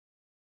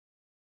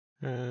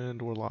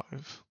And we're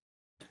live.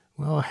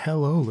 Well,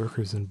 hello,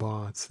 lurkers and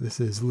bots. This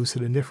is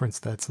Lucid Indifference.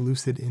 That's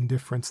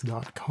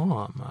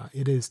lucidindifference.com.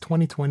 It is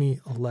 2020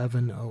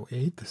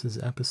 11/08. This is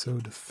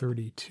episode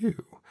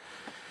 32.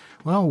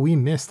 Well, we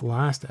missed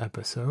last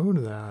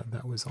episode.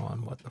 That was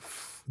on what,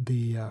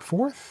 the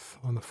 4th?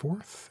 On the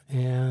 4th.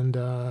 And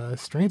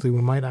strangely,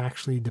 we might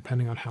actually,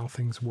 depending on how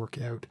things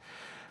work out,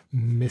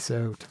 miss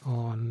out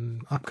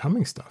on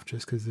upcoming stuff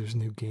just because there's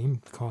new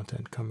game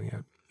content coming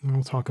out. And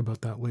we'll talk about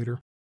that later.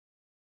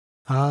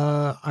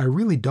 I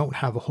really don't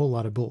have a whole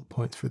lot of bullet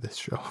points for this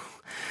show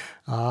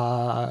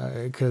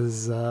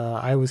because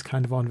I was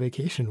kind of on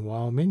vacation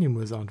while Minion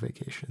was on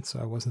vacation, so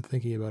I wasn't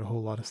thinking about a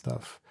whole lot of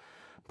stuff.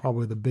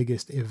 Probably the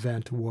biggest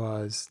event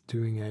was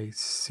doing a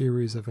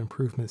series of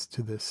improvements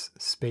to this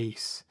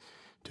space,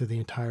 to the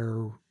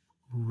entire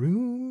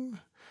room.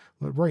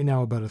 Right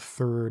now, about a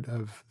third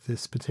of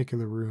this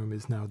particular room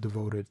is now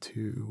devoted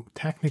to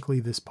technically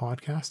this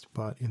podcast,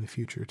 but in the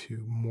future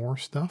to more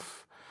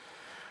stuff.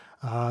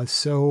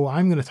 So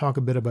I'm going to talk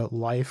a bit about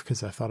life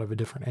because I thought of a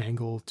different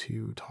angle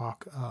to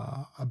talk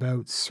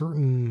about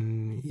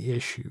certain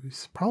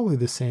issues. Probably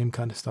the same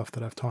kind of stuff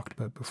that I've talked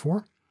about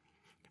before,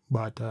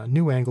 but a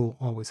new angle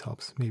always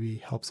helps. Maybe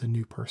helps a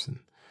new person.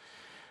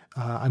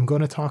 I'm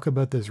going to talk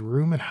about this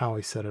room and how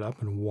I set it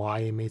up and why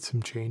I made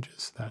some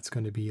changes. That's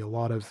going to be a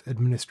lot of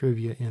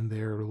administrivia in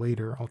there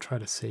later. I'll try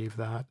to save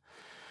that.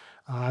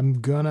 I'm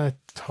going to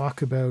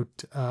talk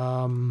about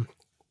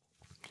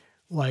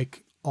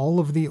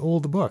all of the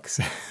old books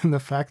and the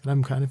fact that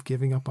I'm kind of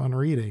giving up on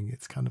reading.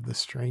 It's kind of the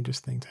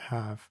strangest thing to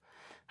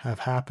have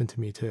happened to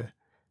me, to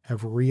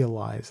have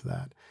realized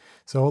that.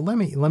 So let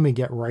me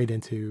get right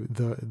into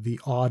the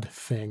odd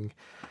thing.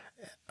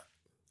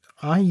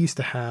 I used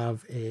to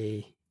have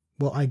I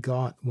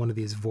got one of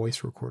these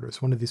voice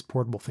recorders, one of these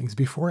portable things.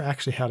 Before I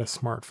actually had a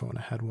smartphone,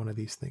 I had one of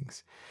these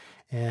things.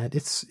 And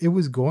it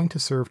was going to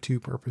serve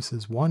two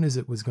purposes. One is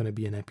it was going to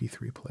be an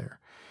MP3 player.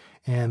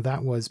 And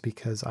that was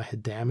because I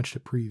had damaged a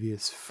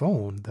previous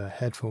phone, the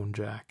headphone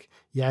jack.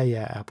 Yeah,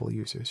 Apple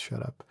users,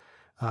 shut up.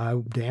 I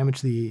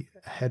damaged the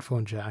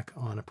headphone jack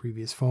on a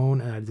previous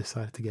phone, and I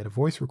decided to get a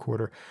voice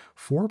recorder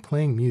for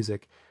playing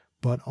music,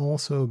 but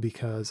also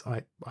because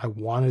I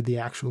wanted the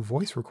actual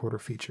voice recorder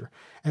feature.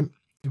 And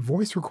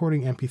voice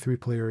recording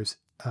MP3 players,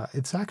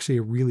 it's actually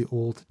a really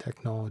old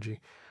technology.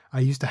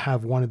 I used to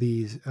have one of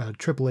these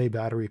AAA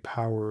battery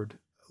powered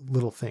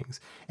little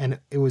things, and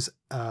it was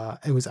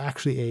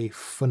actually a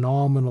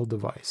phenomenal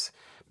device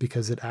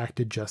because it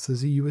acted just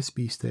as a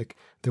USB stick.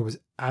 There was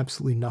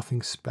absolutely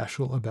nothing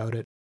special about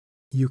it.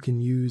 You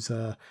can use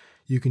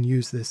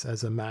this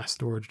as a mass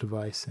storage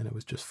device, and it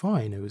was just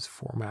fine. It was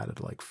formatted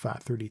like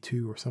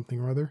FAT32 or something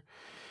or other,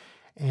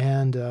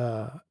 and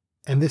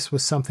this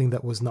was something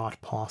that was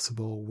not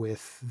possible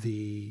with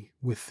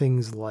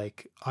things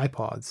like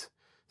iPods.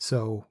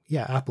 So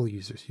yeah, Apple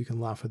users, you can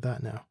laugh at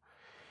that now.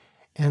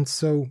 And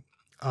so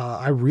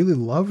I really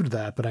loved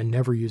that, but I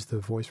never used the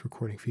voice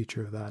recording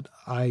feature of that.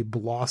 I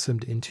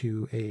blossomed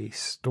into a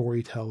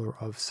storyteller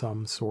of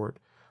some sort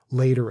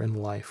later in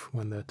life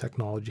when the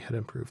technology had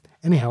improved.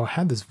 Anyhow, I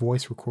had this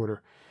voice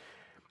recorder,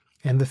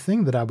 and the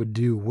thing that I would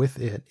do with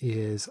it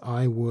is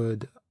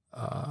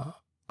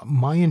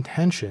my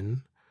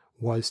intention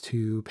was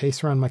to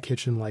pace around my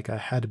kitchen like I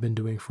had been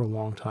doing for a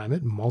long time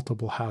at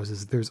multiple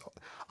houses.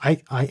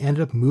 I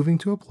ended up moving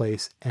to a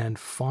place and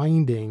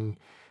finding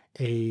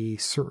a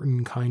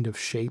certain kind of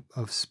shape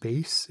of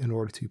space in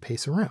order to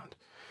pace around.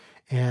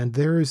 And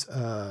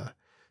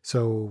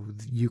so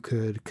you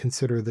could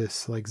consider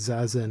this like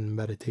Zazen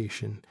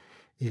meditation.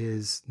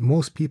 Is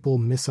most people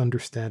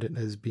misunderstand it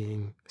as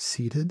being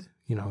seated.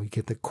 You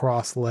get the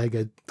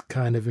cross-legged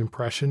kind of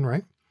impression,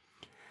 right?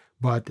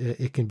 But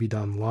it can be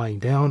done lying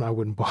down. I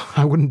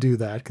wouldn't do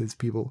that because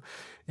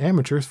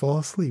amateurs fall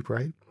asleep,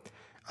 right?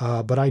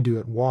 But I do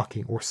it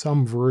walking or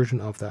some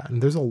version of that.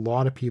 And there's a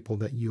lot of people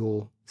that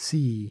you'll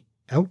see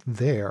out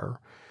there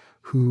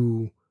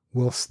who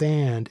will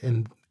stand,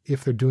 and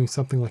if they're doing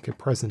something like a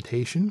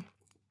presentation,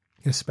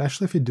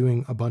 especially if you're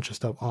doing a bunch of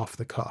stuff off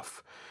the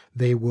cuff,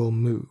 they will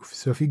move.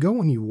 So if you go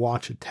and you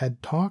watch a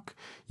TED Talk,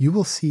 you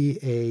will see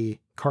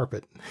a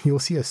carpet. You'll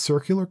see a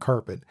circular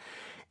carpet.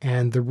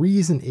 And the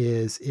reason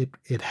is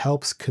it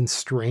helps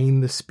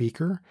constrain the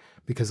speaker,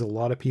 because a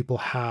lot of people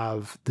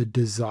have the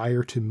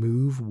desire to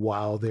move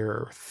while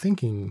they're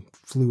thinking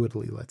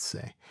fluidly, let's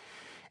say.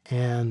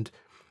 And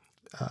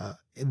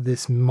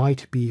this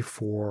might be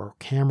for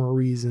camera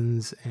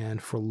reasons and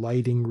for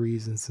lighting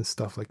reasons and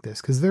stuff like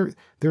this, because there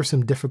are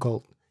some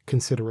difficult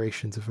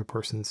considerations if a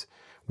person's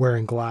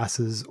wearing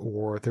glasses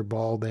or they're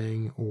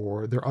balding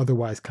or they're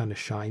otherwise kind of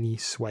shiny,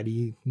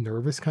 sweaty,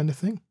 nervous kind of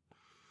thing.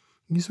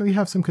 So you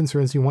have some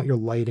concerns. You want your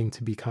lighting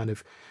to be kind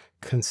of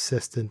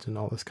consistent and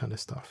all this kind of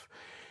stuff.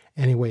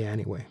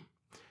 Anyway.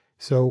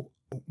 So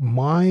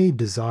my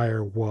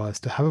desire was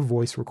to have a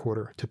voice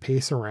recorder to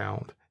pace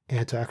around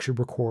and to actually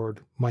record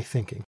my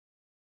thinking.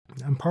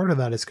 And part of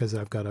that is because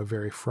I've got a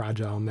very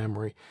fragile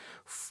memory,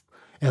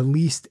 at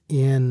least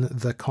in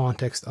the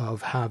context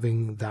of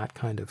having that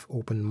kind of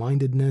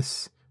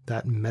open-mindedness,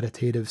 that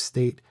meditative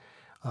state.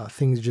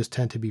 things just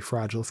tend to be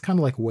fragile. It's kind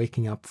of like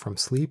waking up from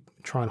sleep,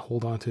 trying to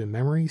hold on to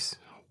memories,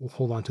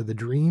 hold on to the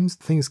dreams.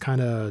 Things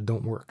kind of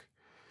don't work.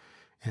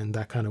 And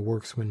that kind of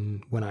works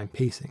when I'm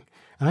pacing.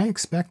 And I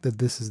expect that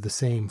this is the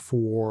same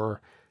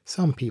for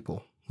some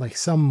people, like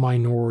some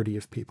minority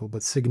of people,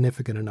 but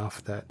significant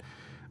enough that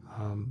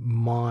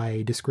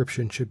my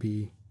description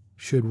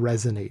should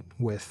resonate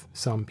with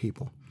some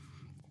people.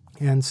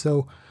 And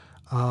so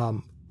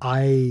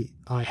I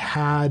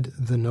had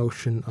the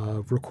notion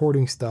of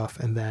recording stuff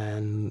and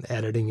then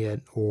editing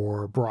it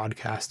or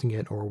broadcasting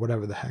it or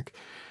whatever the heck.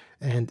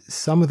 And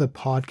some of the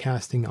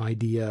podcasting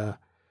idea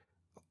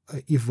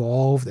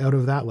evolved out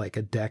of that, like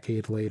a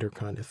decade later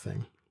kind of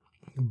thing.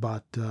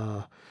 But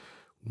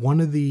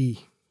one of the,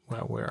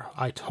 well, where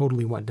I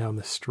totally went down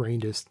the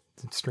strangest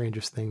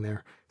thing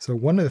there. So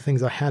one of the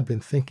things I had been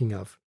thinking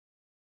of,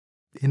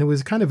 and it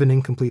was kind of an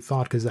incomplete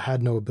thought because I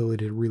had no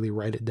ability to really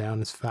write it down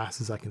as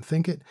fast as I can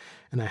think it,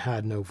 and I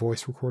had no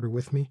voice recorder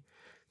with me.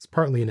 It's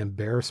partly an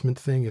embarrassment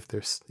thing.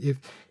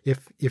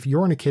 If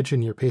you're in a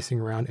kitchen, you're pacing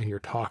around and you're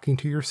talking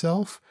to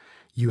yourself,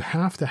 you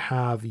have to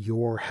have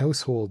your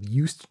household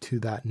used to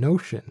that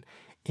notion,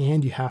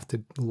 and you have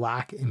to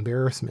lack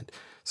embarrassment.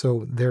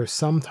 So there's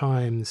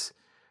sometimes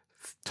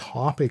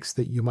topics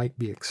that you might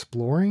be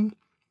exploring,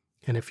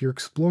 and if you're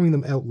exploring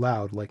them out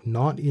loud, like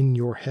not in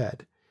your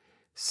head,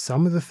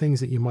 some of the things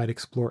that you might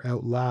explore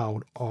out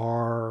loud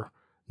are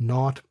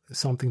not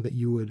something that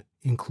you would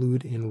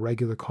include in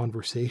regular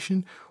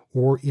conversation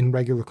or in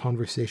regular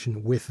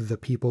conversation with the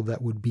people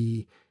that would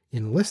be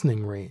in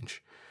listening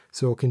range.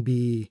 So it can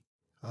be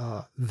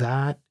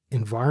that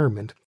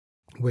environment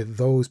with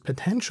those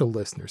potential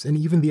listeners, and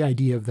even the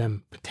idea of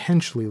them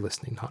potentially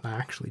listening, not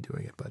actually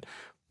doing it, but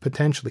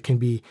potentially, can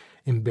be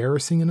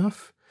embarrassing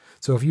enough.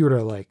 So if you were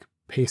to like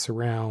pace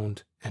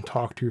around and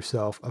talk to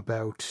yourself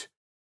about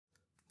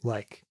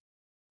like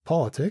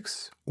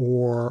politics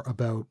or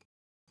about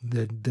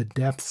the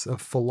depths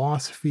of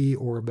philosophy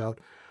or about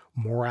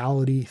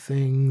morality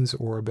things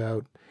or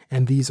about,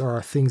 and these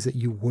are things that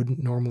you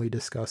wouldn't normally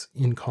discuss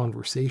in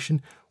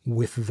conversation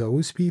with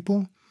those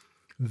people,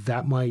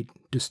 that might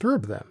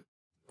disturb them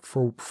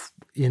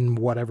in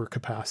whatever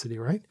capacity,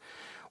 right?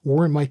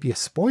 Or it might be a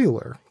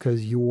spoiler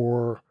because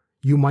you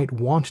might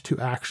want to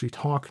actually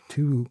talk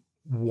to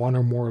one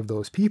or more of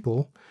those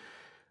people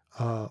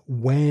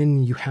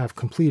when you have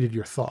completed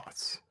your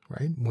thoughts,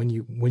 right? When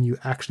you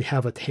actually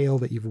have a tale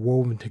that you've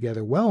woven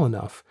together well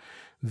enough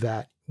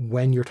that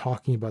when you're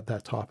talking about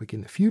that topic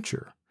in the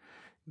future,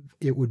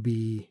 it would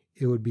be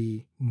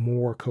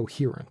more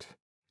coherent.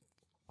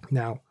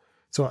 Now,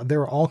 so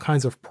there are all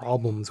kinds of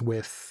problems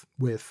with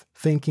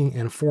thinking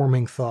and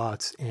forming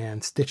thoughts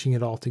and stitching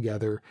it all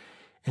together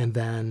and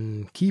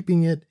then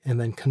keeping it and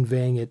then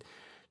conveying it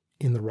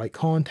in the right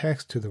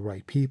context to the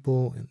right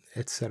people, and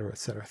et cetera, et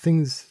cetera.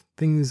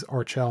 Things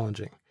are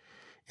challenging.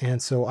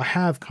 And so I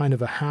have kind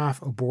of a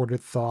half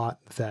aborted thought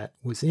that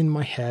was in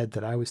my head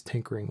that I was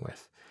tinkering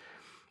with.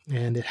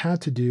 And it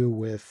had to do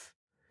with,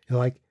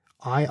 like,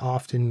 I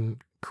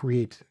often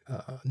create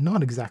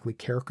not exactly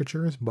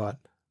caricatures, but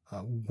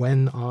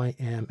when I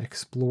am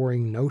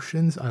exploring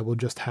notions, I will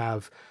just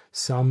have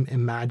some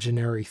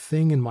imaginary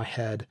thing in my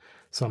head,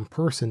 some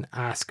person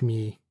ask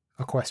me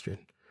a question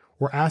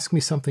or ask me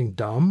something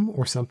dumb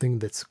or something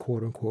that's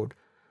quote unquote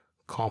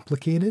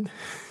complicated,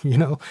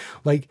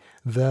 like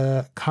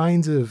the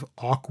kinds of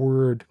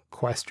awkward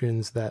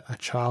questions that a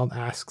child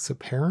asks a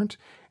parent,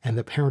 and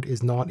the parent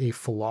is not a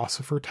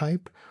philosopher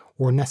type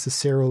or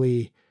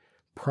necessarily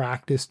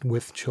practiced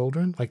with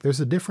children. Like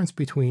there's a difference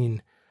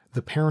between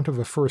the parent of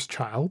a first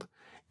child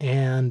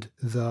and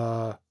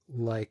the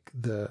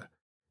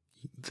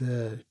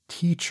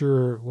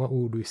teacher, what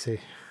would we say?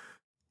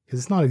 Because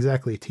it's not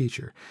exactly a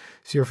teacher.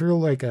 So if you're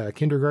like a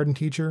kindergarten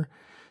teacher,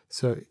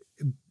 so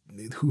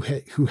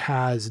who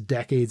has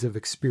decades of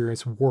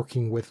experience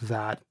working with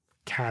that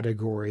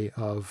category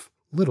of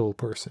little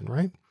person,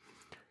 right?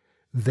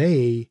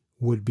 They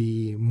would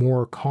be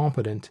more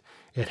competent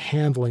at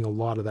handling a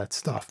lot of that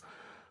stuff,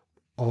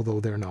 although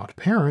they're not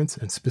parents,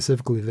 and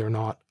specifically they're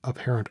not a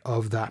parent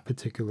of that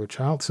particular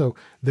child. So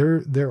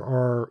there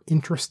are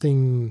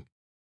interesting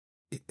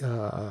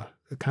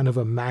kind of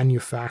a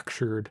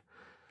manufactured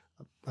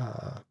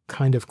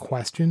kind of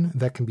question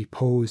that can be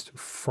posed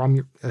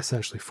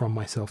essentially from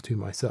myself to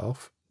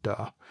myself,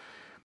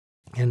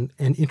 and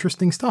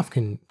interesting stuff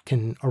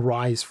can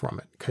arise from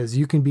it, because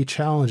you can be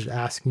challenged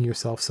asking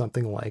yourself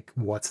something like,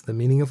 what's the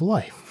meaning of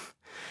life?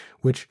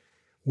 which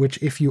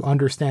if you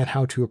understand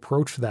how to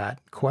approach that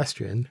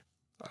question,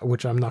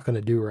 which I'm not going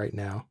to do right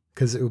now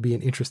because it would be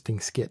an interesting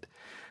skit,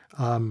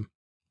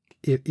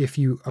 if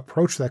you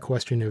approach that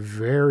question in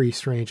very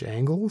strange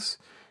angles,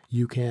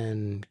 you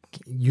can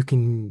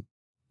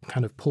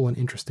kind of pull an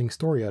interesting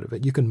story out of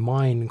it. You can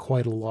mine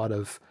quite a lot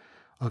of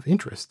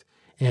interest.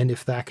 And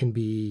if that can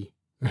be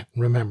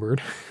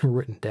remembered,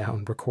 written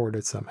down,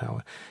 recorded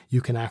somehow,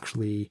 you can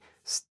actually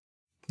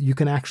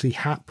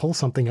pull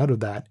something out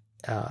of that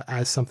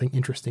as something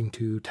interesting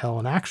to tell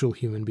an actual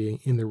human being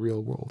in the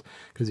real world,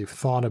 because you've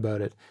thought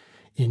about it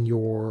in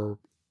your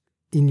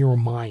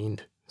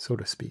mind so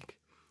to speak.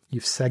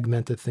 You've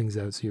segmented things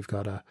out, so you've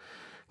got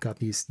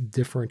these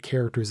different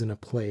characters in a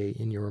play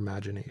in your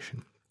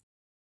imagination.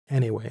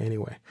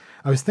 Anyway,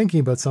 I was thinking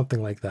about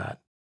something like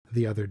that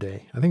the other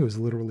day. I think it was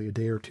literally a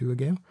day or two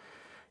ago,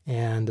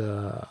 and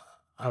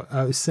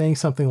I was saying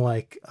something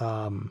like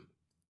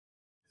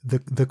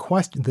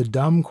the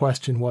dumb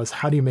question was,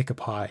 how do you make a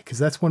pie? Because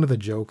that's one of the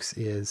jokes,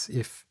 is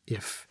if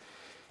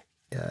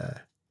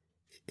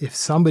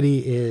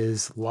somebody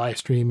is live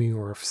streaming,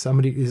 or if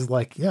somebody is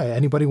like, yeah,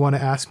 anybody want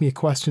to ask me a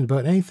question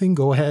about anything,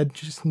 go ahead.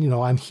 Just,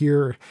 I'm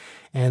here.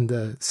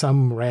 And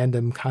some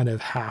random kind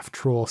of half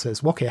troll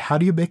says, well, okay, how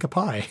do you bake a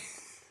pie?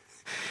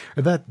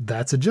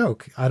 That's a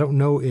joke. I don't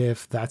know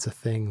if that's a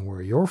thing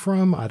where you're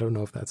from. I don't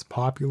know if that's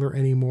popular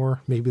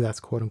anymore. Maybe that's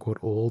quote unquote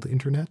old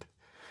internet.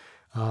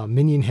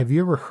 Minion, have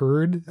you ever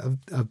heard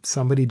of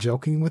somebody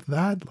joking with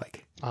that?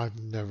 Like, I've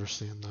never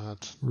seen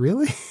that.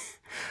 really?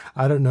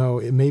 I don't know.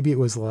 Maybe it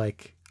was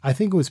like, I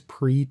think it was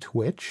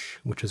pre-Twitch,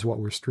 which is what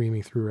we're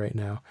streaming through right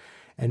now.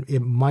 And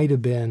it might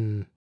have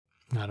been,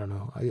 I don't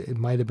know, it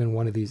might have been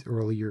one of these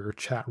earlier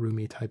chat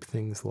roomy type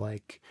things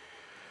like,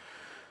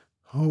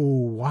 oh,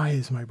 why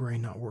is my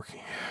brain not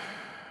working?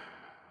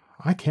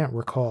 I can't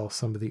recall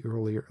some of the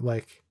earlier,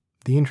 like,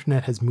 the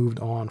internet has moved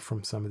on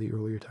from some of the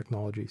earlier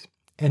technologies.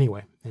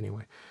 Anyway,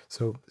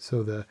 so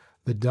the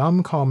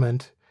dumb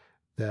comment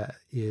that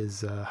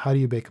is, how do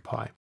you bake a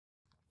pie?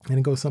 And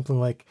it goes something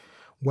like,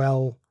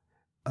 well,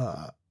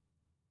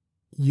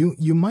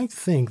 you might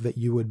think that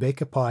you would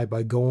bake a pie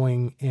by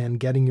going and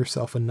getting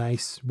yourself a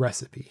nice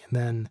recipe and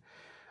then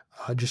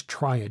just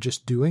trying it,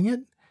 just doing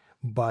it.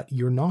 But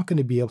you're not going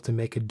to be able to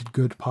make a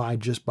good pie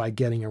just by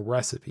getting a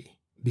recipe,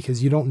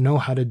 because you don't know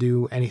how to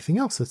do anything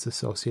else that's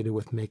associated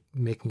with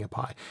making a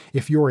pie.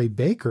 If you're a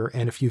baker,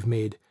 and if you've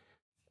made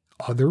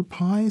other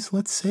pies,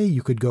 let's say,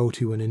 you could go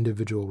to an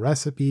individual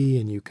recipe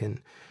and you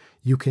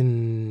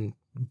can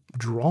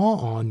draw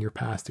on your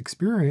past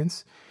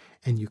experience,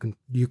 and you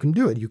can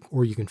do it,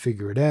 or you can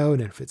figure it out.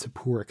 And if it's a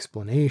poor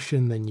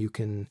explanation, then you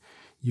can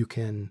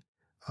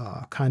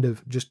kind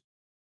of just,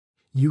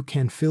 you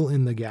can fill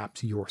in the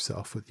gaps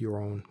yourself with your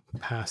own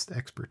past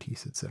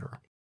expertise, etc.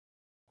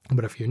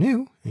 But if you're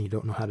new and you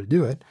don't know how to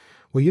do it,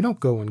 well, you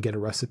don't go and get a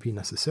recipe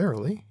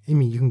necessarily. I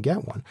mean, you can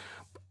get one,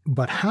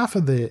 but half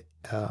of the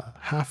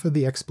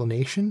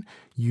explanation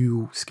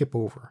you skip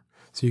over.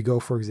 So you go,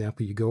 for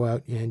example, you go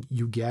out and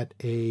you get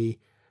a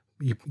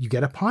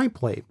pie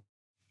plate,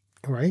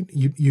 right?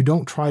 You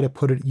don't try to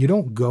put it, you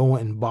don't go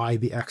and buy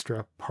the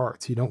extra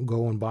parts. You don't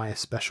go and buy a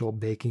special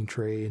baking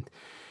tray.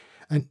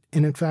 And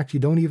in fact, you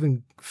don't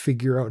even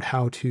figure out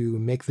how to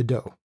make the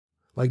dough.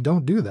 Like,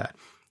 don't do that.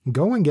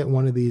 Go and get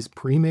one of these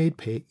pre-made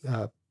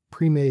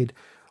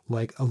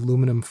like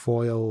aluminum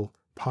foil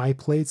pie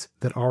plates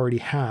that already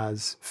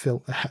has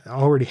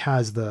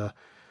the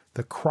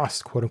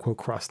crust, quote unquote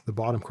crust, the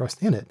bottom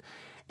crust in it.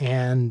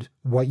 And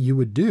what you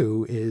would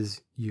do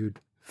is you'd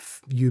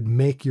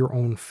make your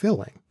own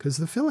filling, because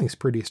the filling's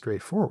pretty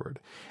straightforward.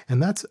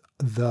 And that's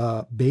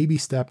the baby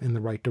step in the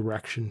right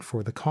direction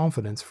for the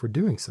confidence for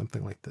doing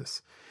something like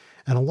this.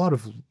 And a lot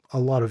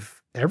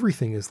of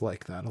everything is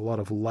like that. A lot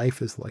of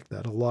life is like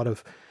that. A lot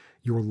of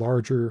your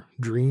larger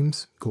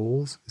dreams,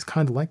 goals is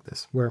kind of like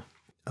this, where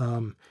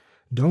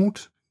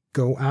don't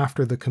go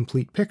after the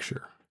complete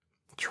picture.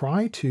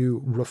 Try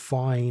to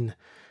refine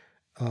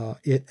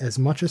it as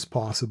much as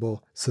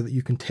possible so that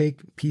you can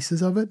take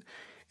pieces of it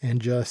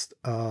and just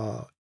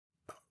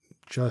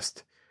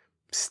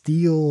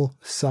steal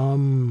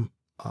some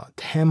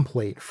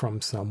template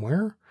from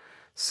somewhere,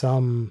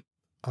 some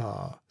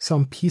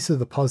piece of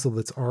the puzzle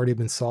that's already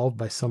been solved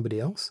by somebody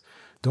else.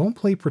 Don't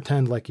play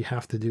pretend like you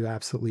have to do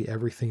absolutely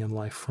everything in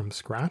life from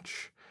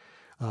scratch.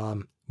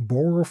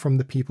 Borrow from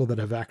the people that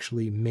have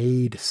actually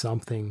made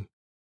something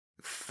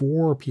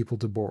for people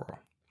to borrow,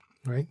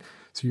 right?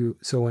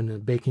 So in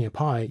baking a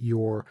pie,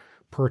 you're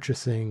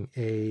purchasing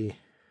a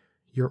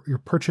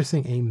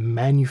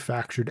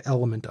manufactured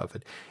element of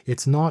it.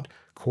 It's not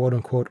quote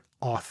unquote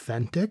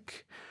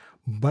authentic,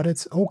 but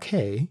it's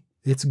okay.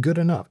 It's good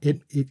enough.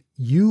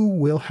 You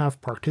will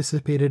have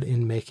participated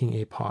in making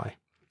a pie.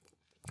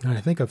 And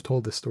I think I've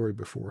told this story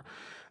before.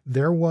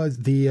 There was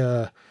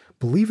the,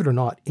 believe it or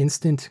not,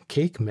 instant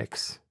cake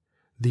mix.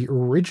 The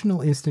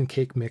original instant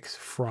cake mix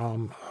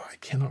from, I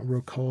cannot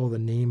recall the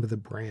name of the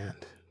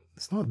brand.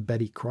 It's not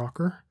Betty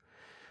Crocker.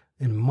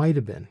 It might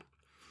have been.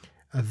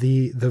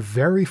 The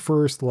very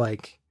first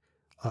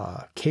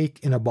cake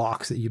in a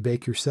box that you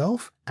bake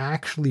yourself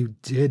actually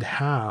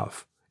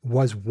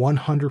was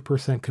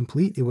 100%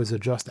 complete. It was a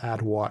just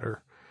add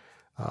water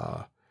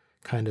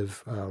kind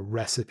of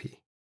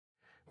recipe,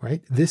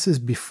 right? This is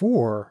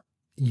before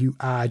you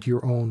add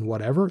your own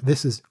whatever.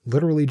 This is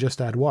literally just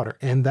add water.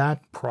 And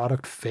that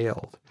product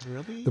failed.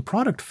 Really? The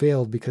product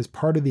failed because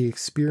part of the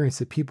experience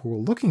that people were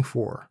looking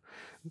for,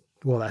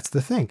 well, that's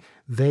the thing.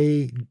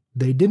 They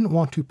didn't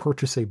want to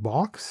purchase a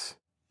box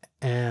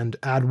and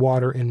add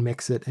water and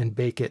mix it and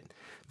bake it.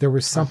 There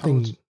was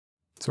something...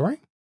 Sorry?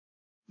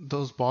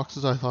 Those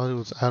boxes, I thought it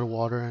was add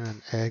water and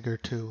an egg or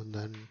two and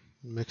then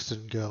mix it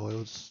and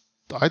go.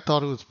 I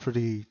thought it was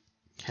pretty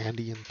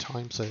handy and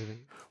time saving.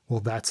 Well,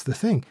 that's the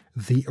thing.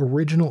 The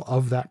original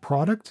of that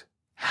product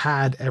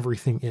had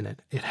everything in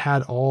it. It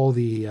had all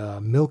the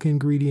milk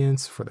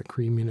ingredients for the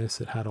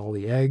creaminess. It had all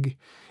the egg.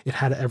 It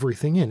had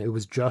everything in. It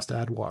was just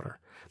add water.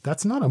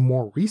 That's not a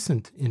more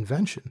recent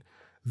invention.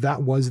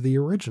 That was the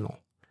original,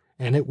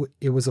 and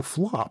it was a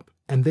flop.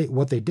 And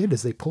what they did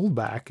is they pulled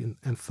back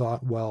and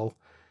thought, well,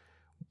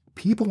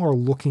 people are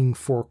looking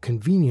for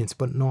convenience,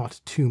 but not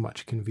too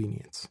much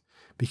convenience,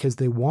 because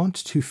they want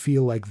to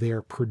feel like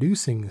they're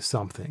producing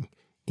something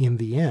in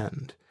the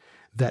end,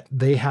 that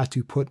they had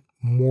to put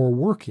more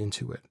work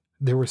into it.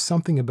 There was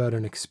something about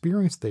an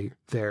experience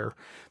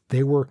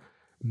they were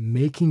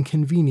making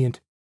convenient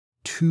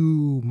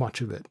too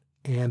much of it,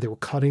 and they were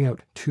cutting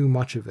out too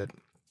much of it,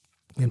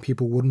 and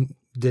people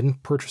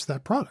didn't purchase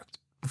that product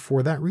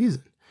for that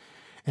reason.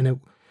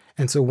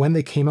 And so when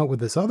they came out with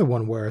this other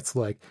one where it's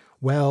like,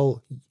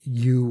 well,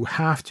 you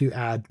have to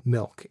add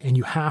milk and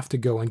you have to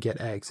go and get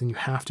eggs and you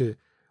have to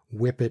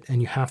whip it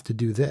and you have to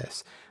do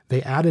this,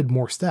 they added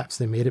more steps.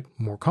 They made it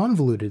more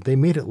convoluted. They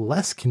made it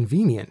less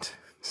convenient,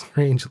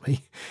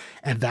 strangely.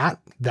 And that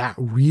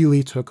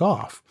really took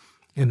off.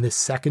 And this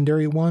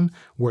secondary one,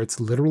 where it's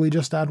literally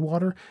just add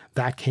water,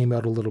 that came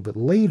out a little bit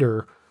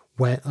later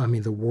when,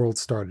 the world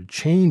started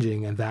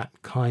changing, and that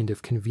kind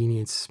of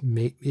convenience,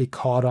 it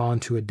caught on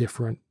to a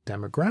different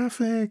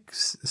demographic.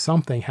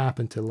 Something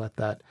happened to let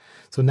that.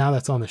 So now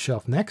that's on the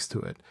shelf next to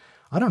it.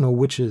 I don't know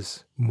which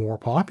is more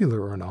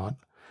popular or not.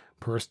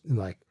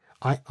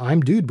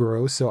 I'm Dude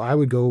Bro, so I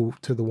would go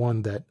to the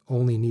one that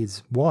only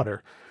needs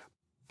water.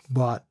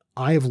 But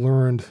I have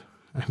learned,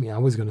 I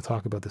was going to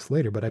talk about this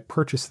later, but I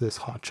purchased this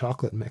hot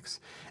chocolate mix.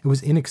 It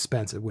was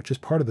inexpensive, which is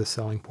part of the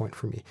selling point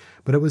for me.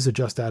 But it was a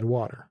just add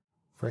water,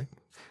 right?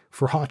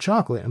 For hot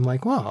chocolate. I'm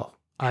like, wow,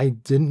 I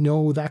didn't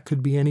know that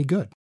could be any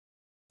good.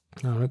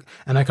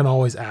 And I can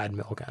always add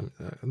milk,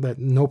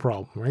 no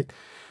problem, right?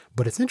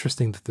 But it's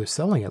interesting that they're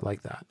selling it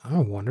like that. I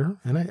wonder.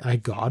 And I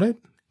got it,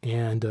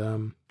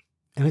 and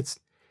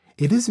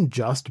it isn't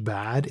just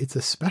bad. It's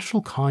a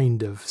special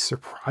kind of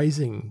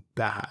surprising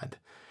bad.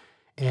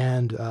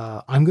 And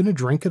I'm going to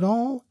drink it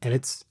all, and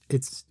it's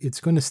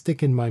going to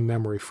stick in my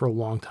memory for a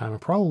long time.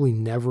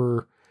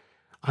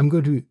 I'm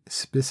going to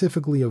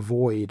specifically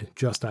avoid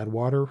just add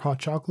water hot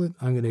chocolate.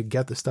 I'm going to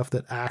get the stuff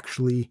that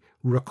actually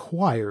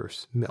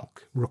requires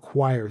milk,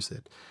 requires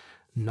it,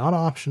 not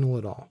optional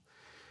at all.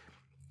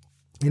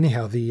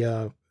 Anyhow,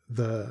 the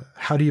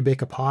how do you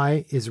bake a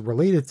pie is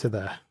related to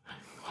the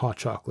hot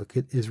chocolate.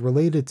 It is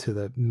related to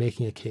the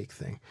making a cake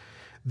thing.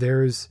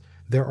 There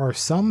are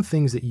some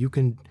things that you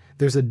can.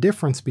 There's a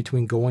difference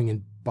between going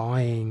and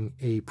buying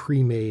a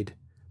pre-made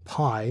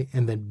pie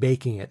and then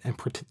baking it, and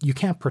you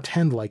can't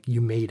pretend like you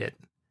made it.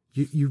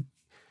 You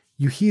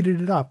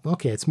heated it up.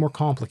 Okay, it's more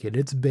complicated.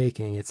 It's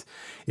baking.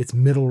 It's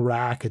middle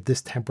rack at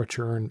this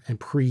temperature and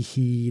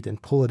preheat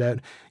and pull it out.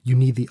 You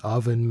need the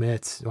oven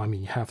mitts.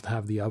 You have to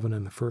have the oven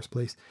in the first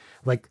place.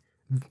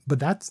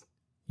 But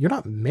you're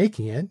not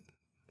making it,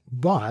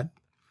 but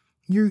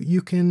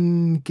you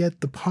can get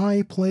the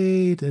pie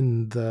plate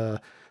and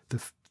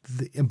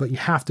but you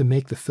have to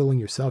make the filling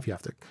yourself. You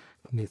have to,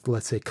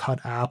 let's say,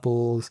 cut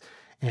apples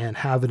and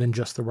have it in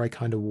just the right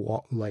kind of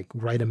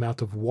right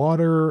amount of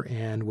water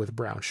and with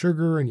brown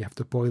sugar, and you have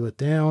to boil it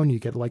down. You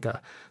get like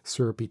a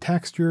syrupy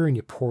texture, and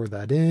you pour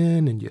that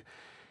in,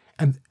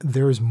 and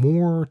there's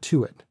more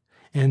to it.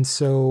 And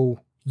so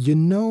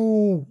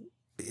in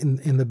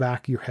the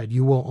back of your head,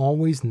 you will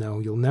always know.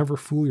 You'll never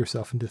fool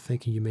yourself into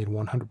thinking you made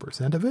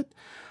 100% of it,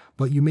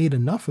 but you made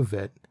enough of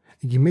it.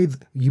 You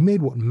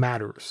made what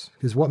matters,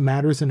 because what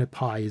matters in a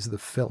pie is the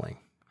filling.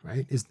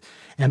 Right?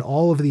 And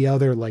all of the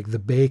other, like the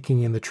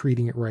baking and the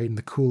treating it right and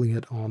the cooling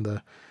it on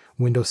the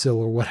windowsill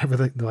or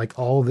whatever,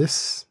 all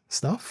this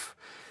stuff,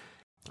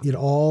 it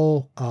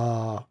all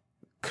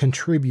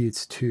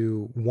contributes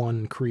to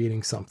one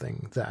creating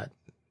something that,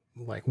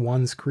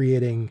 one's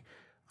creating,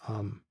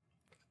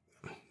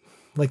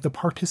 the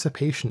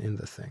participation in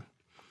the thing.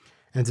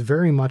 And it's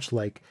very much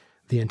like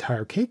the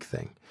entire cake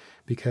thing,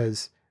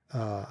 because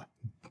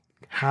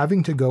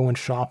having to go and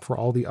shop for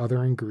all the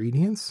other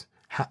ingredients,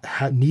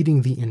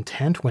 needing the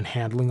intent when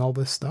handling all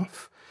this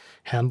stuff,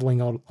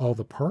 handling all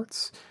the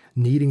parts,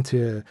 needing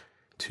to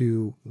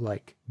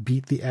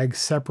beat the eggs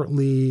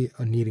separately,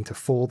 needing to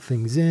fold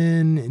things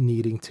in,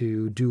 needing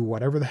to do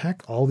whatever the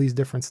heck, all these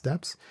different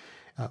steps,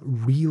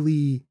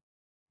 really,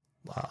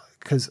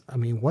 because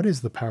what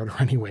is the powder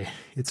anyway?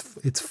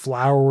 It's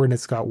flour, and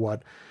it's got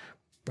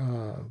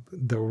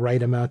the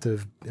right amount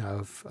of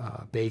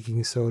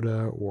baking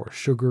soda or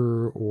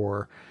sugar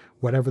or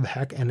whatever the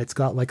heck, and it's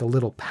got like a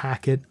little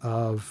packet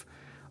of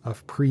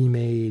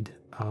pre-made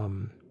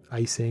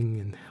icing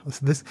and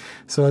this.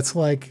 So it's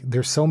like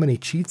there's so many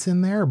cheats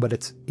in there, but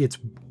it's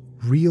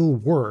real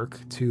work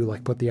to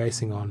put the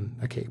icing on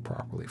a cake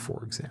properly,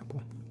 for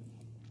example.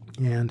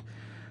 And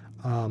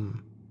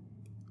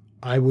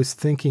I was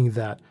thinking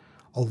that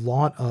a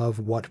lot of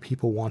what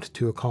people want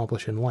to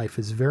accomplish in life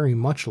is very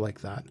much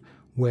like that,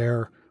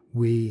 where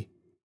we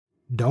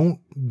don't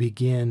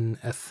begin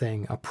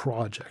a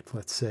project,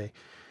 let's say,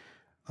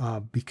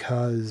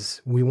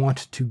 because we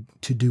want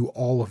to do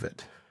all of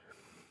it.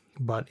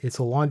 But it's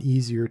a lot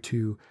easier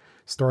to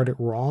start it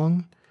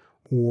wrong,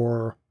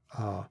 or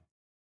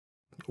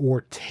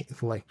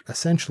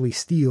essentially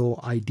steal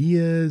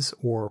ideas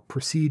or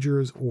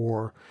procedures.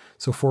 Or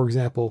so, for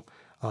example,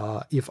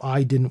 if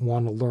I didn't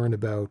want to learn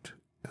about,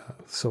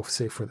 so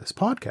say for this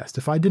podcast,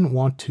 if I didn't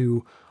want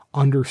to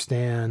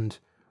understand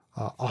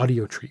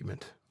audio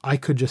treatment, I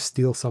could just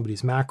steal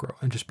somebody's macro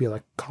and just be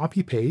like,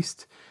 copy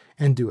paste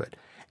and do it.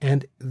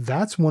 And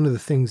that's one of the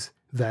things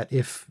that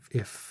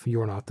if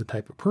you're not the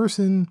type of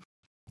person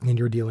and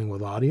you're dealing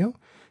with audio,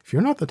 if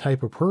you're not the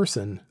type of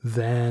person,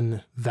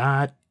 then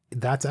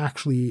that's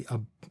actually a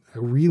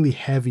really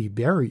heavy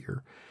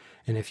barrier.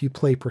 And if you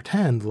play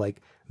pretend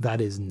like that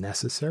is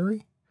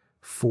necessary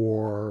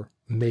for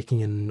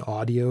making an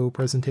audio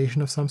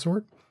presentation of some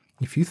sort,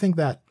 if you think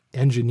that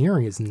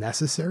engineering is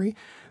necessary,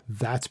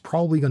 that's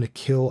probably going to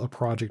kill a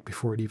project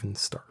before it even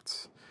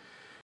starts.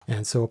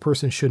 And so a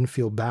person shouldn't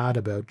feel bad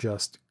about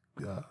just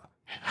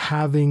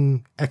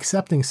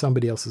accepting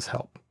somebody else's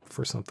help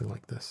for something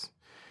like this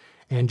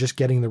and just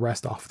getting the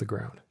rest off the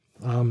ground.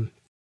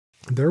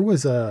 There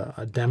was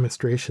a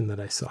demonstration that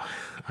I saw.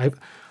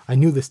 I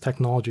knew this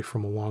technology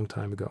from a long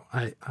time ago.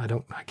 I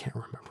can't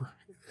remember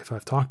if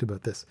I've talked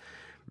about this,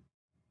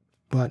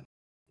 but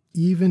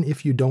even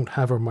if you don't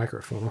have a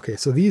microphone, okay,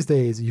 so these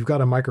days you've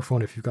got a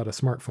microphone if you've got a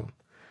smartphone.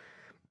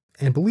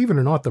 And believe it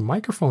or not, the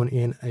microphone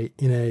in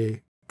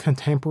a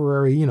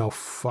contemporary,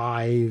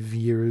 5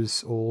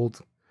 years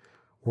old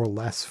or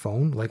less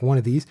phone, like one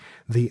of these,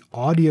 the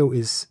audio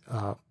is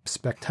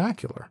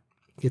spectacular.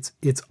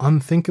 It's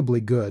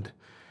unthinkably good,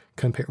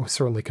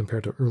 certainly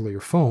compared to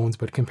earlier phones,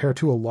 but compared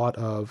to a lot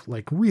of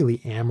like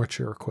really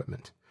amateur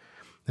equipment.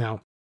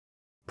 Now,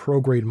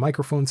 pro-grade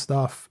microphone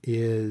stuff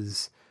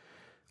is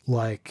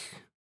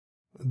like,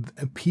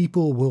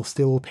 people will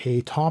still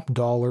pay top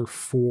dollar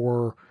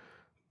for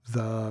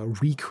the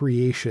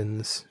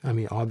recreations. I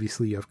mean,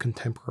 obviously you have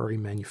contemporary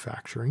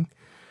manufacturing,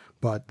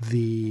 but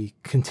the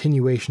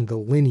continuation, the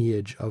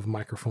lineage of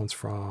microphones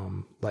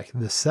from like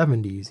the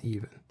 70s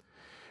even,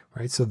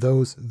 right? So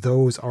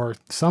those are,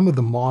 some of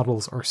the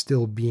models are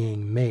still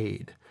being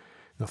made.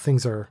 Now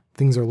things are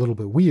a little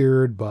bit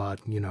weird, but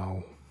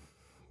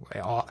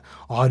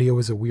audio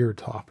is a weird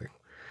topic.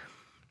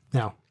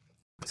 Now,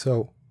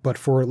 but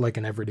for like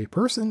an everyday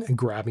person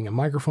grabbing a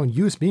microphone,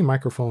 USB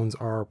microphones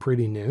are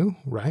pretty new,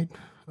 right?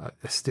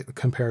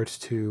 Compared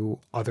to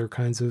other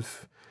kinds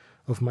of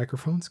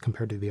microphones,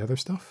 compared to the other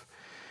stuff.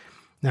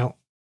 Now,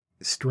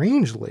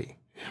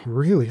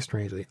 really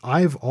strangely,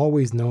 I've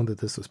always known that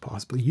this was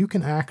possible. You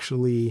can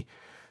actually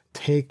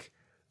take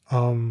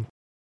an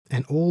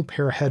old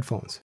pair of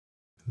headphones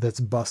that's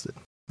busted.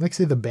 Like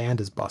say the band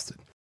is busted.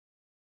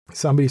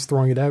 Somebody's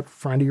throwing it out in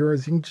front of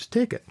yours, you can just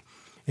take it.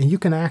 And you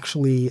can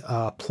actually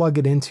plug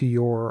it into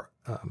your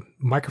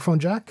microphone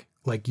jack.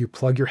 Like you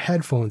plug your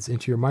headphones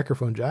into your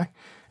microphone jack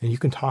and you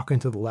can talk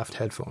into the left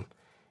headphone.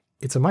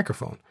 It's a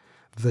microphone.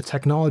 The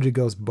technology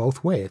goes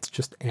both ways. It's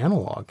just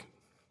analog.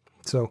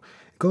 So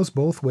it goes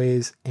both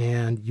ways,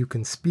 and you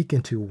can speak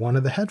into one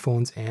of the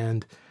headphones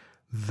and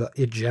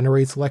it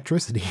generates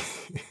electricity.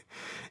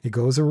 It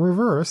goes in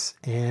reverse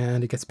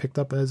and it gets picked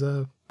up as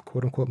a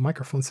quote unquote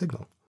microphone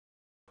signal.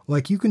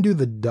 Like you can do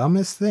the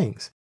dumbest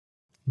things,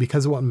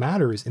 because what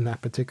matters in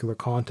that particular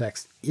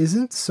context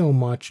isn't so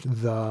much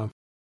the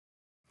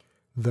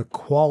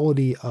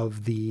quality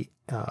of the,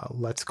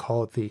 let's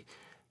call it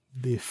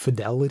the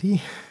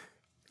fidelity.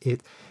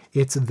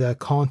 It's the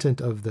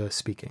content of the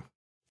speaking.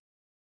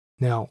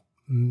 Now,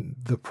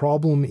 the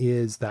problem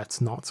is that's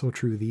not so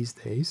true these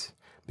days,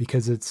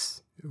 because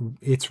it's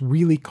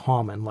really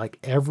common. Like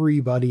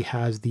everybody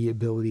has the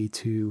ability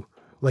to,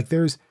 like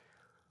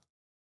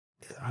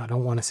I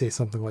don't want to say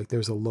something like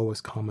there's a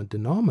lowest common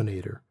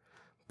denominator,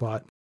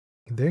 but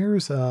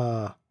there's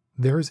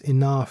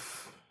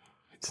enough.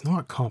 It's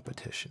not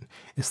competition.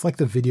 It's like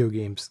the video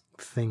games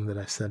thing that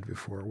I said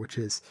before, which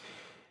is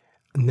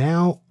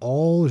now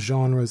all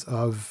genres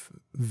of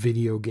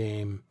video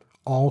game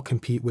all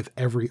compete with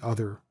every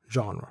other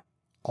genre.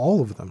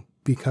 All of them,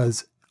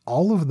 because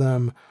all of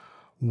them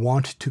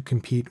want to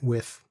compete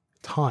with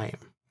time.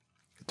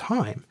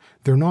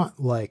 They're not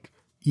like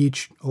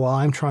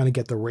I'm trying to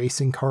get the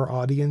racing car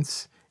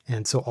audience,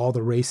 and so all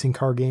the racing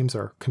car games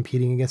are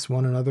competing against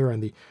one another,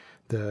 and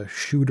the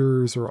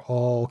shooters are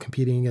all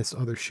competing against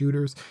other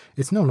shooters.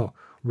 It's no.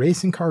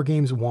 Racing car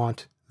games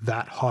want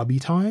that hobby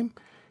time,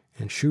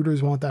 and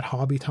shooters want that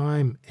hobby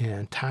time,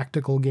 and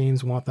tactical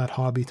games want that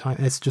hobby time.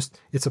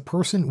 It's a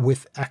person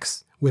with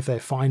a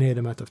finite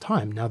amount of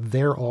time. Now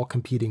they're all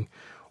competing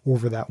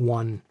over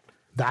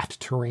that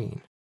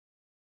terrain.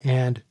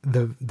 And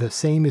the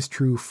same is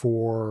true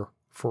for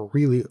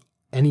really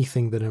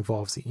anything that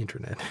involves the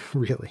internet,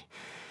 really,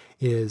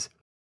 is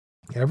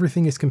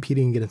everything is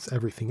competing against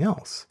everything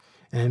else.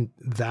 And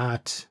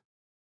that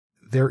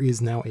there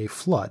is now a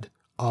flood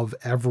of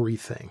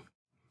everything.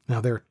 Now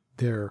there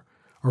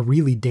are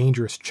really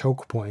dangerous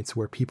choke points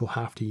where people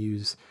have to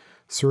use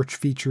search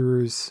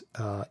features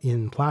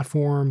in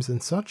platforms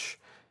and such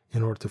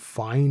in order to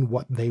find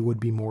what they would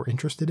be more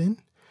interested in.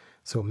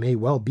 So it may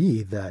well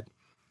be that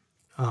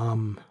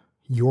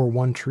you're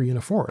one tree in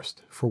a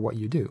forest for what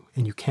you do,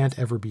 and you can't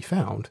ever be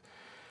found,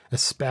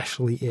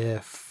 especially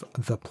if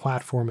the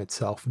platform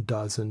itself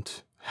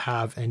doesn't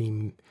have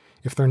any,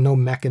 if there are no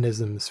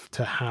mechanisms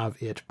to have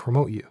it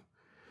promote you.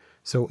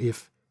 So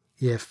if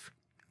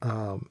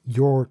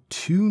you're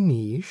too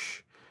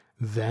niche,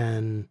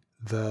 then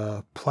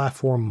the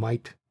platform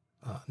might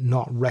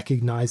not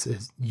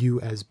recognize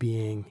you as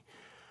being,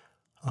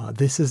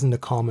 this isn't a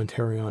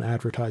commentary on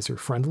advertiser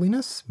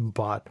friendliness,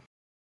 but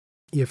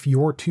if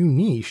you're too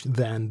niche,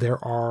 then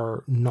there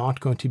are not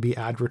going to be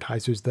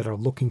advertisers that are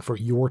looking for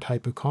your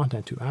type of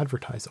content to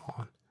advertise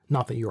on.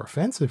 Not that you're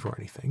offensive or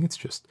anything, it's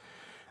just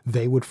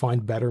they would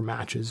find better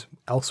matches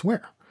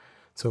elsewhere.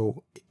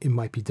 So it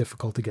might be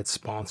difficult to get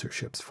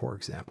sponsorships, for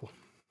example.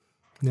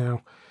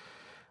 Now,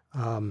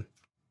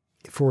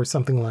 for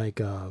something like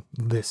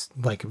this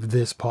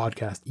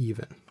podcast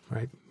even,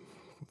 right?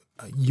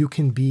 You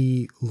can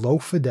be low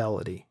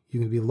fidelity. You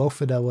can be low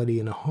fidelity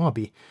in a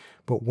hobby,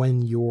 but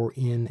when you're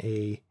in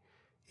a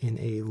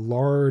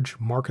large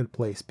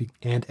marketplace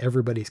and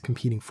everybody's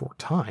competing for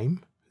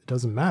time, it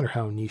doesn't matter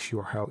how niche you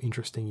are, how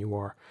interesting you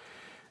are.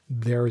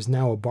 There is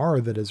now a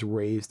bar that is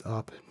raised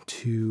up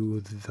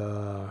to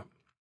the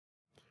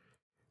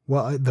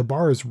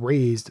bar is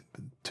raised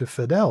to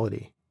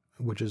fidelity,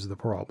 which is the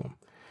problem.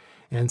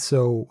 And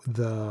so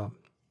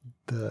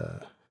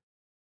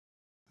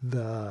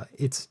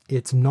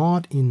it's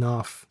not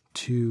enough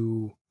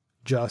to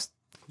just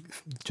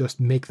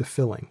make the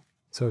filling.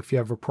 So if you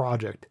have a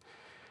project,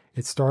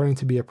 it's starting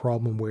to be a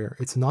problem where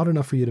it's not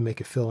enough for you to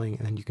make a filling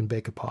and then you can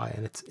bake a pie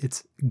and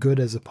it's good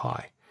as a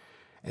pie.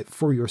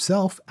 For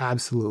yourself,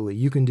 absolutely.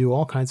 You can do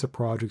all kinds of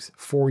projects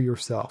for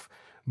yourself.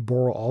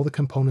 Borrow all the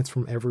components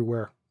from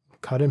everywhere,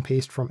 cut and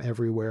paste from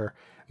everywhere,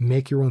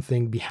 make your own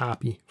thing, be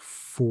happy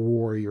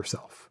for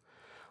yourself.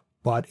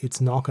 But it's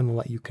not going to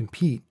let you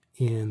compete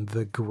in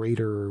the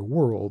greater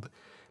world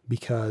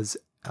because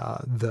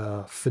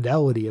the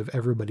fidelity of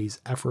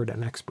everybody's effort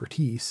and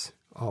expertise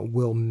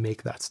will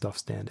make that stuff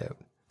stand out.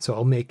 So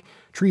I'll make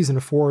trees in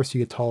a forest, you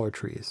get taller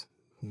trees.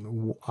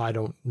 I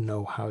don't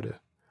know how to,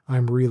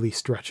 I'm really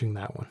stretching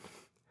that one.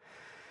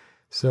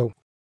 So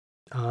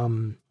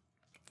I'm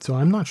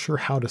not sure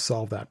how to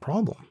solve that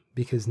problem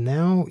because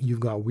now you've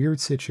got weird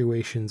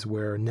situations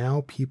where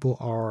now people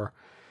are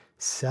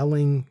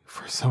selling,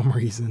 for some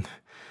reason,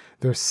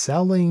 they're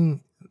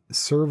selling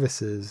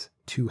services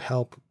to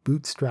help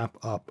bootstrap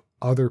up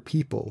other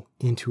people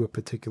into a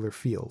particular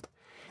field.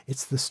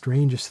 It's the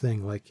strangest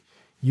thing. Like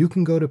you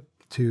can go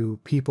to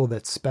people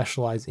that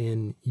specialize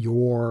in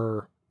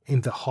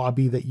the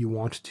hobby that you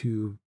want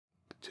to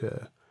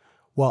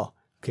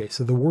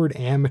so the word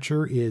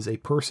amateur is a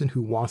person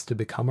who wants to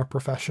become a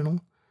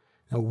professional.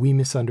 Now we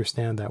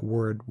misunderstand that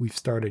word. We've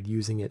started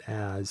using it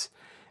as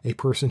a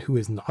person who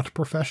is not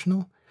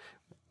professional.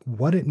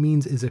 What it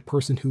means is a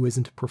person who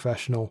isn't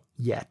professional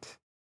yet,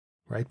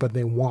 right? But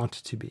they want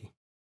to be.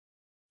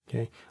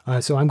 Okay,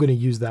 so I'm going to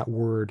use that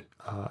word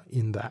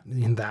in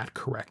that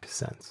correct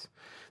sense.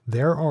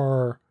 There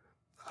are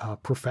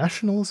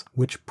professionals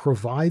which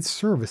provide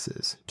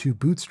services to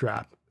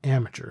bootstrap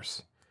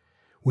amateurs,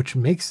 which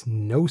makes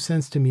no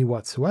sense to me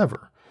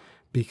whatsoever.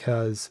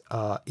 Because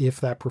if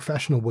that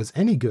professional was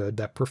any good,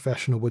 that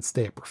professional would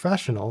stay a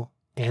professional,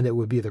 and it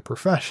would be the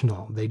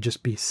professional.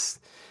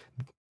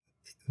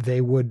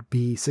 They would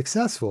be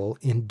successful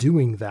in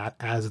doing that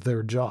as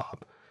their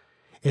job.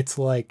 It's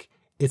like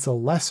it's a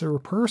lesser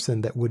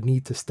person that would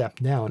need to step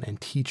down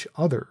and teach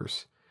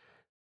others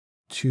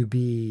to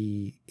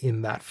be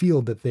in that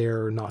field that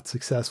they're not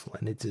successful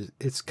in.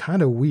 It's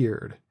kind of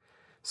weird.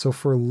 So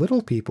for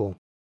little people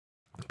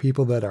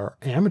that are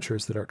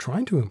amateurs that are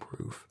trying to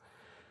improve,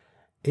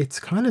 it's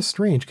kind of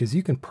strange because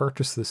you can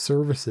purchase the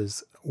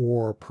services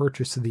or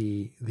purchase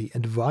the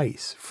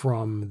advice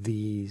from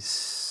these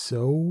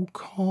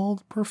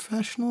so-called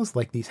professionals,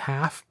 like these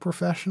half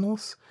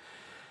professionals.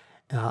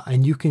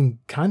 And you can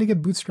kind of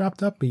get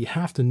bootstrapped up, but you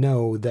have to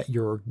know that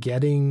you're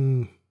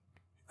getting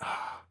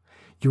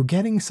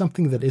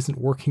something that isn't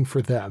working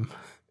for them.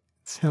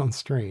 It sounds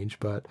strange,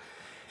 but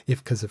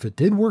if it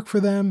did work for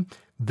them,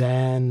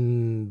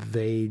 then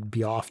they'd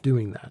be off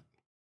doing that.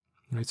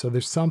 Right? So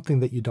there's something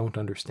that you don't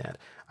understand.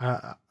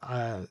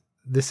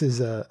 This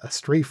is a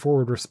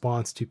straightforward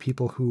response to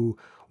people who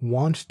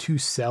want to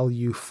sell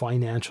you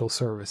financial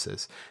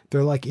services.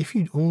 They're like, if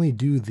you only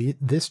do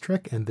this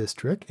trick and this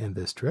trick and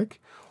this trick,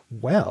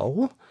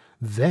 well,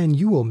 then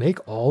you will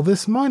make all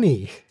this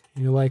money.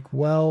 And you're like,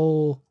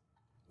 well,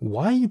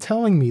 why are you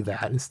telling me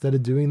that instead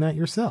of doing that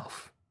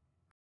yourself?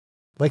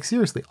 Like,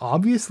 seriously,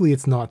 obviously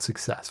it's not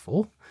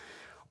successful,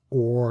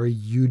 or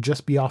you'd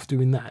just be off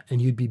doing that and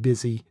you'd be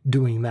busy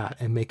doing that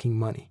and making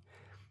money.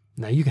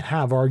 Now, you can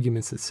have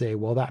arguments that say,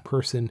 well, that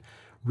person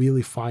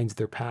really finds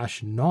their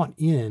passion not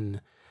in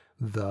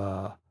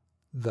the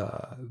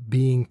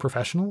being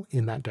professional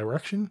in that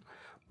direction,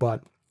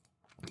 but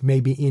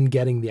maybe in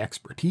getting the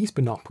expertise,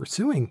 but not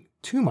pursuing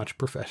too much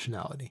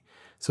professionality.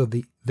 So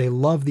they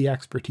love the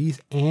expertise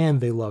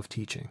and they love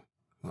teaching.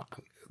 Well,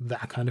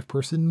 that kind of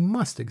person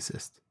must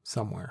exist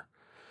somewhere.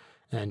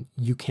 And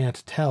you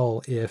can't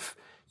tell if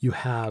you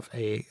have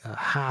a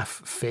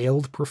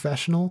half-failed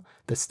professional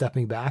that's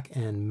stepping back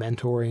and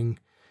mentoring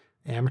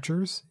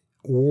amateurs,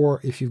 or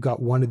if you've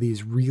got one of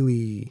these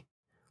really,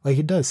 like,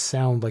 it does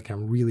sound like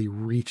I'm really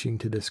reaching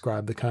to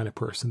describe the kind of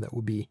person that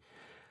would be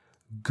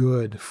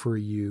good for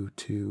you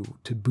to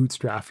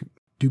bootstrap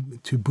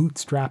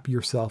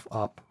yourself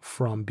up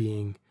from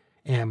being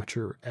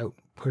amateur, out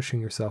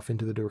pushing yourself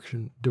into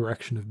the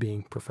direction of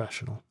being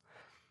professional.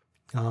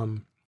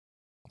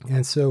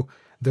 And so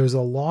there's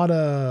a lot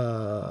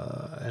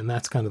of, and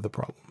that's kind of the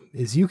problem,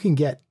 is you can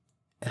get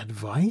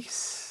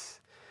advice,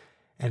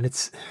 and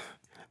it's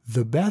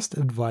the best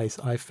advice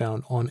I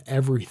found on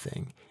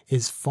everything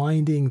is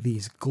finding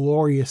these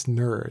glorious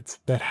nerds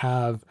that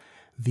have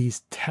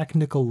these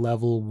technical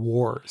level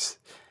wars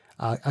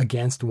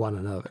against one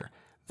another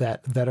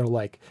that are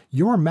like,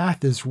 your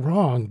math is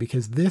wrong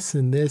because this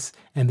and this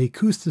and the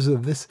acoustics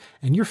of this,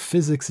 and your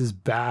physics is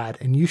bad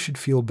and you should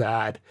feel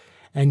bad.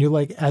 And you're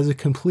like, as a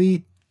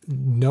complete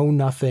know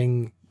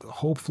nothing,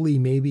 hopefully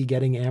maybe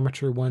getting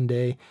amateur one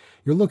day,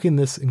 you're looking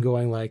this and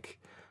going like,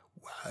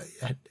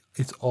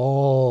 it's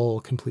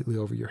all completely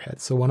over your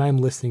head. So when I'm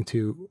listening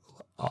to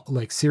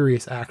like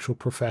serious, actual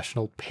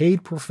professional,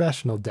 paid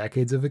professional,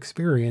 decades of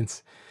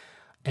experience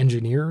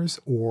engineers,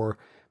 or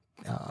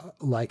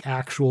like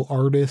actual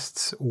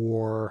artists,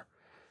 or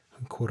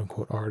quote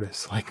unquote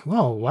artists, like,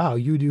 oh, wow,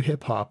 you do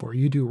hip hop or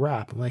you do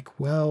rap. I'm like,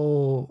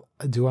 well,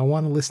 do I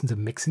want to listen to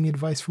mixing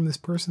advice from this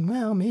person?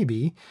 Well,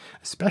 maybe,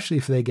 especially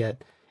if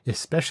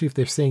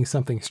they're saying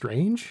something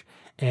strange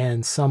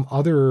and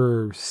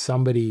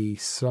somebody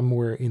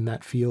somewhere in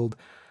that field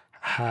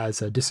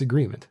has a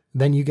disagreement.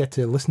 Then you get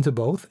to listen to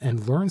both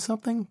and learn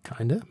something,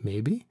 kind of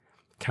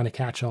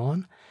catch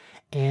on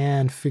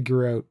and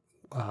figure out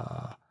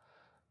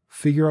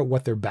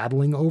what they're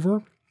battling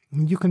over.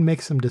 You can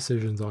make some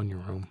decisions on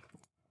your own.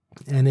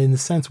 And in the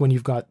sense, when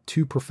you've got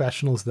two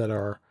professionals that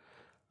are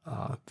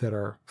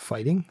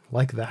fighting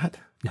like that,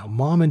 now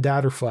mom and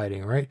dad are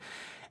fighting, right?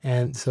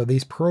 And so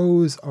these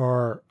pros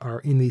are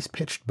in these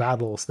pitched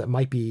battles that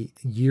might be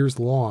years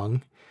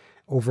long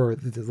over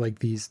like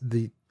these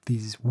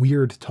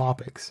weird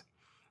topics.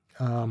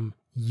 It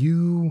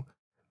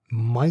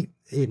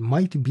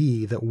might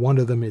be that one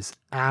of them is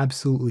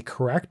absolutely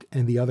correct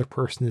and the other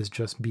person is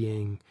just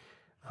being,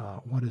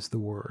 what is the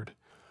word?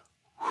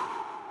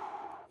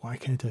 Why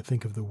can't I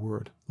think of the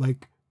word?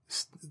 Like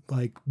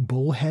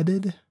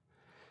bullheaded?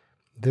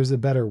 There's a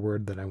better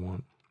word that I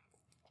want.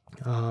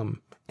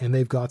 And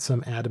they've got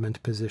some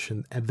adamant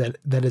position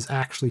that is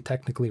actually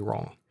technically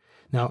wrong.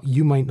 Now,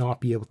 you might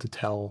not be able to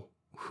tell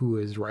who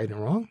is right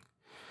and wrong.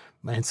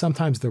 And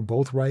sometimes they're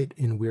both right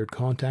in weird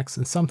contexts.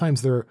 And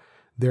sometimes they're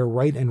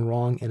right and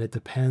wrong. And it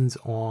depends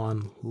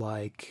on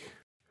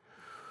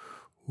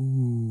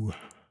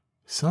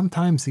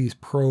sometimes these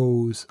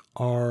pros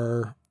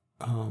are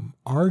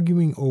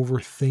arguing over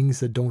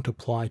things that don't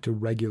apply to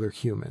regular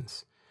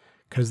humans.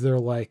 Because they're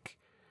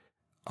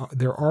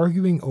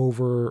arguing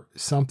over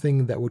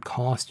something that would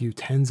cost you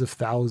tens of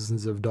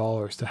thousands of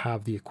dollars to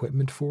have the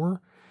equipment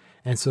for.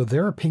 And so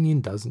their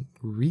opinion doesn't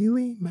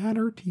really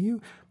matter to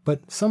you,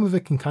 but some of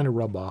it can kind of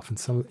rub off.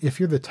 And if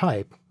you're the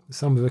type,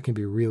 some of it can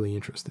be really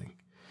interesting.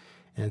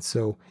 And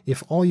so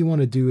if all you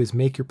want to do is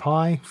make your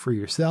pie for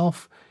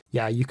yourself,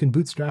 yeah, you can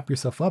bootstrap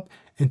yourself up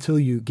until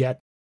you get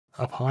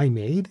a pie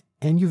made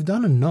and you've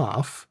done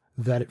enough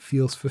that it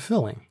feels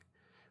fulfilling.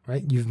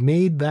 Right? You've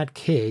made that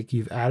cake,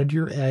 you've added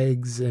your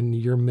eggs and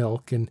your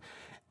milk, and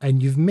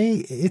you've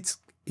made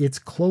it's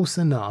close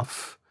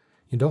enough.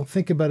 You don't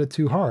think about it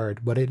too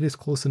hard, but it is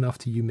close enough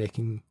to you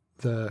making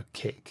the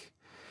cake.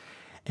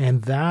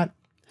 And that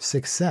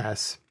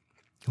success,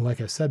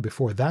 like I said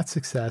before, that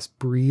success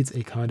breeds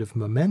a kind of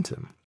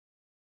momentum.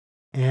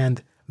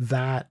 And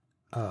that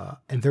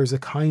and there's a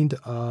kind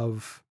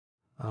of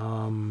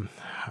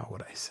how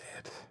would I say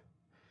it?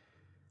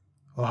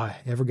 Oh,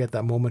 ever get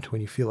that moment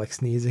when you feel like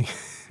sneezing?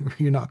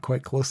 You're not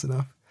quite close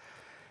enough.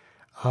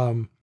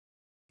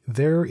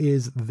 There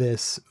is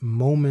this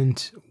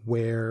moment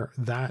where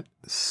that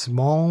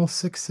small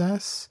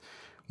success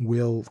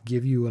will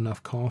give you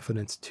enough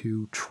confidence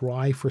to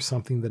try for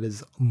something that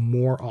is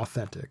more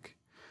authentic.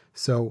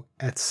 So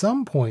at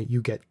some point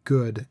you get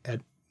good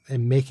at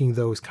making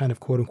those kind of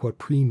quote unquote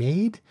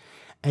pre-made,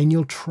 and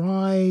you'll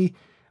try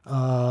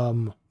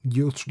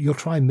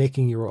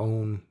making your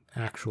own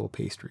actual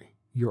pastry,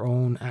 your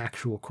own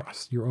actual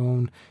crust,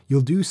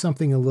 you'll do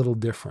something a little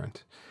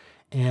different.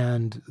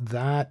 And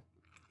that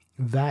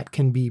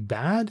can be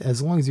bad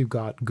as long as you've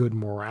got good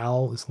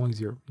morale, as long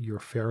as you're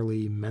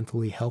fairly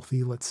mentally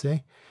healthy, let's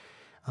say,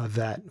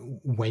 that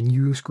when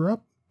you screw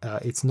up,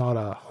 it's not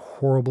a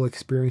horrible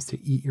experience to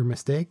eat your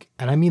mistake.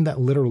 And I mean that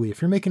literally. If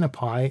you're making a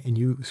pie and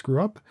you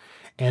screw up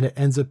and it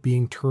ends up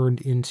being turned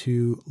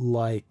into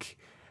like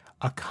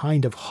a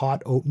kind of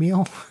hot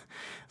oatmeal,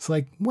 it's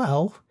like,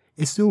 well,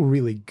 it's still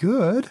really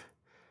good.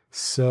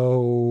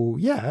 So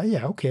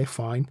yeah, okay,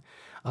 fine.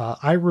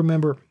 I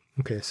remember,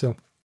 okay, so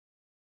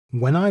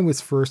when I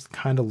was first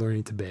kind of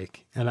learning to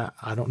bake, and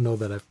I don't know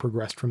that I've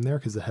progressed from there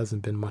because it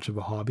hasn't been much of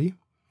a hobby.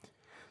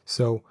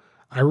 So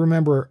I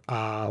remember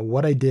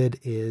what I did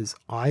is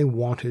I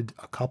wanted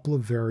a couple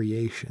of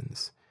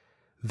variations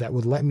that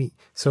would let me.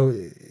 So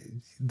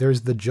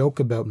there's the joke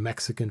about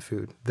Mexican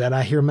food that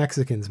I hear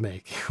Mexicans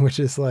make, which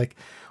is like,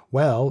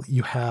 well,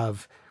 you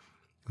have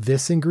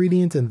this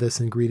ingredient and this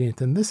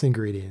ingredient and this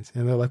ingredient.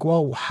 And they're like,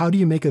 well, how do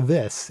you make a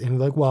this? And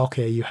they're like, well,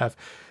 okay, you have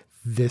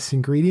this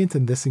ingredient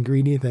and this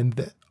ingredient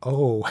and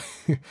oh,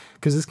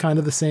 because it's kind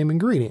of the same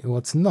ingredient. Well,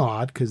 it's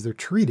not, because they're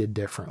treated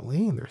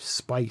differently and they're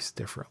spiced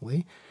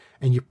differently.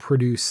 And you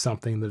produce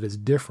something that is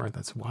different.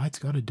 That's why it's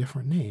got a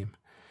different name.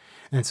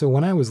 And so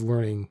when I was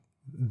learning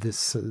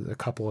this, a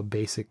couple of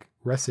basic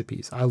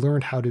recipes, I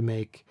learned how to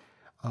make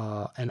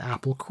an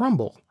apple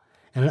crumble.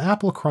 And an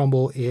apple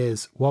crumble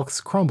is, well,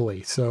 it's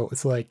crumbly. So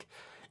it's like,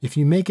 if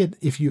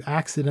you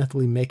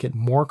accidentally make it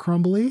more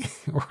crumbly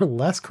or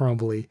less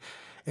crumbly,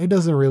 it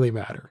doesn't really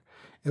matter.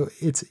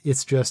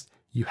 It's just,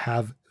 you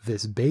have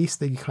this base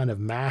that you kind of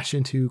mash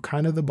into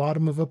kind of the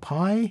bottom of a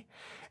pie,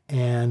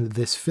 and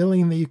this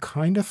filling that you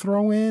kind of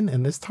throw in,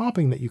 and this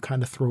topping that you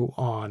kind of throw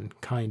on,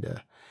 kind of,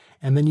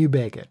 and then you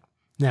bake it.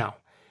 Now,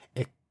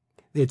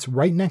 it's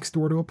right next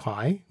door to a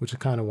pie, which I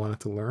kind of wanted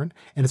to learn,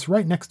 and it's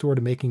right next door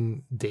to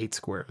making date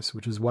squares,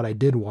 which is what I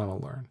did want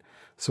to learn.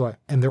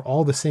 And they're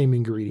all the same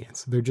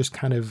ingredients. They're just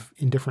kind of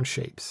in different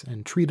shapes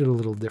and treated a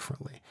little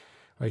differently,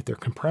 right? They're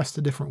compressed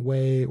a different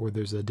way, or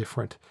there's a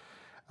different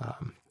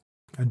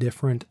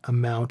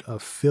amount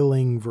of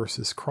filling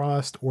versus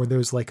crust, or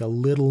there's like a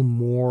little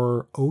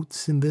more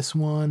oats in this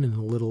one and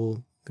a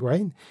little,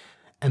 right?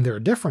 And there are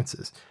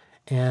differences.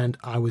 And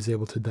I was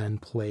able to then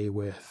play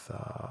with,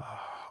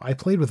 I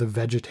played with a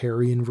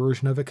vegetarian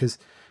version of it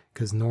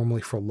because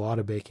normally for a lot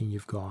of baking,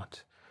 you've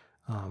got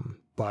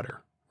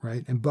butter,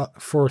 right?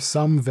 But for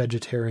some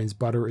vegetarians,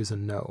 butter is a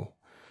no.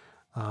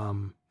 I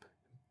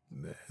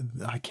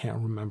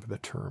can't remember the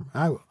term.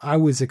 I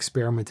was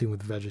experimenting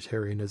with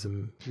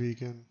vegetarianism.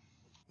 Vegan.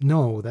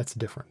 No, that's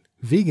different.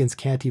 Vegans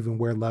can't even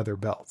wear leather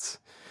belts.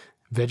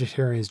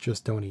 Vegetarians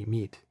just don't eat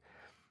meat.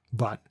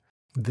 But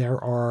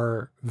there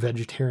are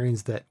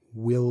vegetarians that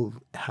will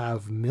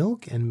have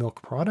milk and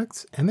milk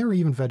products, and there are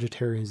even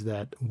vegetarians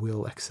that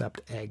will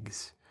accept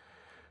eggs.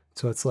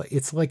 So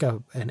it's like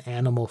an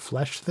animal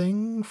flesh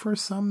thing for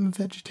some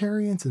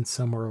vegetarians, and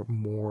some are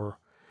more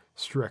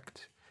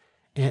strict.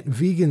 And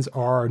vegans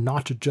are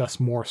not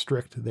just more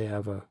strict; they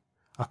have a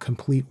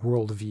complete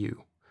worldview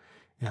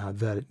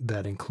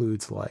that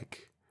includes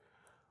like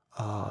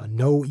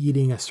no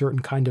eating a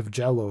certain kind of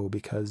Jell-O,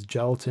 because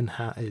gelatin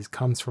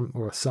comes from,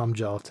 or some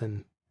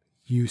gelatin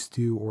used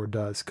to or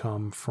does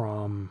come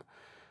from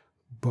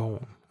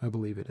bone, I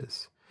believe it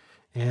is,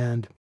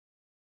 and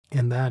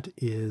that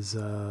is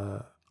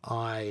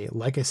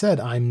like I said,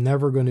 I'm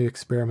never going to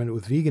experiment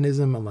with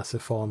veganism unless I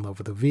fall in love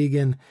with a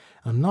vegan.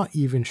 I'm not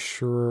even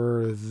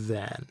sure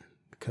then,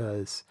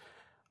 because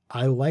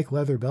I like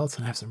leather belts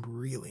and I have some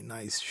really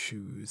nice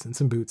shoes and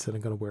some boots that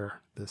I'm going to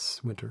wear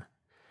this winter.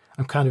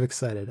 I'm kind of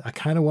excited. I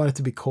kind of want it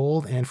to be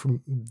cold and for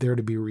there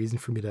to be a reason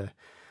for me to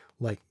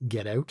like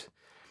get out.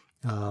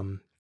 What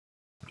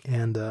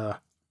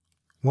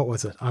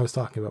was it? I was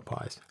talking about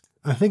pies.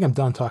 I think I'm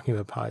done talking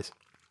about pies.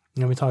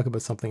 Let me talk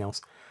about something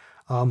else.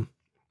 I'm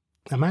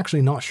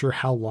actually not sure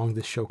how long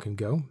this show can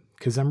go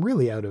because I'm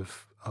really out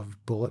of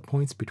bullet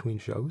points between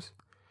shows.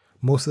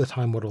 Most of the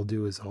time what I'll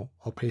do is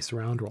I'll pace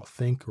around, or I'll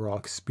think, or I'll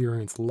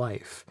experience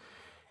life.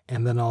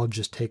 And then I'll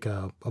just take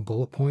a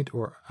bullet point,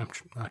 or I'm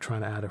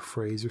trying to add a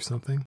phrase or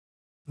something.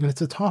 And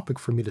it's a topic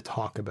for me to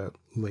talk about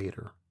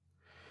later.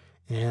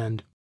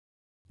 And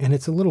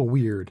it's a little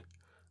weird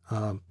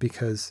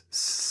because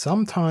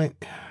sometimes,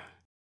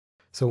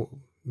 so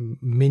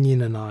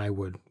Minion and I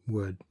would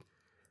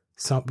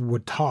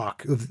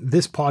talk.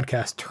 This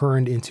podcast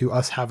turned into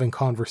us having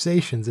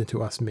conversations,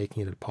 into us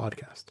making it a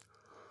podcast.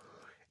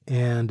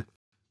 And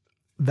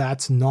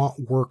that's not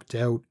worked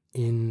out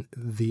in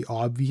the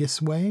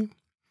obvious way.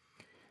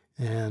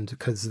 And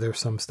because there's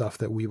some stuff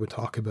that we would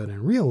talk about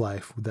in real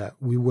life that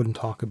we wouldn't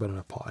talk about in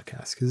a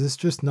podcast, because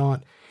it's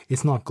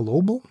not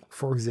global,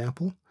 for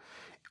example,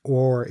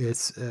 or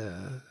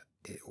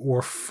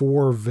or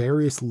for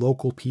various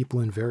local people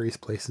in various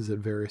places at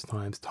various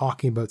times.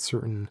 Talking about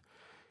certain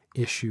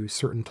issues,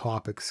 certain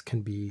topics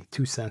can be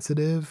too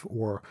sensitive,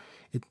 or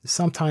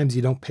sometimes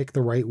you don't pick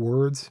the right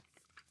words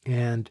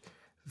and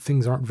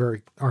things aren't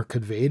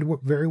conveyed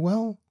very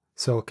well.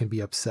 So it can be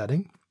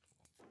upsetting.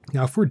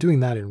 Now, if we're doing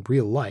that in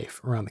real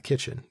life around the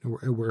kitchen,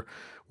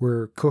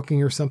 we're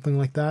cooking or something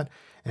like that,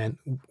 and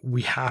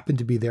we happen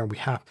to be there,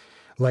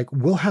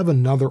 we'll have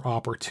another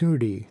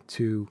opportunity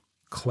to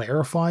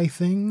clarify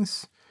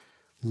things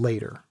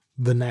later,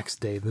 the next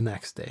day.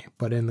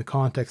 But in the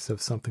context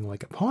of something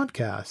like a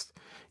podcast,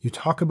 you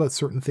talk about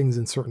certain things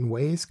in certain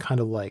ways, kind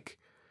of like,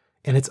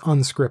 and it's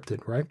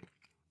unscripted, right?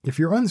 If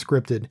you're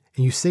unscripted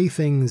and you say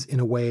things in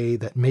a way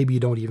that maybe you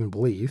don't even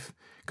believe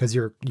because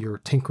you're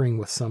tinkering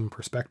with some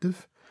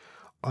perspective,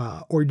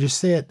 or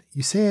just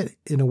you say it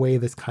in a way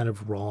that's kind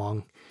of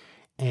wrong.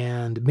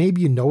 And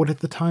maybe you know it at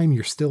the time,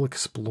 you're still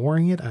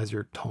exploring it as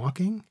you're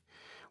talking.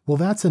 Well,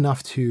 that's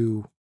enough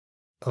to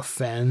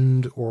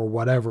offend or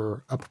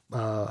whatever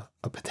a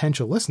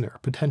potential listener, a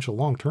potential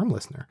long-term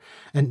listener,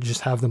 and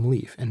just have them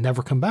leave and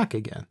never come back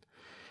again.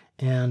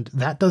 And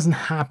that doesn't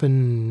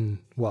happen,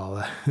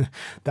 well,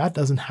 that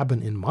doesn't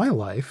happen in my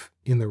life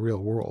in the real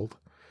world.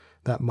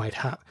 That might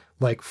happen,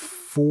 like,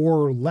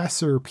 for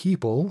lesser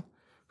people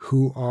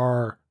who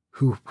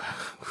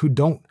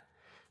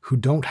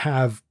don't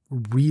have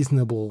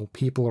reasonable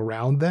people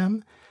around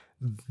them,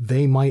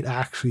 they might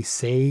actually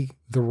say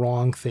the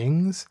wrong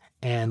things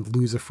and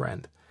lose a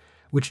friend,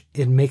 which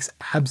it makes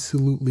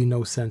absolutely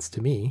no sense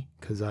to me,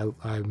 because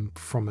I'm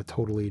from a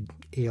totally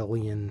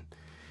alien,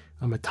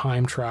 I'm a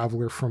time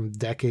traveler from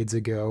decades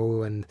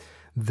ago, and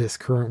this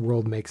current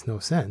world makes no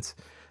sense.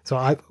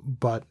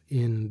 But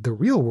in the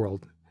real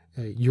world,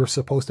 you're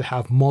supposed to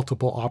have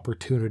multiple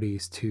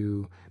opportunities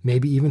to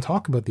maybe even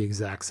talk about the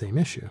exact same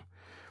issue.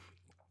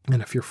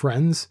 And if you're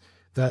friends,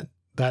 that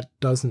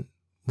doesn't,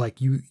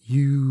 like,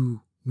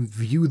 you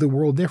view the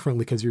world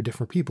differently because you're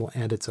different people,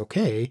 and it's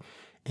okay.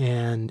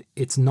 And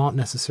it's not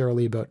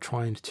necessarily about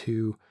trying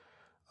to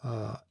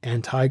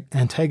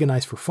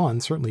antagonize for fun.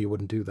 Certainly you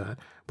wouldn't do that,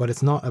 but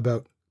it's not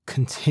about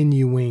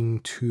continuing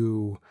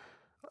to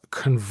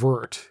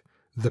convert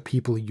the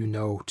people you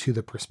know to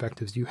the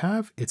perspectives you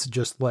have. It's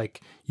just like,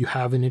 you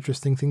have an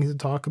interesting thing to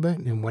talk about,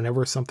 and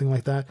whenever something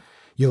like that,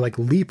 you like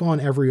leap on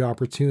every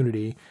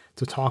opportunity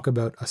to talk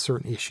about a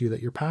certain issue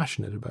that you're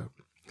passionate about.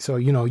 So,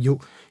 you know,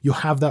 you'll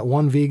have that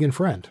one vegan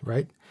friend,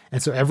 right?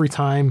 And so every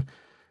time,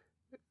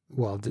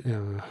 well,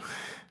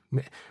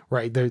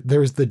 right,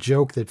 there's the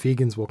joke that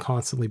vegans will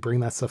constantly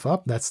bring that stuff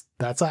up. That's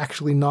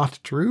actually not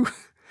true.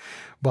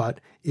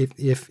 But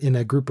if in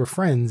a group of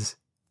friends,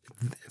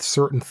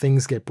 certain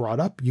things get brought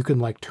up, you can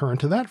like turn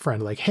to that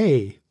friend, like,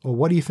 hey, well,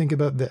 what do you think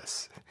about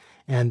this?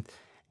 And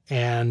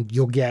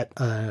you'll get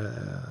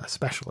a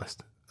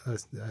specialist,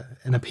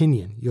 an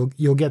opinion.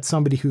 You'll get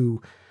somebody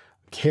who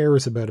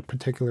cares about a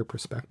particular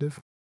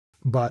perspective,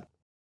 but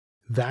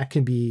that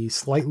can be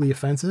slightly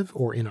offensive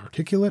or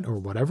inarticulate or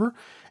whatever.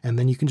 And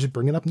then you can just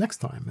bring it up next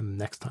time and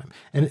next time.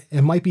 And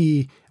it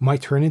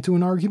might turn into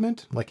an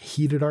argument, like a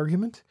heated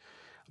argument.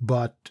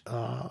 But,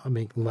 I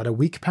mean, let a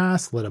week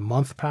pass, let a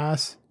month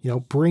pass, you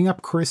know, bring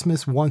up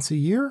Christmas once a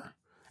year,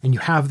 and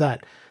you have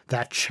that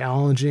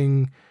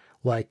challenging,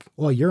 like,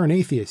 well, you're an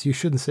atheist, you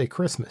shouldn't say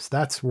Christmas.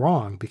 That's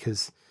wrong,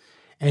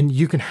 and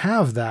you can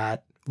have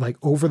that like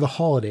over the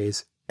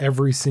holidays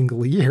every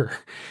single year.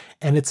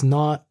 And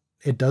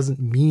it doesn't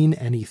mean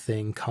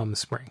anything come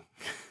spring,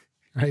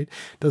 right?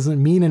 It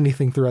doesn't mean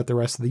anything throughout the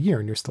rest of the year,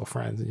 and you're still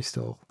friends, and you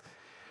still,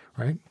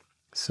 right?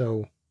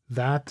 So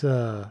that's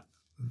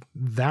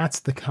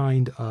the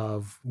kind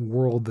of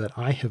world that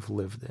I have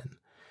lived in.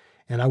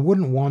 And I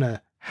wouldn't want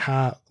to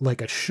have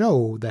like a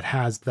show that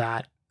has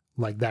that,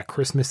 like that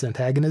Christmas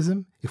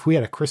antagonism. If we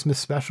had a Christmas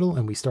special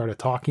and we started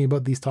talking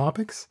about these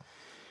topics,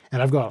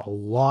 and I've got a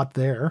lot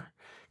there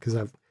because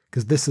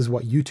this is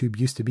what YouTube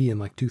used to be in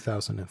like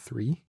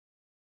 2003.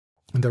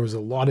 And there was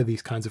a lot of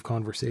these kinds of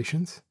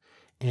conversations.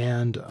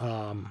 And,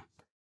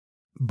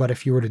 but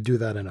if you were to do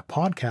that in a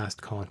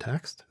podcast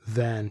context,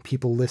 then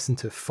people listen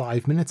to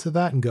 5 minutes of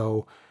that and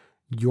go,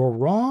 you're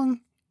wrong,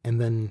 and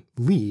then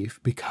leave,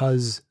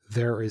 because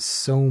there is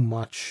so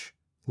much,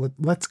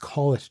 let's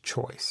call it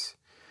choice,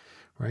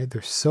 right?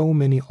 There's so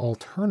many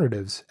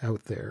alternatives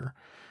out there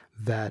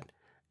that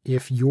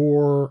if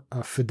your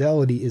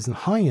fidelity isn't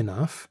high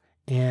enough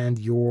and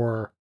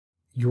you're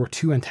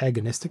too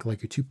antagonistic,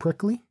 like you're too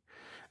prickly,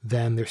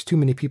 then there's too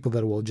many people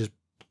that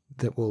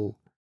will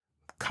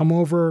come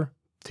over,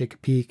 take a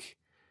peek,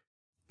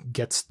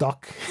 get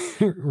stuck,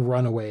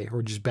 run away,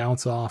 or just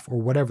bounce off,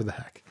 or whatever the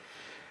heck.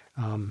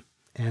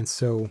 And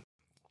so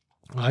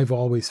I've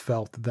always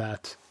felt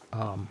that,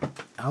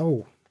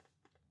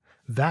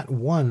 that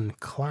one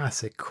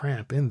classic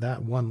cramp in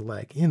that one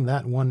leg, in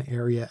that one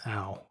area,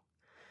 ow.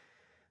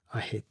 I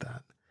hate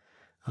that.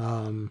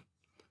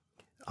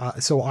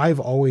 So I've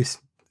always,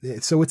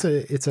 so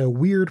it's a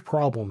weird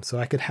problem. So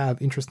I could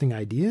have interesting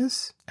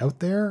ideas out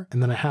there,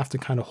 and then I have to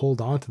kind of hold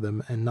on to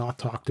them and not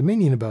talk to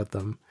Minion about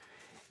them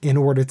in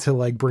order to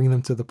like bring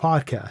them to the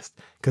podcast.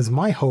 Because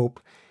my hope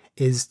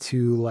is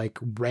to like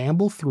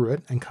ramble through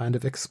it and kind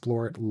of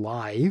explore it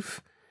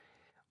live,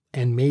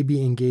 and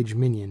maybe engage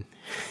Minion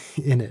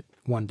in it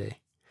one day.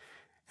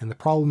 And the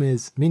problem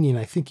is, Minion,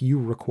 I think you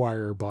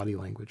require body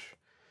language,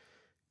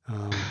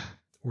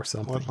 or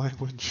something. What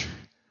language?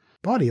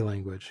 Body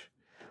language.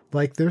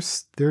 Like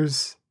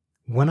there's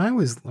when I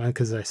was,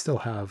 because I still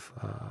have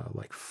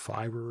like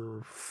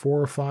 4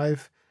 or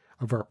 5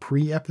 of our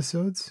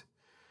pre-episodes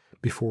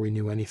before we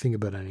knew anything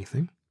about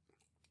anything.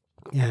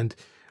 And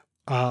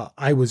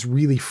I was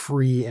really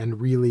free and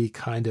really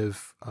kind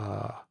of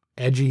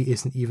edgy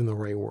isn't even the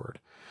right word.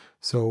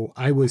 So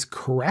I was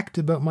correct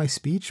about my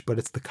speech, but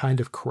it's the kind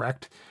of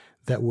correct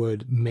that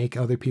would make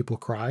other people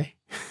cry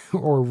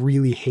or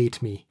really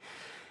hate me.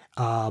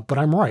 But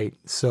I'm right.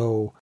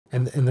 So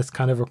And that's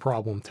kind of a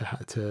problem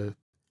to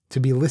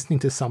be listening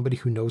to somebody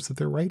who knows that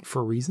they're right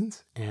for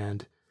reasons.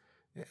 And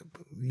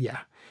yeah.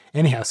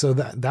 Anyhow, so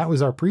that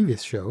was our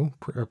previous show,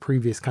 our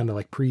previous kind of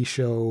like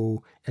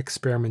pre-show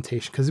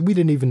experimentation, because we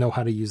didn't even know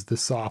how to use the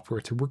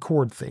software to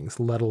record things,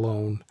 let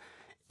alone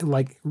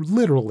like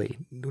literally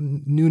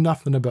knew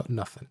nothing about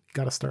nothing.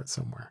 Got to start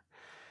somewhere.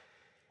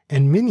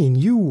 And Minion,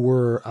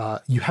 you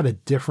had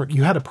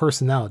a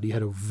personality. You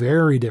had a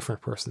very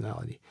different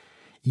personality,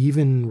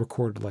 even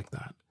recorded like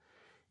that.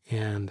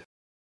 And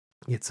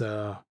it's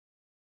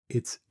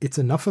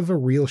enough of a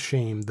real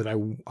shame that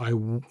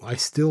I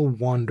still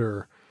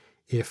wonder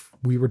if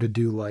we were to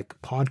do like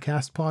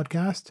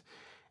podcast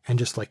and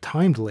just like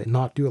time delay,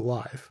 not do it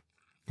live,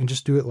 and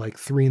just do it like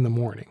 3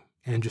 a.m.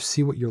 and just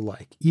see what you're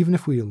like. Even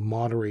if we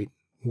moderate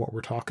what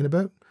we're talking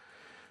about,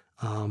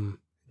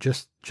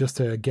 just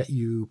to get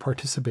you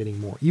participating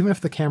more, even if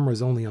the camera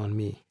is only on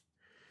me.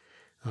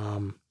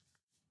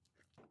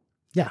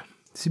 Yeah.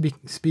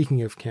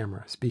 Speaking of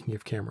camera,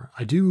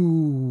 I do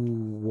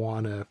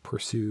want to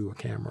pursue a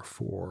camera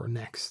for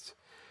next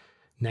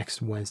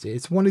Wednesday.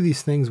 It's one of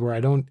these things where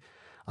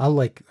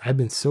I've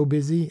been so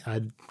busy,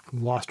 I'd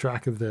lost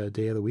track of the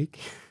day of the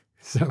week.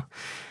 So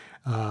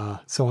on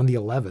the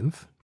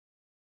 11th,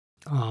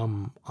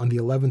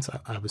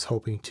 I was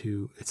hoping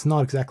to, it's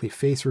not exactly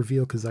face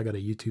reveal because I got a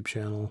YouTube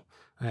channel.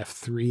 I have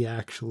 3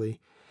 actually,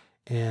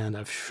 and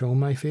I've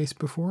shown my face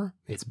before.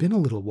 It's been a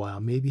little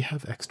while, maybe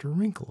have extra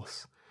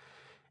wrinkles.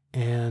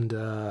 And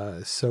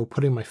so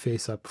putting my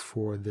face up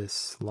for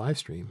this live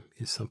stream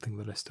is something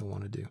that I still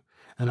want to do.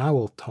 And I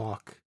will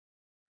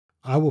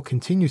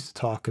continue to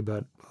talk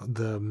about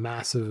the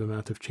massive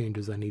amount of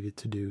changes I needed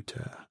to do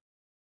to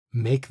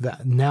make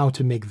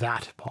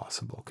that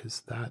possible.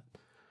 Because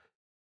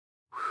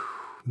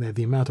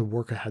the amount of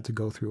work I had to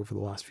go through over the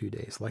last few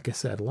days, like I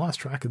said,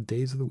 lost track of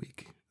days of the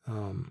week.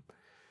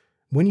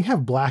 When you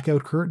have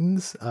blackout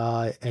curtains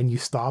and you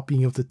stop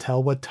being able to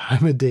tell what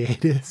time of day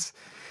it is,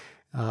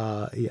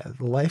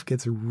 life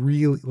gets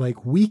really,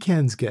 like,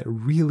 weekends get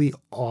really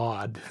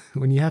odd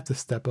when you have to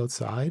step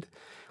outside,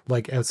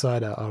 like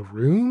outside a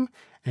room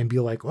and be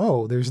like,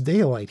 oh, there's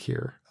daylight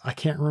here. I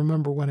can't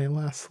remember when I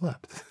last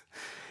slept.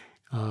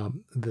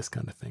 This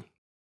kind of thing.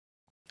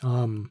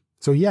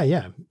 So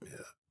yeah.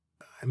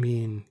 I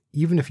mean,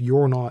 even if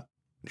you're not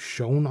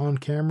shown on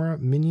camera,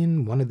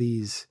 Minion,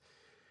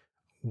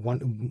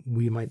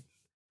 we might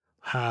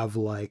have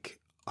like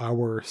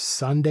our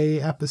Sunday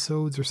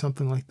episodes or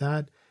something like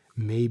that.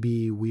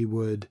 Maybe we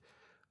would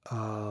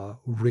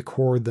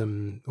record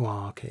them.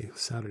 Well, okay,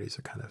 Saturdays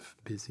are kind of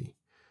busy,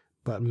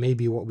 but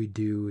maybe what we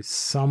do is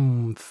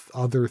some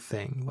other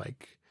thing,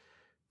 like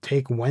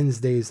take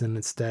Wednesdays and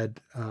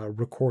instead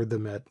record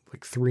them at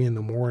like 3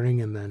 a.m.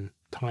 and then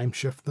time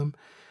shift them.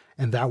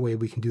 And that way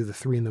we can do the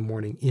 3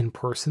 a.m. in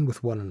person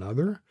with one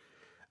another,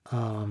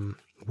 and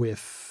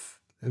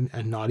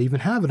not even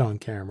have it on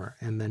camera,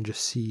 and then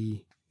just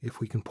see if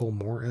we can pull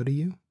more out of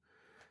you.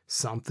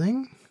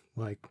 Something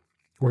like,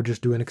 or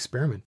just do an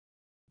experiment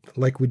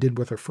like we did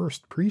with our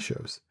first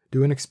pre-shows.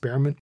 Do an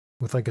experiment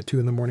with like a 2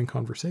 a.m.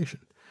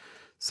 conversation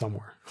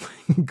somewhere.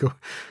 Go,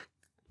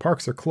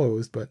 parks are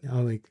closed, but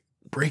I'll like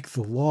break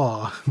the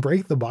law,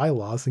 break the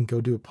bylaws, and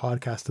go do a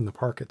podcast in the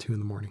park at 2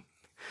 a.m.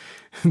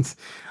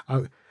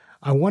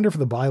 I wonder if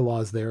the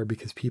bylaws there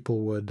because people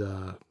would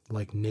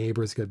like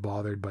neighbors get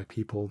bothered by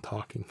people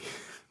talking,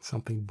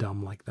 something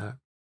dumb like that.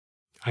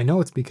 I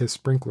know it's because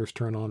sprinklers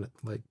turn on at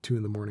like 2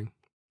 a.m.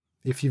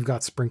 if you've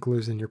got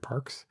sprinklers in your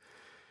parks,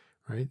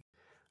 right?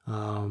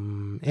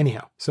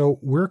 Anyhow, so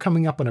we're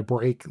coming up on a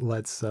break.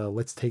 Let's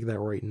take that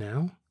right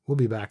now. We'll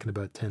be back in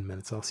about 10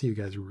 minutes. I'll see you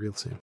guys real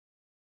soon.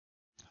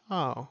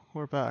 Oh,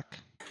 we're back.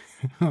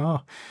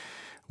 Oh,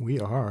 we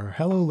are.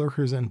 Hello,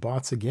 lurkers and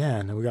bots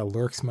again. We got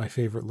Lurks, my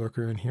favorite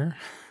lurker, in here.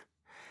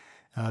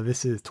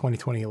 This is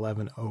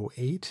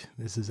 2020-11-08.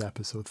 This is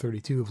episode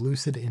 32 of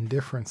Lucid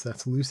Indifference.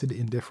 That's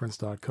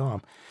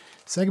lucidindifference.com.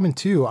 Segment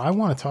 2, I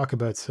want to talk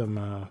about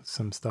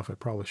some stuff I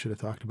probably should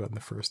have talked about in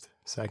the first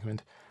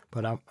segment,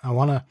 but I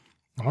want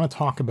to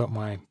talk about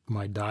my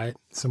diet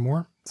some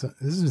more. So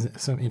this is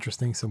some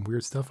interesting, some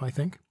weird stuff, I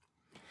think.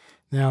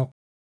 Now,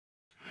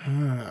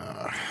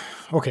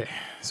 okay,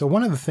 so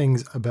one of the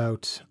things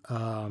about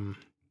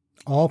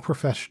all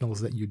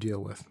professionals that you deal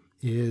with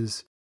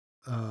is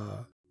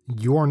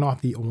you're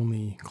not the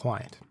only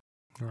client,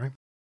 all right?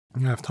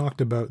 And I've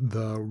talked about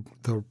the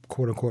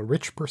quote-unquote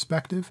rich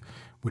perspective,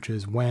 which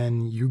is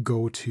when you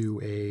go to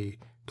a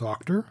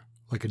doctor,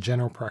 like a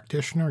general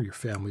practitioner, your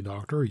family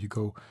doctor, or you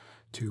go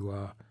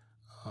to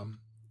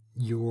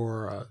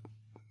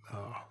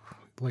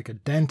like a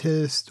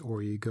dentist,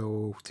 or you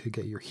go to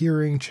get your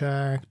hearing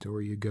checked,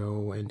 or you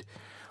go and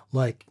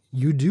like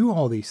you do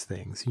all these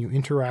things. You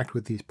interact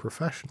with these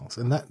professionals,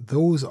 and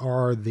those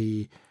are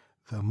the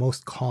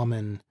most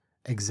common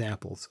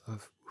examples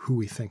of who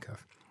we think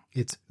of.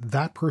 It's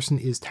that person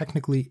is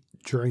technically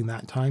during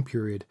that time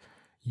period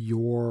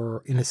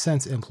your, in a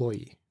sense,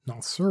 employee,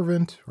 not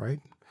servant, right?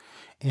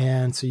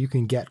 And so you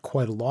can get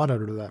quite a lot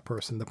out of that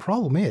person. The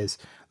problem is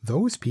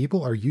those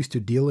people are used to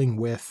dealing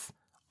with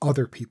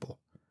other people,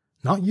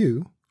 not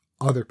you,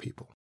 other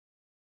people.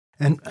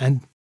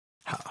 And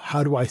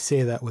how do I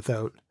say that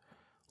without,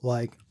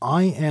 like,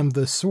 I am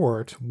the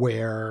sort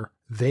where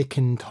they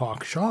can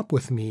talk shop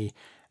with me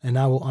and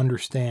I will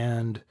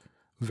understand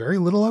very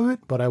little of it,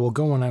 but I will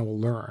go and I will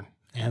learn.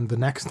 And the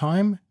next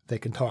time they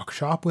can talk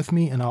shop with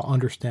me and I'll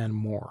understand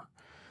more,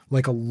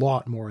 like a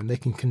lot more, and they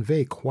can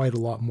convey quite a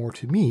lot more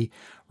to me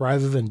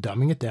rather than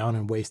dumbing it down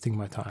and wasting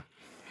my time.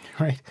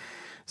 Right?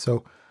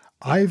 So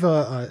I've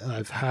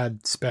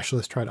had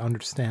specialists try to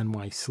understand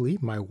my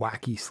sleep, my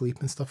wacky sleep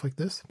and stuff like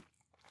this.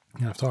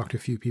 And I've talked to a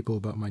few people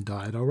about my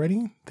diet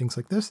already, things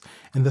like this.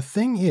 And the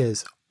thing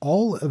is,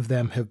 all of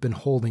them have been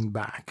holding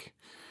back.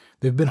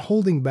 They've been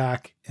holding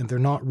back, and they're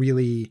not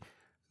using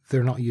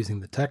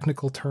the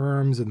technical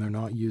terms, and they're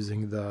not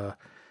using the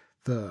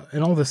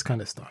and all this kind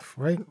of stuff,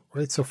 right?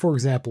 So for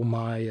example,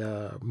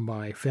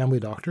 my family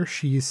doctor,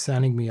 she's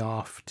sending me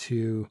off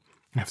to,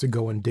 I have to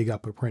go and dig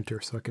up a printer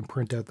so I can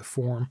print out the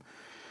form.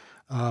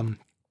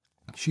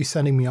 She's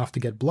sending me off to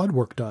get blood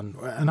work done.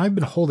 And I've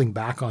been holding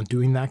back on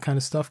doing that kind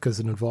of stuff because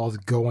it involves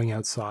going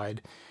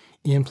outside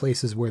in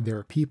places where there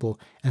are people.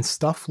 And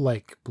stuff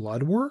like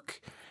blood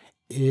work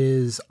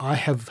I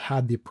have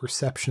had the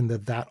perception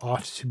that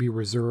ought to be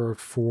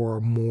reserved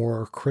for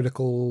more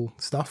critical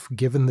stuff,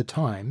 given the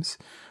times,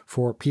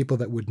 for people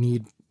that would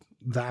need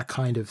that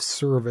kind of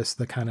service,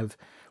 the kind of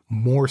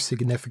more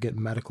significant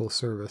medical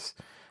service,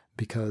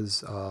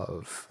 because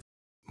of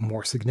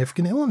more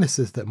significant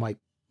illnesses that might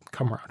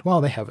come around. Well,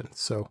 they haven't.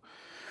 So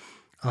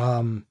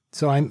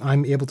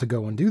I'm able to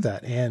go and do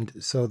that. And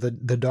so the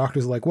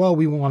doctor's like, well,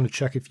 we want to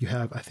check if you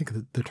have, I think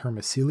the term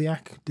is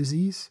celiac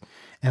disease.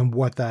 And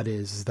what that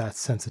is that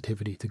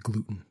sensitivity to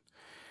gluten.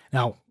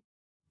 Now,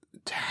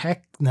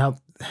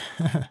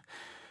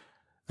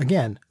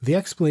 again, the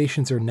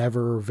explanations are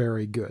never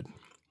very good.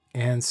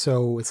 And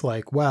so it's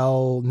like,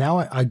 well,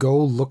 now I go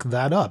look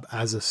that up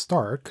as a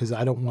start, because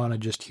I don't want to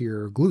just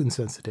hear gluten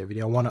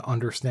sensitivity. I want to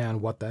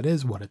understand what that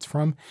is, what it's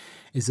from.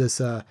 Is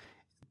this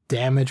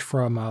damage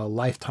from a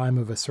lifetime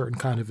of a certain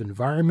kind of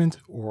environment,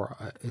 or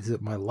is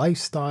it my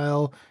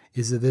lifestyle?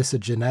 Is this a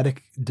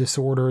genetic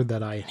disorder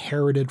that I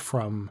inherited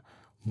from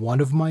one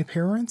of my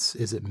parents?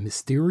 Is it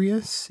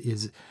mysterious?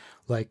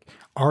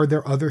 Are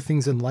there other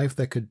things in life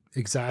that could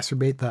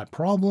exacerbate that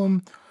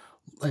problem?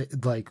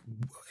 Like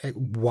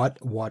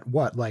what?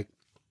 Like,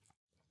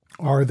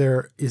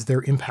 is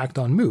there impact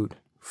on mood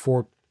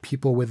for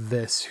people with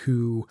this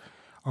who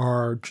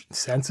are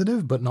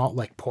sensitive but not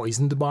like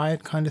poisoned by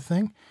it, kind of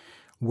thing,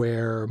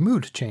 where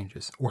mood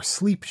changes or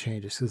sleep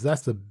changes? Because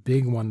that's the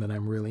big one that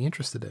I'm really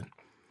interested in.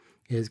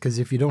 Is because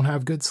if you don't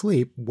have good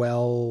sleep,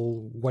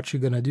 well, what you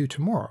going to do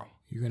tomorrow?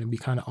 You're going to be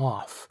kind of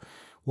off.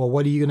 Well,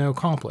 what are you going to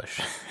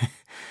accomplish?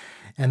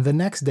 And the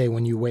next day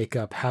when you wake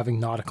up having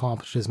not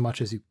accomplished as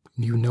much as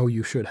you know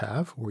you should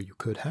have, or you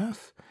could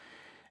have,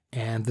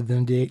 and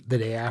then the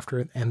day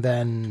after, and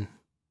then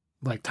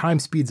like time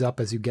speeds up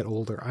as you get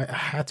older. I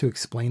had to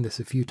explain this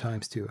a few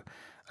times to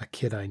a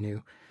kid I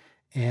knew,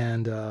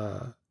 and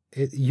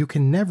you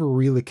can never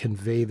really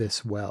convey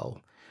this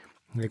well.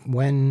 Like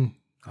when,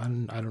 I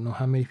don't know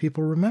how many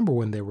people remember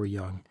when they were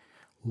young,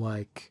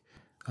 like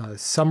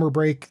summer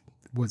break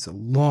was a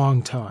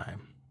long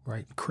time,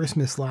 right?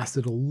 Christmas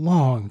lasted a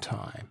long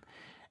time,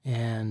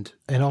 and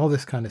all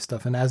this kind of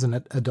stuff. And as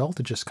an adult,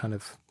 it just kind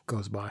of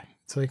goes by.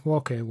 It's like, well,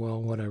 okay,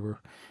 well,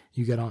 whatever,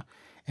 you get on.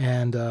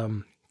 And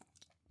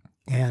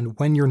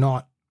when you're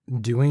not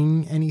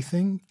doing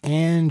anything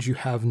and you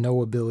have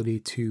no ability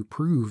to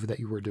prove that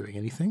you were doing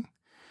anything,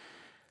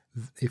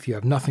 if you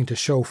have nothing to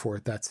show for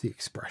it, that's the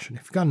expression.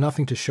 If you've got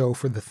nothing to show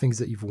for the things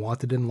that you've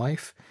wanted in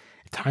life,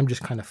 time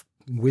just kind of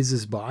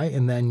whizzes by,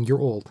 and then you're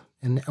old.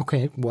 And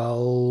okay,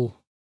 well,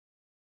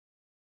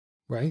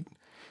 right?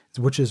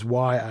 Which is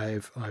why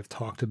I've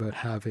talked about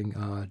having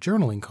a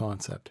journaling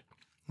concept.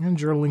 And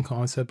journaling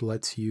concept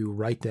lets you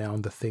write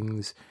down the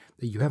things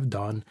that you have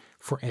done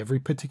for every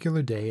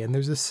particular day. And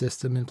there's a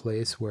system in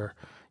place where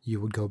you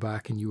would go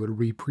back and you would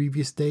read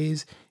previous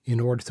days in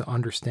order to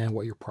understand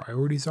what your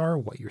priorities are,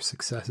 what your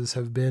successes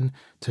have been,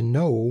 to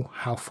know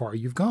how far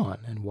you've gone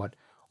and what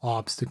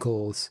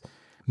obstacles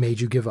made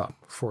you give up,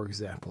 for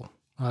example.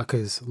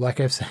 Because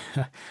like I've said,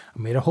 I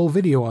made a whole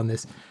video on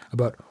this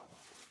about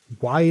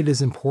why it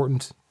is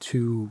important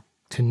to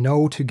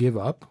know to give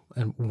up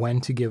and when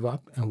to give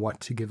up and what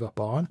to give up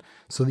on,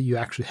 so that you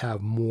actually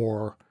have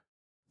more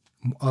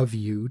of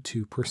you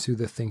to pursue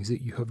the things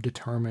that you have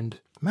determined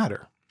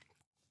matter,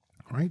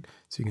 right?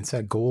 So you can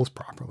set goals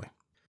properly.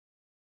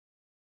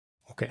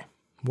 Okay,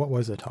 what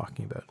was I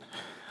talking about?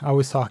 I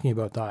was talking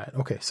about diet.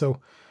 Okay,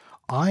 so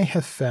I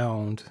have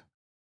found,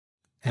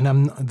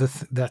 and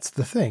that's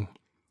the thing.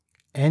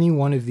 Any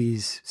one of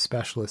these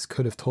specialists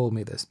could have told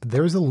me this, but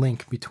there's a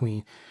link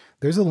between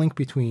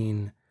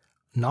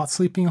not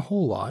sleeping a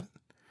whole lot,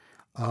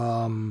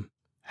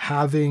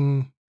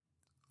 having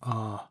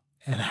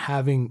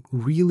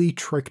really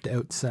tricked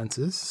out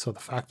senses. So the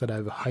fact that I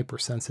have a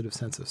hypersensitive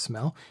sense of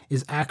smell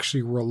is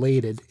actually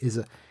related,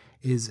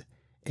 is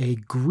a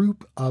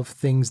group of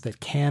things that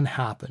can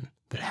happen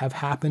that have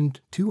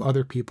happened to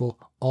other people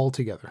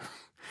altogether.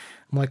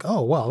 I'm like,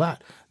 oh, well,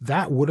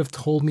 that would have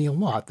told me a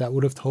lot. That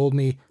would have told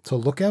me to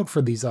look out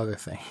for these other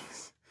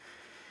things.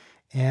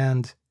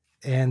 And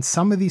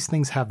some of these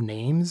things have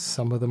names.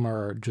 Some of them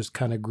are just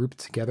kind of grouped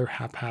together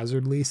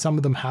haphazardly. Some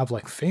of them have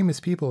like famous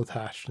people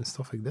attached and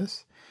stuff like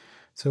this.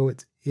 So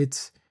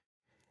it's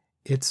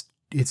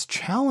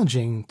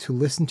challenging to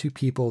listen to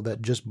people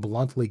that just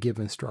bluntly give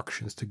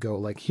instructions to go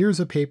like, here's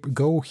a paper,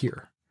 go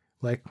here.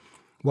 Like,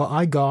 well,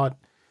 I got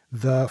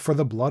for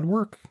the blood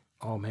work.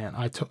 Oh man,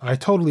 I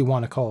totally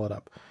want to call it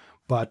up,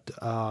 but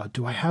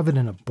do I have it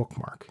in a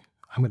bookmark?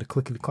 I'm going to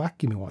clickety clack.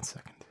 Give me 1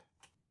 second.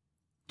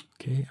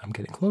 Okay, I'm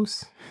getting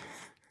close.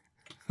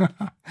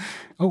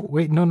 Oh,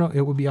 wait, no,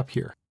 it will be up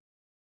here.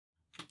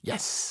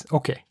 Yes.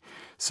 Okay.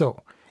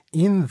 So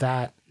in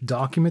that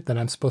document that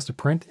I'm supposed to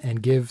print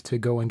and give to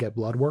go and get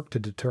blood work to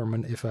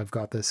determine if I've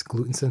got this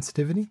gluten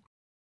sensitivity.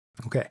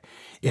 Okay.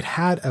 It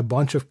had a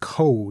bunch of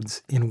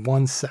codes in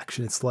one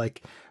section. It's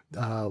like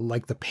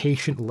the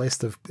patient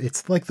list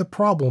it's like the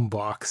problem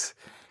box,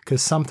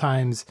 because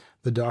sometimes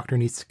the doctor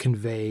needs to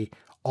convey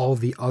all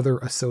the other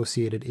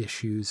associated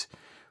issues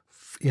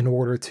in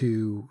order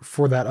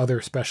for that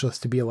other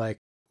specialist to be like,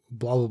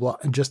 blah, blah, blah,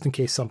 and just in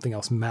case something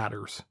else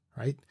matters,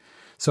 right?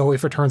 So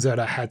if it turns out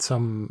I had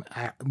some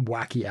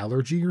wacky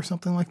allergy or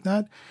something like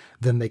that,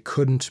 then they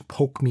couldn't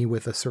poke me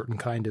with a certain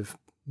kind of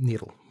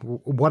needle.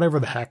 Whatever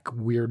the heck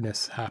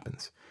weirdness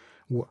happens.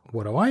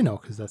 What do I know?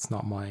 Because it's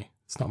not my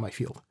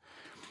field.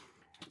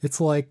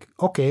 It's like,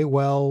 okay,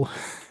 well,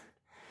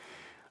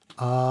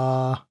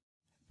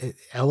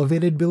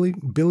 elevated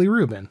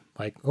bilirubin.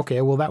 Like,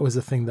 okay, well, that was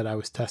a thing that I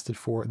was tested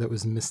for that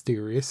was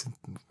mysterious,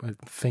 a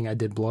thing I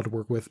did blood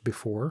work with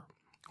before.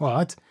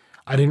 Well,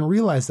 I didn't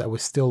realize that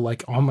was still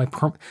like on my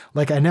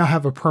like I now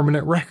have a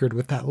permanent record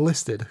with that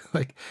listed.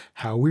 Like,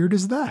 how weird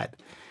is that?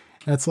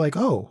 And it's like,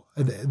 oh,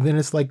 then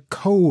it's like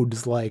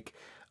codes like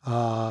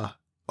OA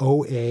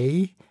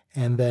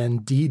and then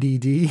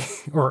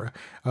DDD or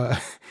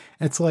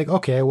it's like,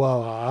 okay,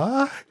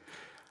 well,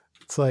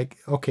 it's like,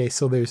 okay,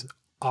 so there's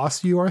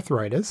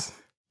osteoarthritis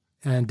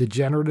and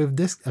degenerative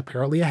disc.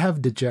 Apparently I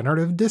have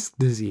degenerative disc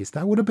disease.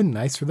 That would have been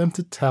nice for them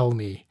to tell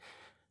me.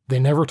 They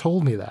never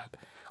told me that.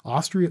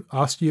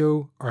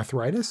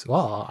 Osteoarthritis?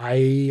 Well,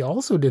 I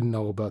also didn't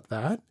know about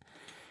that.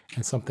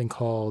 And something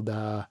called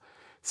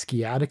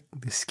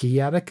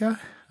sciatica.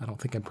 I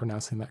don't think I'm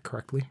pronouncing that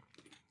correctly.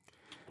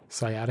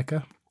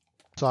 Sciatica.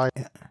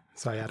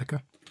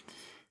 Sciatica.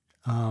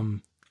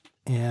 And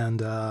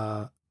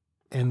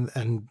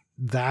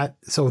that,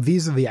 so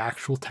these are the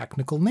actual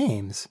technical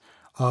names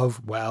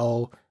of,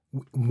 well,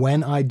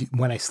 when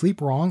I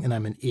sleep wrong and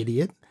I'm an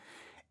idiot,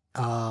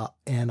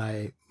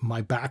 and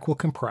my back will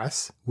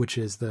compress, which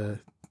is the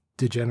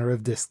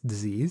degenerative disc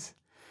disease.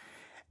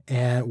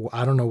 And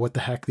I don't know what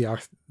the heck the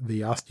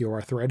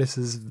osteoarthritis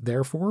is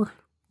there for,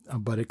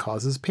 but it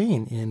causes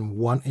pain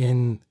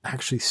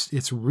actually,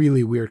 it's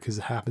really weird because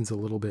it happens a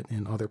little bit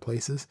in other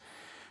places,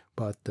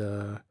 but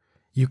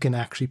you can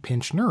actually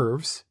pinch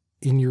nerves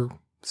in your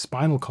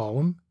spinal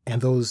column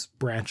and those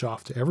branch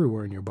off to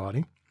everywhere in your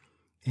body,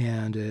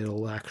 and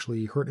it'll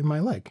actually hurt in my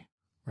leg.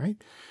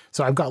 Right.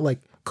 So I've got like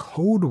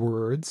code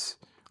words,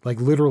 like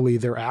literally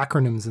their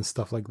acronyms and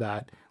stuff like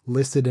that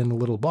listed in a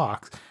little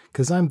box,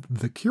 because I'm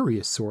the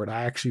curious sort.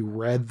 I actually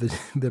read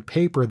the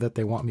paper that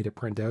they want me to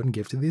print out and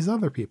give to these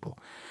other people.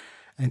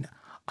 And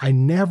I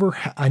never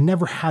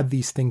had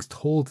these things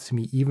told to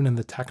me, even in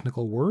the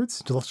technical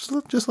words.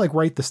 Just like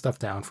write the stuff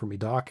down for me,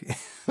 doc.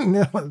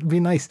 It'd be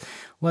nice.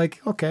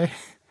 Like, okay.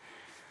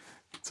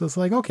 So it's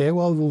like, okay,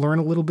 well, we'll learn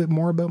a little bit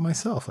more about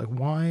myself. Like,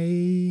 why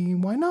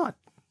not?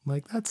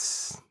 Like,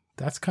 it's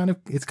kind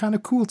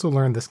of cool to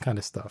learn this kind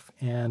of stuff.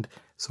 And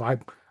so I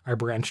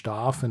branched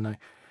off and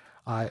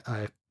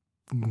I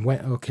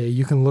went, okay,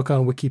 you can look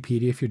on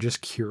Wikipedia if you're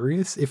just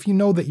curious. If you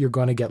know that you're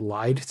going to get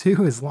lied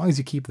to, as long as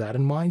you keep that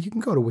in mind, you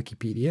can go to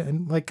Wikipedia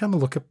and like kind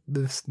of look up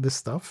this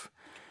stuff.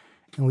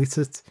 At least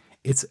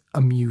it's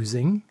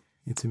amusing.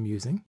 It's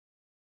amusing.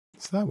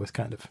 So that was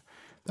kind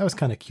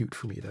of cute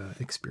for me to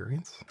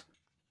experience.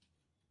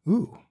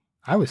 Ooh.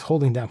 I was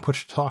holding down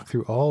push to talk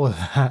through all of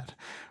that,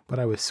 but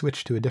I was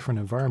switched to a different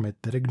environment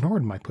that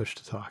ignored my push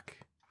to talk.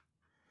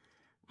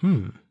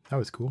 That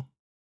was cool.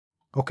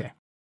 Okay.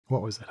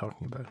 What was I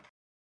talking about?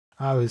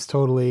 I was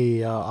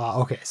totally,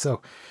 okay.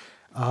 So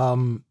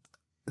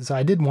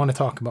I did want to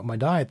talk about my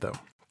diet though.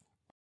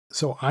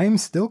 So I'm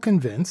still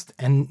convinced,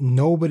 and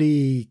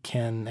nobody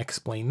can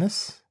explain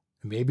this.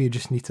 Maybe you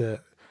just need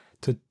to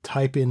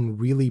type in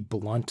really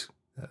blunt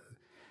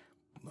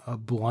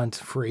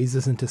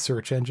phrases into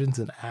search engines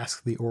and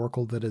ask the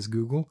oracle that is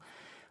Google.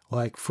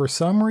 Like, for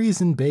some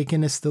reason,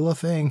 bacon is still a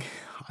thing.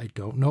 I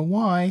don't know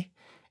why.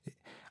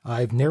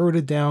 I've narrowed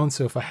it down.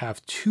 So if I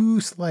have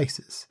 2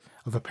 slices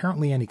of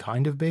apparently any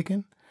kind of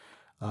bacon,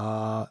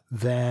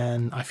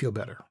 then I feel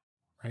better,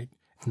 right?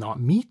 It's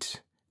not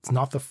meat. It's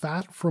not the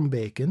fat from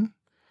bacon,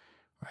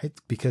 right?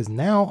 Because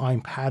now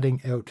I'm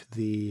padding out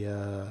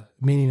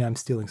meaning I'm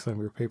stealing some of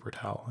your paper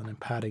towel and I'm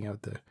padding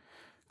out the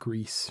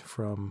grease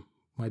from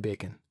my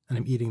bacon. and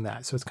I'm eating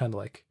that. So it's kind of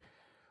like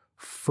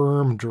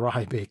firm,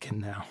 dry bacon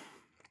now.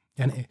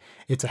 And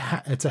it's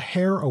a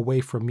hair away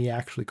from me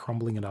actually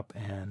crumbling it up,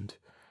 and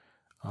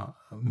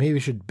maybe I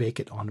should bake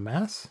it en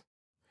masse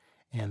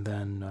and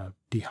then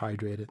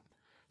dehydrate it.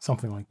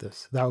 Something like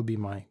this. That would be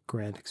my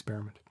grand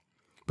experiment.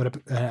 But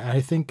I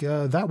think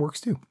that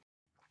works too.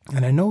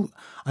 And I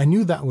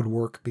knew that would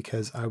work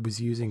because I was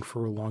using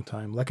for a long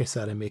time. Like I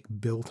said, I make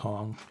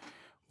biltong,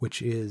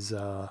 which is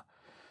like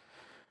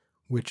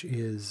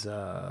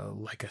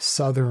a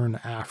Southern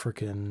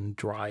African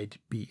dried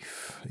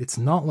beef. It's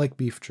not like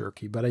beef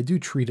jerky, but I do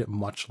treat it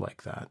much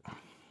like that.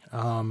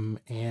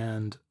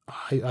 And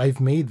I've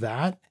made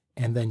that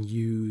and then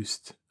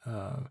used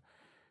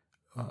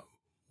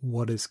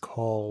what is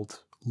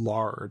called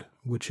lard,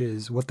 which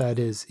is what that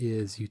is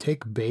you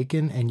take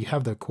bacon and you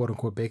have the quote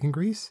unquote bacon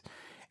grease,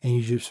 and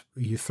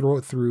you throw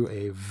it through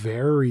a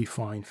very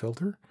fine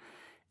filter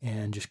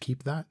and just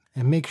keep that,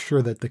 and make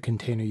sure that the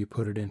container you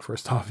put it in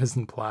first off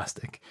isn't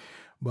plastic,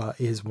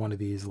 but is one of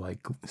these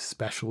like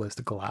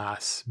specialist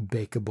glass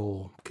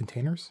bakeable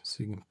containers,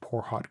 so you can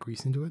pour hot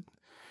grease into it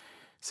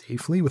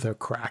safely without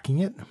cracking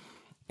it.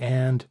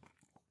 And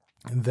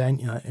then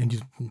and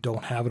you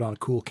don't have it on a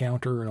cool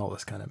counter and all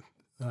this kind of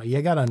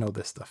you gotta know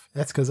this stuff.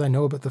 That's because I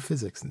know about the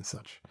physics and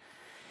such.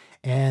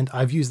 And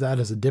I've used that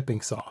as a dipping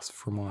sauce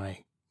for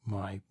my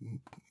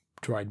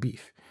dried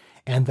beef,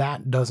 and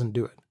that doesn't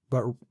do it,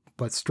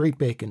 but straight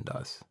bacon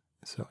does.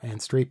 So,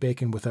 and straight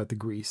bacon without the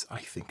grease, I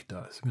think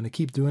does. I'm gonna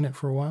keep doing it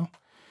for a while,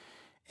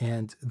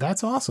 and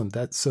that's awesome.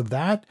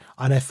 And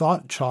I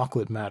thought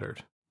chocolate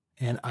mattered,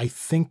 and I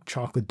think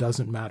chocolate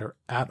doesn't matter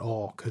at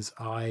all because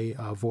I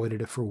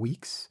avoided it for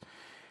weeks.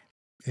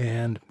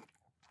 And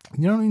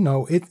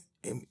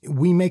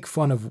we make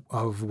fun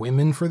of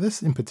women for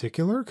this in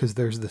particular, because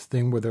there's this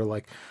thing where they're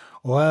like,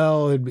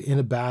 well, in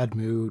a bad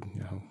mood,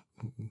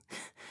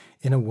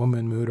 in a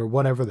woman mood or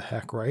whatever the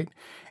heck, right?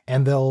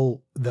 And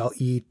they'll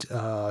eat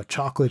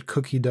chocolate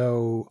cookie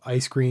dough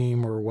ice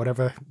cream or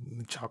whatever,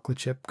 chocolate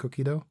chip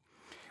cookie dough,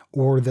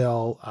 or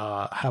they'll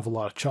have a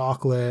lot of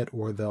chocolate,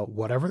 or they'll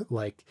whatever,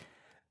 like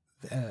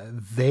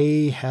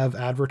they have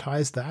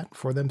advertised that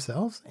for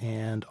themselves,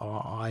 and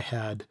I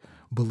had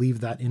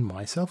believed that in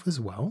myself as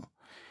well.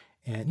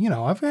 And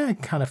I've been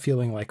kind of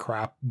feeling like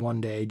crap one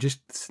day.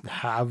 Just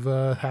have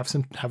a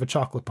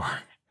chocolate bar.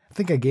 I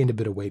think I gained a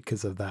bit of weight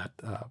because of that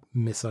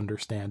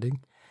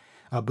misunderstanding.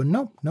 But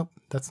nope,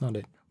 that's not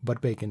it.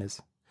 But bacon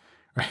is.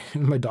 Right?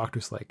 And my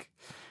doctor's like,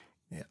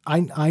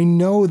 I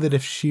know that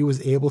if she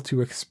was able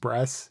to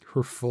express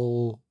her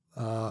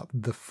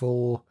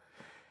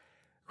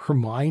her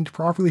mind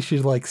properly,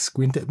 she'd like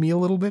squint at me a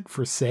little bit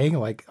for saying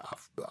like,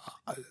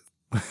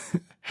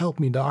 help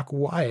me, doc.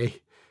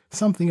 Why?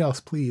 Something else,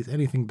 please.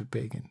 Anything but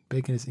bacon.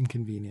 Bacon is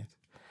inconvenient.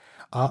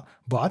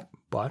 But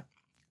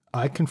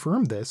I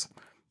confirmed this.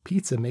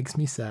 Pizza makes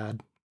me sad.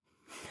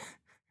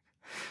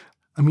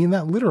 I mean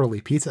that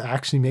literally. Pizza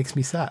actually makes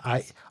me sad.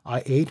 I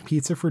ate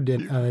pizza for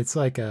dinner. It's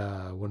like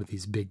one of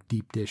these big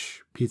deep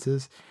dish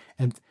pizzas,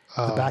 and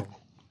the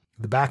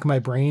back of my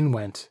brain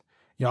went,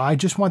 I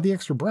just want the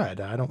extra bread.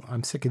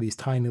 I'm sick of these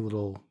tiny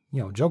little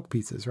joke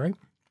pizzas, right?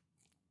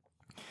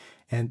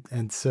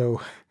 And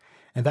so.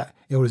 And that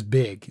it was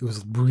big. It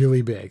was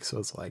really big. So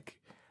it's like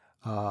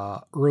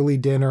early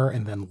dinner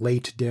and then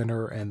late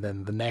dinner. And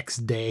then the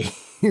next day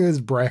it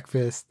was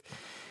breakfast.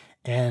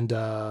 And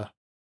I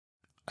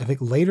think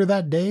later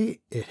that day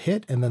it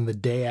hit. And then the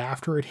day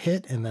after it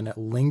hit. And then it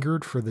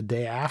lingered for the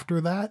day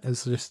after that.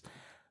 It's just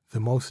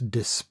the most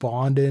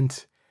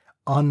despondent,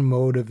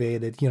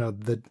 unmotivated,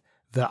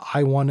 the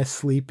I want to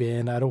sleep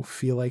in. I don't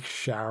feel like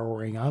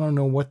showering. I don't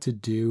know what to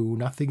do.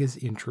 Nothing is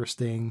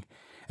interesting.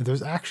 And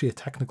there's actually a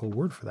technical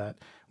word for that,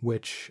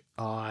 which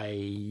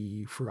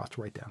I forgot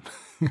to write down.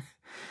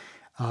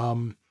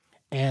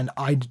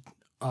 And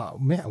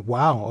man,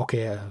 wow.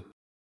 Okay.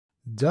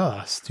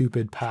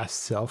 Stupid past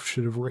self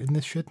should have written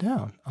this shit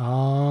down.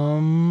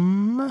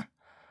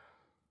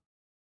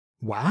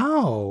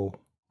 Wow.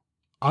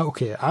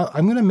 Okay.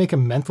 I'm going to make a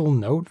mental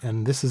note,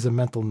 and this is a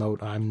mental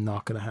note I'm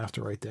not going to have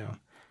to write down,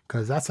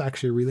 because that's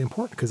actually really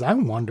important, because I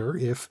wonder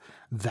if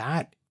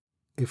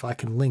I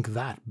can link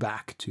that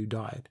back to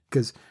diet.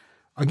 Because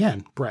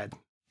again, bread,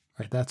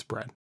 right? That's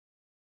bread.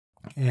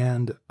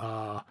 And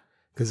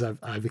because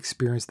I've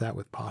experienced that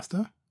with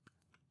pasta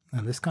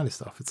and this kind of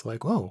stuff. It's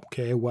like, oh,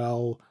 okay,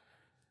 well,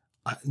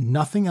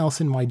 nothing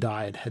else in my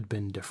diet had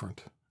been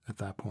different at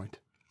that point.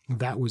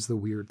 That was the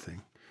weird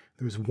thing.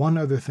 There was one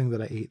other thing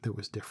that I ate that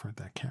was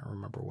different. I can't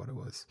remember what it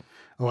was.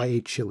 Oh, I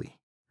ate chili,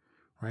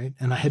 right?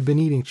 And I had been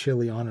eating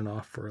chili on and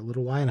off for a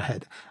little while, and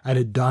I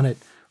had done it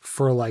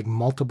for like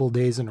multiple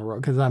days in a row,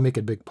 because I make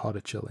a big pot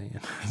of chili,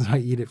 and so I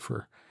eat it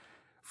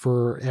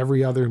for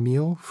every other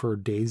meal for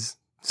days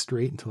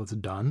straight until it's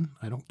done.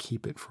 I don't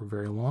keep it for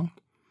very long,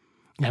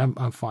 and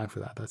I'm fine for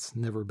that. That's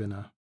never been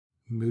a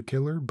mood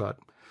killer. But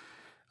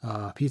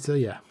pizza,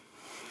 yeah.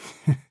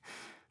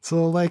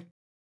 So like,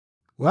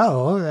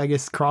 well, I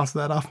guess cross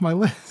that off my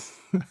list.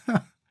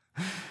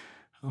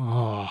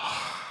 Oh.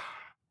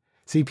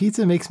 See,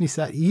 pizza makes me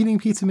sad. Eating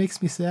pizza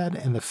makes me sad,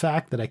 and the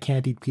fact that I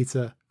can't eat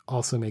pizza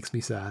also makes me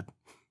sad.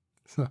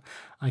 So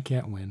I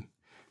can't win.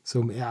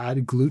 So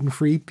add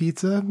gluten-free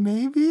pizza,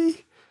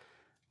 maybe?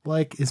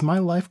 Like, is my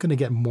life going to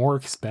get more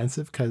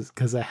expensive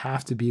because I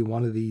have to be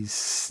one of these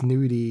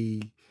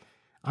snooty...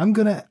 I'm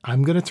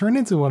gonna turn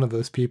into one of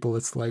those people.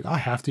 It's like, I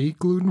have to eat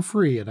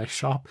gluten-free, and I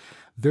shop.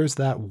 There's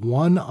that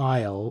one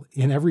aisle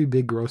in every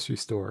big grocery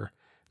store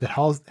that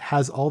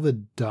has all the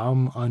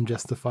dumb,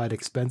 unjustified,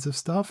 expensive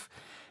stuff.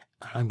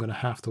 I'm gonna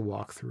have to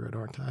walk through it,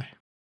 aren't I?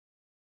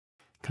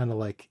 Kind of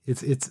like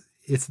it's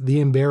the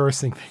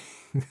embarrassing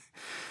thing.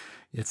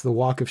 It's the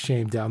walk of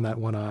shame down that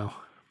one aisle.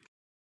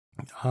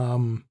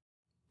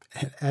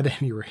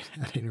 At any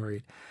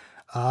rate,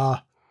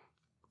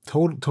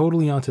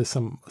 totally onto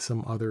some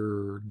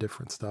other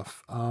different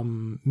stuff.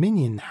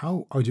 Minion,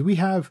 do we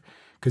have?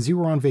 Because you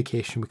were on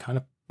vacation, we kind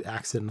of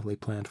accidentally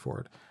planned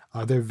for it.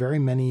 Are there very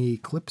many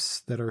clips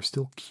that are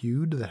still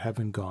queued that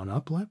haven't gone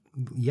up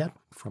yet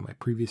from my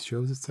previous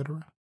shows,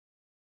 etc.?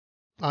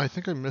 I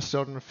think I missed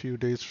out on a few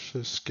days for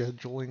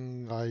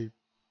scheduling. I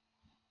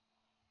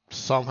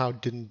somehow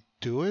didn't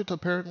do it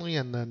apparently,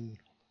 and then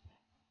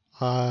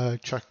I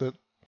checked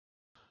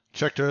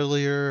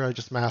earlier. I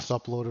just mass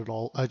uploaded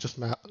all. I just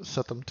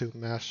set them to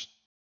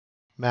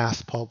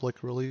mass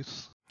public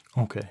release.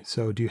 Okay,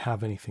 so do you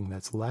have anything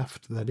that's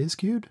left that is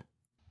queued?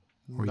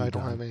 I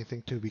don't have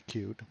anything to be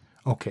queued.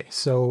 Okay,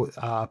 so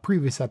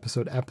previous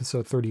episode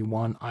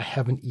 31, I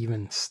haven't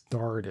even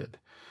started.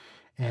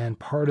 And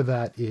part of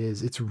that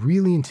is it's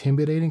really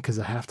intimidating because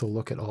I have to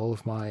look at all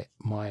of my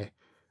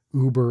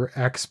uber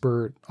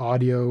expert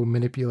audio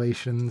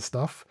manipulation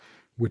stuff,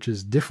 which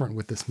is different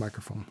with this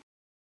microphone.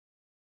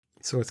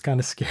 So it's kind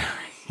of scary.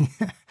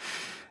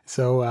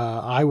 So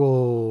I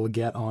will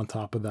get on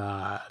top of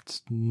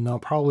that. No,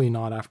 probably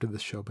not after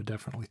this show, but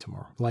definitely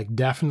tomorrow. Like,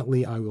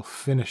 definitely I will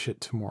finish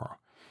it tomorrow.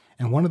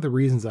 And one of the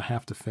reasons I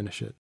have to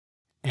finish it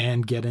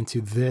and get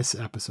into this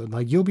episode,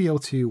 like, what you'll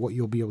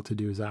be able to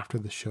do is after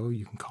the show,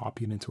 you can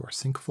copy it into our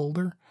sync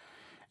folder,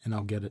 and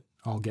I'll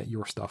get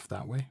your stuff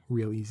that way,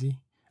 real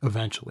easy,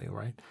 eventually,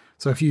 right?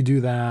 So if you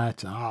do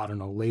that, I don't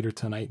know, later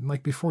tonight,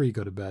 like before you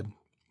go to bed,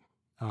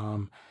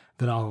 then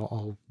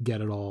I'll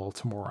get it all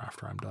tomorrow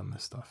after I'm done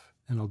this stuff.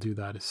 And I'll do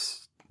that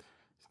as,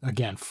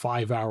 again,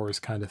 5 hours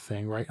kind of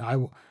thing, right?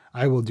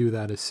 I will do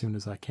that as soon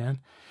as I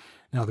can.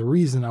 Now, the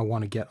reason I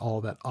want to get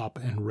all that up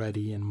and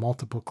ready and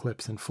multiple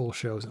clips and full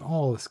shows and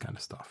all this kind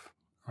of stuff,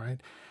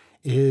 right,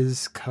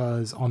 is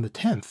because on the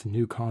 10th,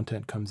 new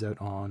content comes out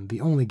on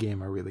the only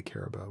game I really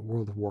care about,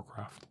 World of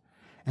Warcraft.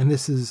 And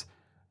this is,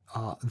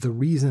 the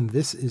reason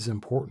this is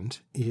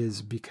important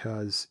is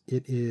because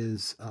it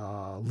is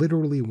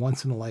literally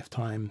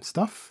once-in-a-lifetime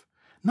stuff.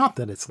 Not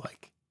that it's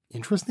like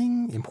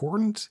interesting,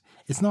 important.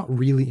 It's not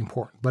really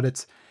important, but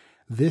it's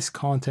this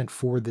content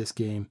for this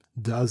game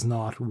does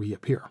not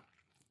reappear.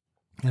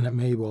 And it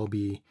may well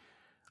be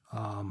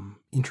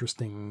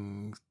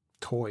interesting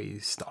toy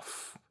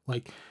stuff.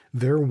 Like,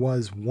 there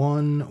was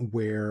one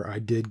where I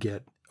did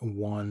get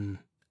one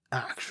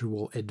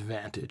actual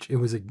advantage. It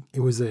was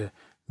a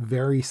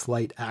very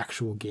slight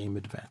actual game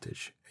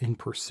advantage in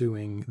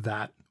pursuing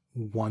that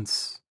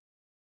once,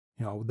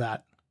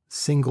 that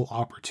single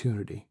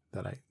opportunity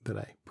that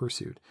I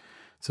pursued.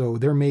 So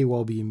there may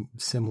well be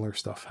similar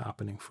stuff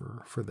happening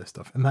for this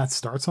stuff. And that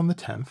starts on the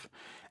 10th.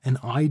 And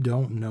I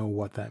don't know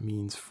what that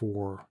means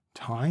for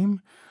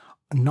time.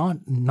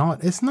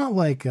 It's not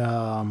like,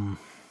 how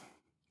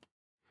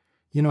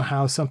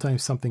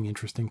sometimes something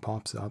interesting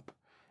pops up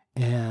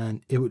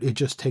and it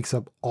just takes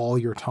up all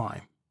your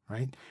time,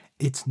 right?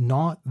 It's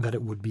not that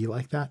it would be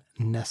like that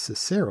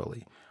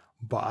necessarily,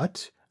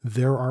 but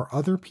there are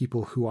other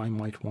people who I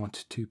might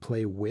want to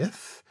play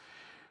with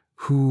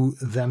who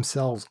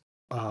themselves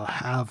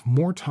have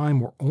more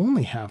time or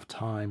only have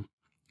time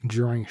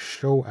during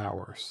show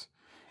hours.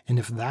 And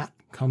if that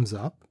comes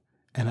up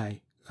and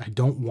I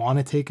don't want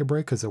to take a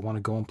break because I want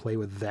to go and play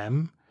with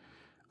them,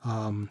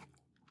 and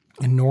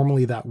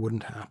normally that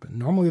wouldn't happen.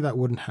 Normally that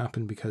wouldn't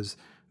happen because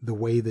the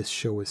way this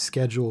show is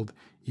scheduled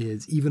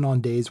is even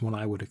on days when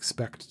I would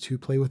expect to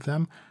play with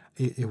them,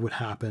 it would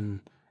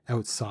happen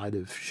outside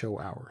of show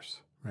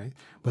hours, right?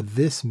 But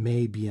this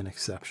may be an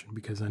exception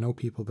because I know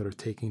people that are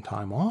taking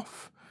time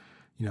off,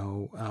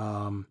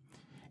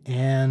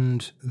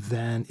 and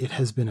then it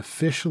has been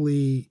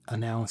officially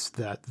announced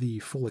that the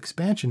full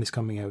expansion is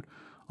coming out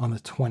on the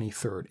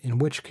 23rd, in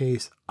which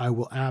case I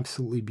will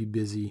absolutely be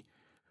busy,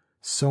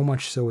 so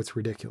much so it's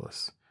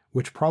ridiculous,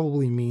 which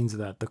probably means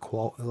that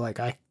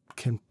I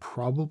can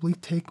probably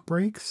take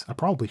breaks. I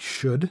probably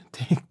should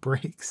take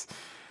breaks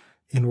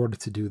in order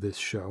to do this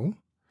show.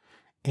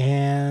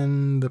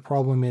 And the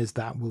problem is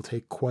that will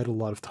take quite a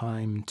lot of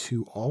time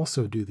to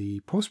also do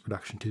the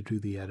post-production, to do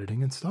the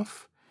editing and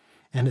stuff.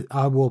 And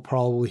I will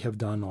probably have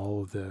done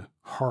all of the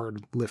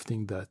hard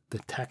lifting, the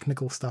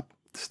technical stuff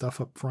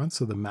up front,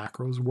 so the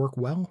macros work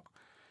well.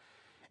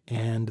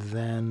 And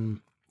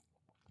then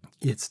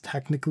it's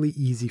technically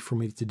easy for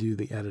me to do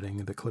the editing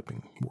and the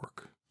clipping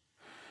work.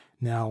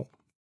 Now,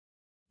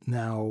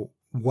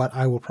 what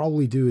I will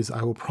probably do is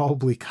I will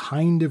probably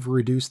kind of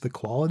reduce the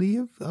quality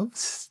of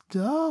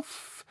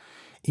stuff,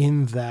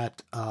 in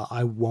that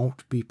I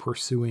won't be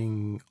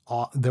pursuing,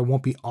 there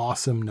won't be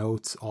awesome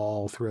notes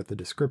all throughout the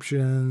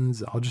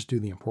descriptions. I'll just do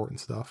the important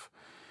stuff,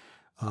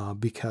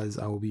 because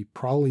I will be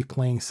probably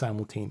playing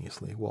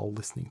simultaneously while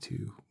listening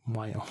to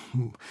my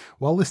own,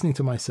 while listening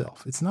to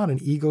myself. It's not an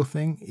ego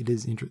thing. It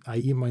is, I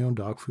eat my own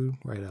dog food,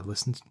 right? I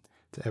listen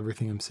to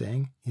everything I'm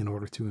saying in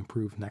order to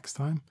improve next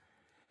time.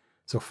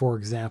 So for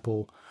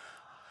example,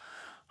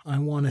 I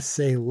want to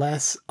say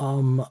less,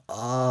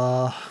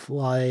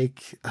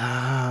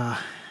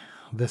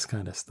 this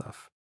kind of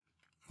stuff.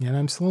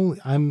 And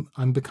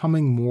I'm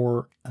becoming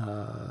more,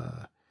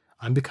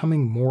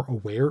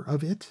 aware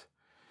of it.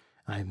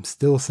 I'm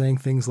still saying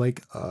things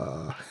like,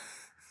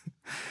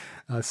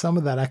 some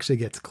of that actually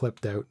gets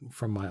clipped out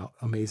from my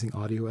amazing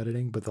audio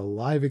editing, but the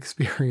live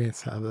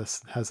experience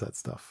has that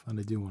stuff. And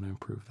I do want to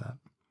improve that.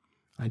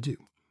 I do.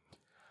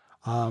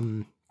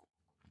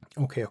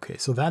 Okay.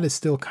 So that is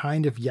still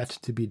kind of yet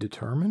to be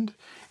determined.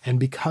 And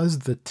because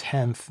the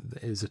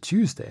 10th is a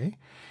Tuesday,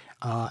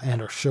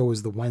 and our show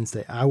is the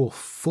Wednesday, I will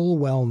full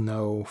well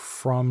know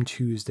from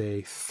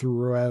Tuesday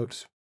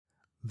throughout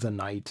the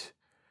night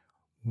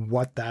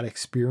what that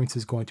experience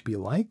is going to be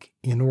like,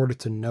 in order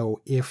to know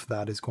if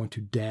that is going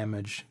to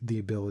damage the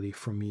ability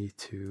for me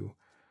to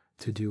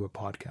do a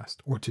podcast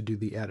or to do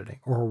the editing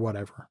or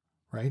whatever,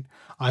 right?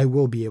 I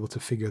will be able to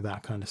figure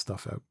that kind of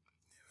stuff out.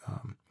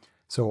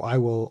 So I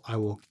will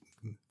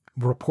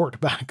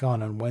report back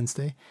on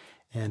Wednesday,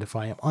 and if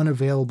I am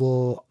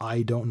unavailable,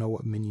 I don't know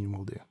what Minion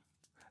will do.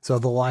 So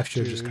the live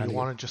show just kind of. You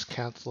want to just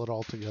cancel it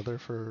altogether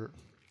for?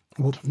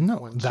 Well, no,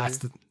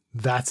 Wednesday?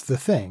 that's the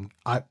thing.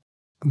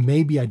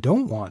 Maybe I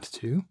don't want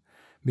to,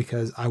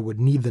 because I would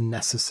need the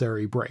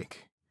necessary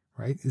break,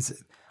 right?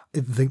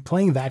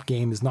 Playing that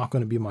game is not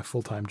going to be my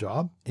full-time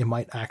job. It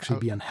might actually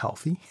be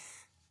unhealthy.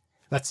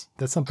 That's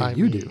something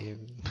do.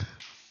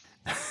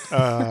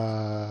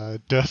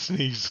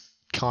 Destiny's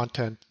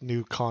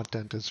new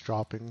content is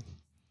dropping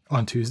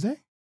on Tuesday.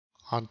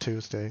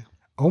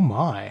 Oh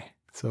my!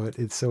 So it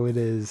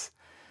is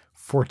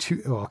for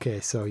two. Oh, okay,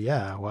 so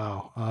yeah,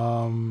 wow.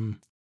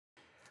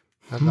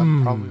 And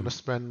I'm probably going to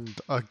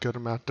spend a good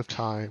amount of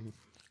time,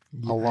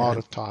 a lot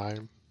of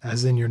time.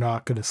 As in, you're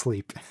not going to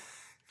sleep.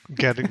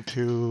 Getting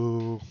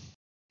to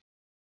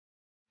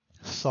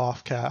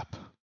soft cap.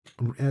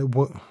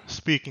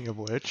 Speaking of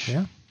which,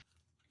 yeah.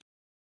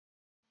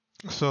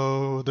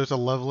 So there's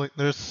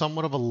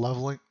somewhat of a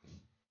leveling,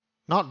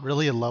 not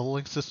really a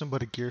leveling system,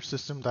 but a gear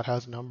system that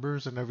has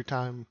numbers, and every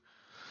time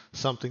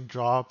something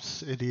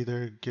drops, it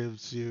either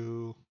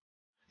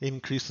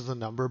increases the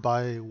number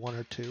by 1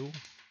 or 2.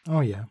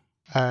 Oh yeah.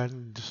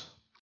 And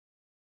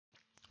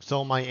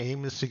so my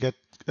aim is to get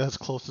as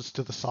closest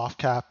to the soft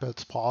cap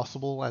as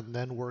possible, and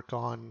then work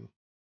on.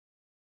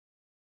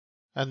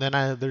 And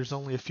then there's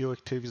only a few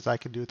activities I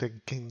can do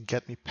that can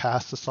get me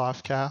past the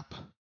soft cap.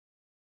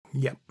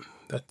 Yep.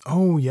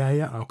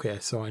 Yeah. Okay,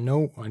 so I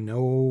know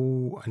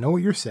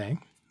what you're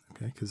saying.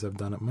 Okay, because I've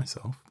done it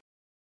myself.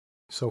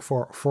 So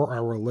for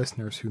our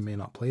listeners who may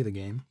not play the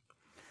game,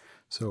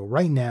 so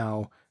right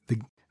now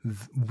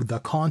the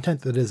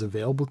content that is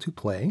available to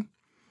play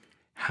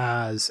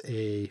has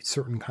a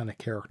certain kind of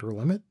character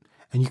limit,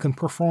 and you can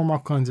perform all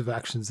kinds of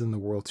actions in the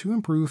world to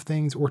improve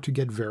things or to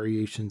get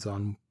variations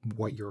on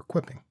what you're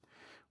equipping,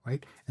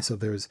 right? And so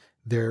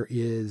there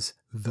is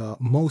the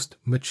most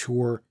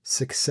mature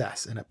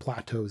success, and it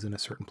plateaus in a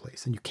certain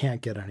place, and you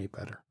can't get any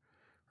better,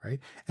 right?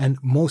 And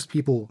most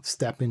people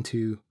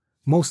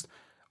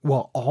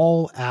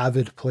all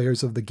avid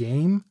players of the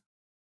game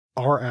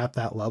are at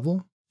that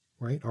level,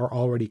 right? Are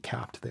already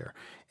capped there.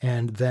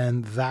 And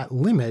then that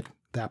limit,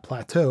 that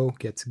plateau,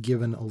 gets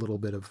given a little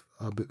bit of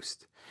a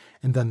boost.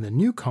 And then the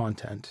new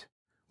content,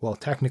 well,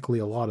 technically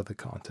a lot of the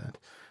content,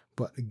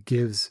 but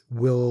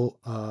will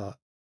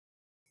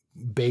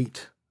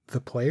bait the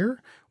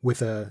player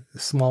with a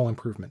small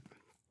improvement.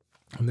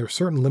 And there are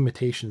certain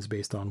limitations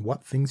based on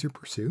what things you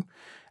pursue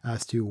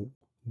as to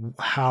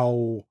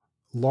how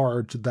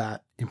large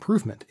that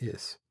improvement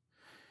is.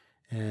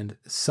 And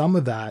some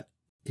of that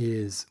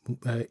is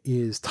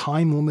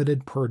time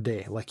limited per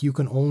day. Like you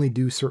can only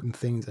do certain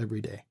things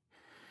every day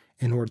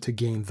in order to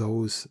gain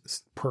those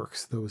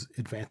perks, those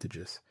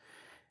advantages.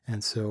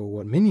 And so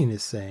what Minion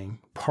is saying,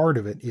 part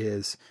of it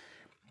is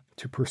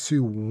to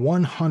pursue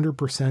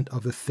 100%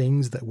 of the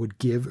things that would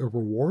give a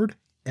reward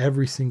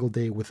every single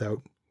day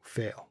without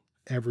fail.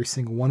 Every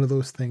single one of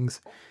those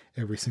things,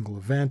 every single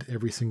event,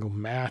 every single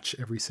match,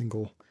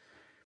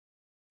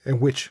 and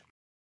which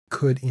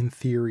could, in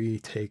theory,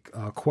 take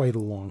quite a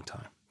long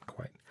time.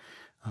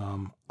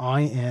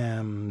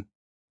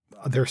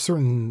 There are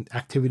certain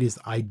activities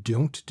I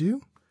don't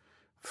do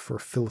for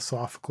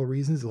philosophical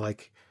reasons,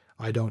 like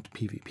I don't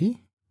PvP,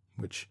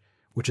 which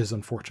is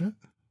unfortunate.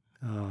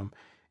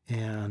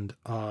 And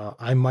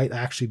I might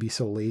actually be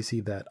so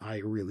lazy that I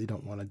really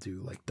don't want to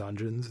do like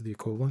dungeons, the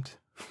equivalent.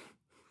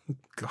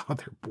 God,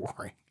 they're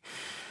boring.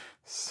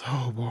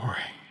 So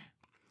boring.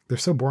 They're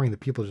so boring that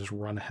people just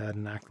run ahead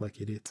and act like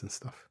idiots and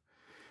stuff.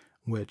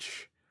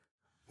 which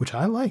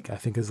I like. I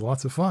think is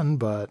lots of fun,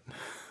 but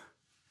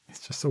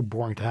it's just so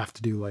boring to have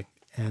to do like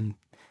an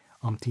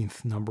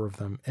umpteenth number of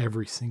them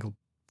every single.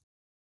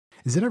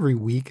 Is it every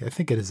week? I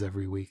think it is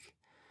every week.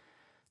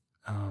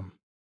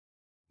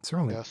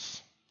 Certainly.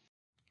 Yes.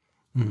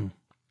 Mm-hmm.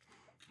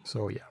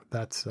 So yeah,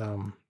 that's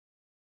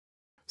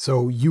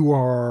so you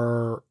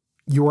are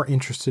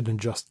interested in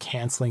just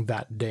canceling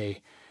that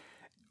day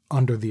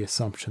under the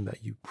assumption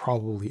that you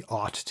probably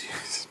ought to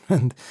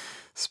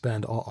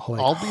spend all like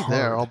I'll be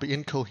there. hard. I'll be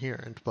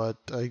incoherent, but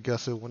I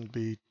guess it wouldn't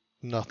be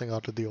nothing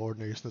out of the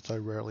ordinary since I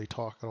rarely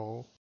talk at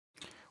all.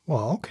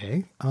 Well,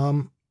 okay.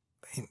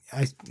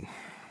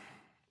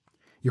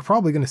 You're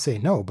probably going to say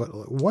no, but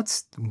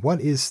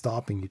what is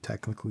stopping you,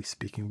 technically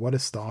speaking? What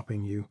is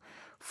stopping you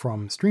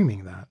from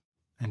streaming that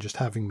and just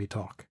having me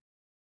talk?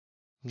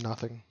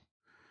 Nothing.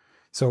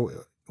 So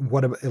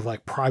what about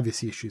like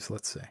privacy issues,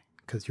 let's say,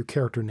 because your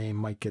character name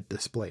might get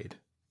displayed?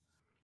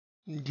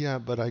 Yeah,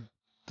 but at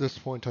this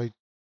point, it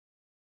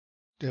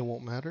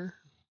won't matter.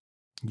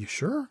 You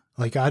sure?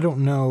 Like, I don't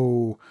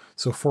know.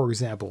 So for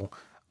example,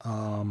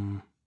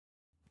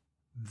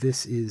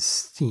 this is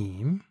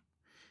Steam.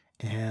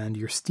 And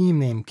your Steam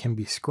name can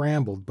be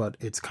scrambled, but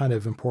it's kind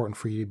of important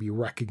for you to be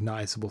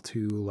recognizable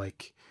to,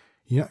 like,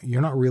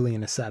 you're not really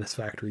in a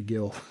Satisfactory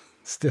guild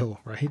still,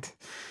 right?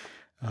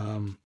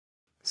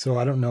 So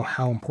I don't know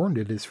how important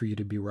it is for you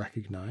to be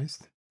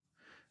recognized.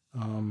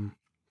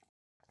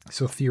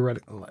 So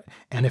theoretically,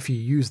 and if you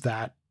use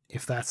that,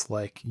 if that's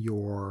like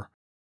your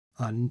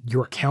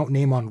account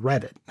name on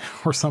Reddit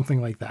or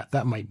something like that,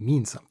 that might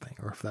mean something.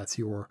 Or if that's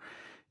your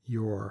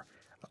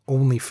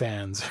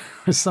OnlyFans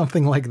or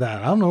something like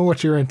that. I don't know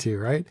what you're into,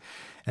 right?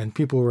 And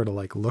people were to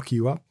like look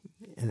you up,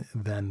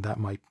 then that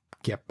might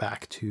get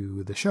back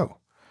to the show.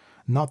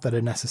 Not that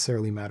it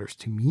necessarily matters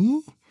to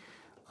me.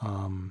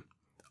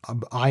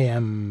 I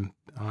am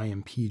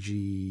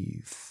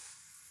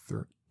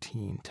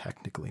PG-13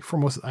 technically. For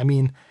most, I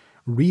mean,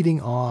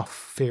 reading off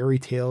fairy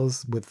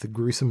tales with the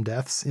gruesome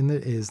deaths in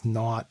it is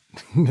not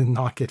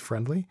kid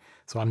friendly.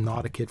 So I'm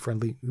not a kid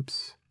friendly.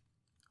 Oops.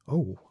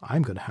 Oh,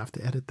 I'm gonna have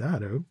to edit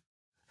that out.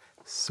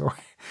 Sorry,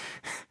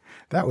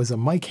 that was a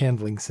mic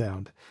handling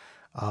sound.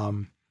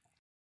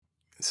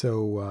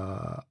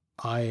 So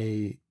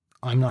I'm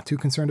not too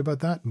concerned about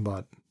that,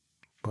 but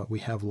we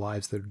have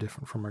lives that are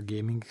different from our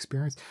gaming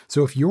experience.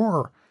 So if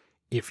you're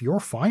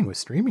fine with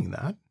streaming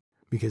that,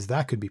 because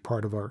that could be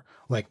part of our,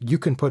 like, you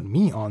can put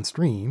me on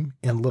stream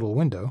in a little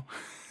window,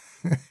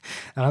 and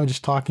I'm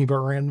just talking about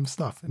random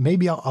stuff.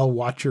 Maybe I'll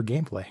watch your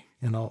gameplay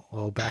and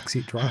I'll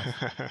backseat drive.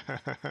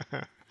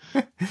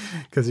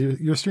 Because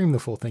you're streaming the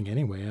full thing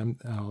anyway.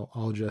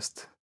 I'll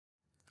just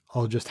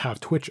have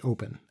Twitch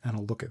open and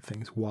I'll look at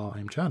things while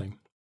I'm chatting.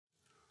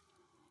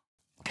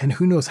 And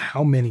who knows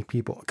how many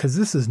people, because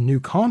this is new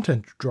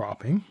content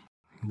dropping,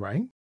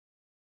 right?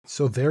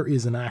 So there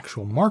is an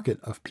actual market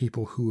of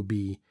people who would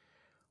be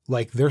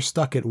like, they're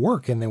stuck at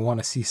work and they want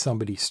to see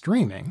somebody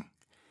streaming.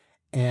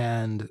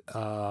 And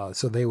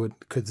so they would,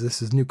 because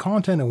this is new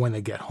content, and when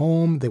they get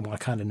home, they want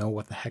to kind of know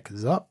what the heck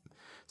is up.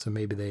 So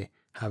maybe they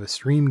have a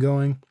stream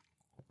going,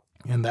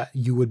 and that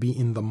you would be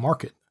in the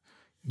market.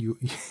 You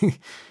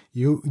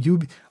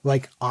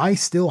like, I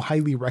still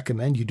highly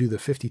recommend you do the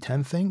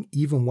 50-10 thing,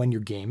 even when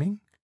you're gaming.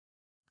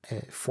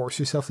 Force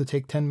yourself to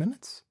take 10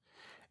 minutes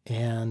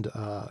and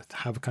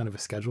have a kind of a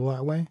schedule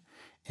that way.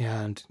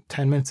 And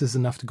 10 minutes is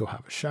enough to go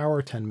have a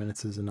shower. 10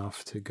 minutes is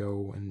enough to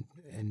go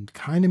and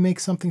kind of make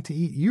something to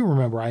eat. You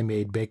remember I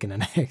made bacon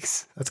and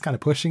eggs. That's kind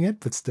of pushing it,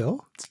 but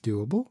still, it's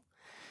doable.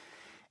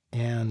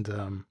 And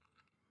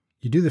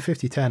you do the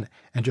 50-10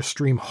 and just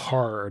stream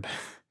hard.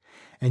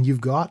 And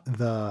you've got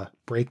the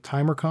break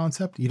timer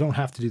concept. You don't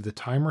have to do the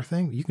timer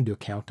thing. You can do a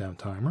countdown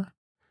timer,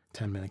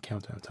 10-minute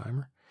countdown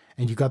timer.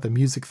 And you've got the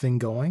music thing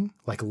going,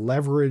 like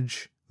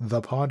leverage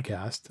the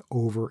podcast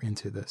over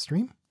into the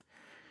stream.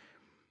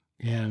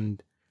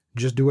 And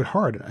just do it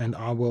hard. And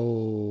I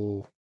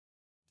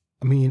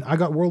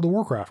got World of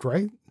Warcraft,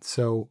 right?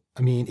 So,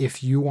 I mean,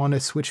 if you want to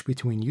switch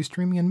between you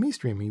streaming and me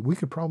streaming, we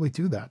could probably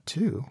do that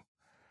too.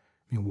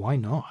 I mean, why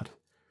not?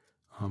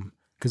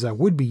 Because I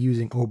would be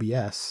using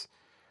OBS.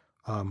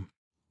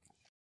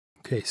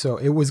 Okay, so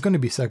it was going to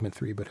be segment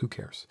 3, but who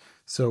cares?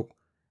 So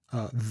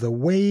the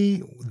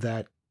way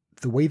that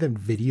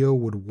video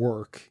would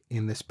work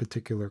in this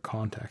particular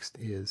context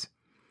is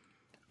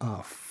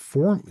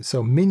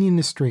so Minion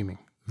is streaming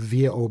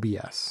via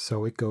OBS.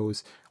 So it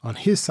goes on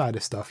his side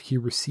of stuff. He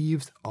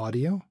receives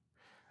audio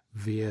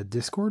via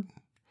Discord,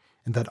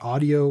 and that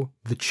audio,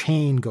 the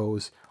chain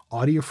goes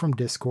audio from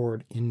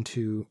Discord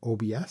into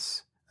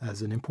OBS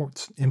as an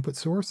input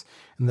source,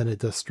 and then it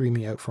does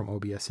streaming out from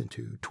OBS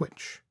into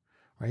Twitch,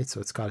 right? So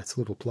it's got its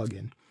little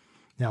plugin.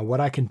 Now, what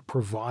I can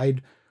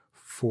provide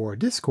for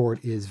Discord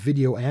is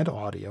video and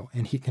audio,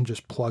 and he can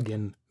just plug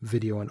in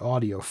video and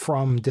audio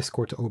from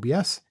Discord to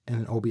OBS, and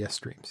then OBS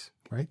streams,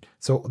 right?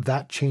 So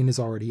that chain is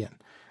already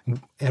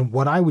in. And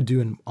what I would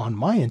do on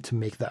my end to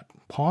make that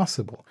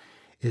possible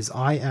is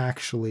I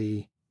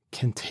actually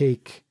can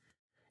take,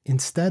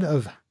 instead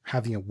of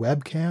having a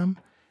webcam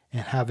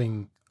and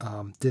having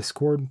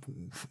Discord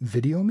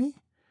video me,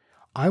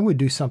 I would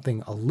do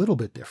something a little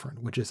bit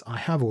different, which is I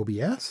have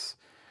OBS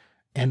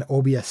and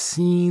OBS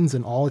scenes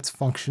and all its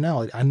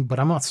functionality, but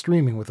I'm not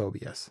streaming with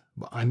OBS.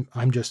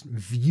 I'm just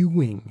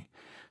viewing.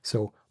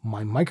 So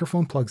my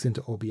microphone plugs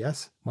into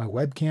OBS, my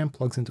webcam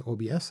plugs into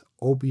OBS.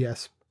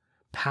 OBS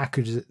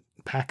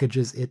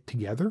packages it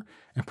together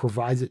and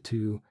provides it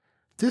to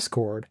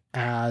Discord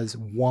as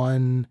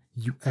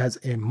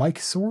a mic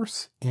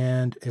source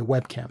and a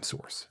webcam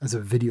source, as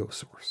a video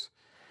source.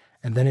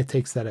 And then it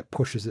takes that, it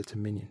pushes it to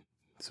Minion,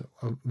 so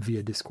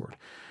via Discord.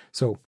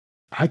 So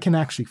I can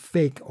actually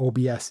fake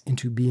OBS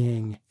into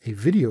being a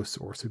video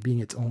source or being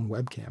its own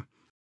webcam.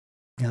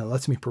 And it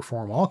lets me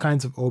perform all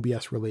kinds of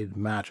OBS related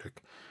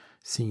magic,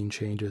 scene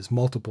changes,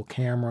 multiple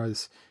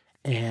cameras,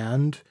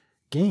 and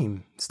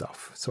game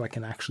stuff. So I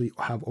can actually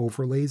have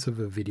overlays of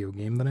a video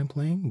game that I'm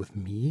playing with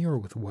me or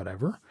with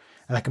whatever.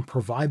 And I can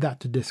provide that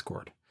to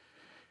Discord.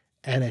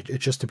 And it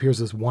just appears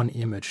as one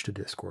image to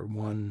Discord,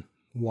 one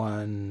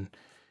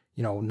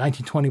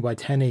 1920 by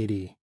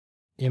 1080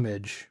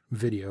 image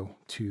video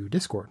to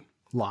Discord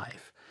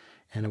live.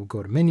 And it would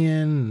go to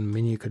Minion, and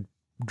Minion could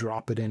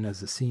drop it in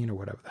as a scene or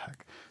whatever the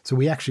heck. So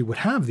we actually would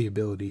have the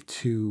ability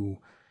to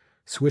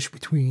switch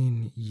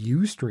between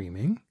you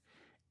streaming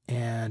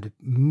and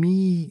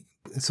me.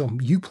 So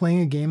you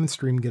playing a game and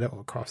streaming it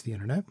across the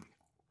internet,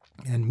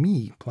 and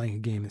me playing a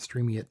game and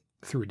streaming it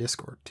through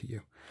Discord to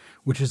you,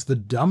 which is the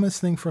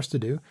dumbest thing for us to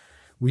do.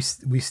 We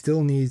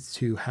still need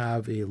to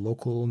have a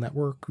local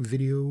network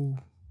video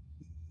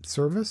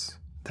service.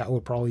 That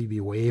would probably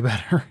be way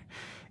better.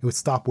 It would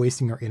stop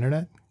wasting our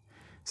internet.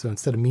 So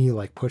instead of me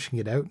like pushing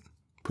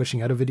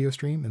out a video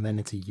stream, and then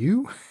it's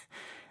you,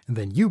 and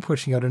then you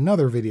pushing out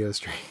another video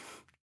stream.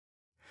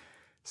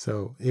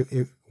 So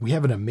we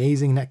have an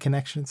amazing net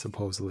connection,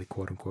 supposedly,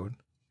 quote unquote.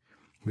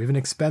 We have an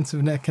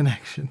expensive net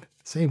connection.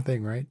 Same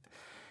thing, right?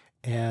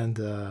 And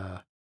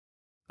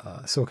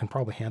so it can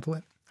probably handle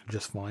it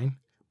just fine.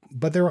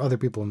 But there are other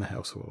people in the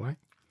household, right?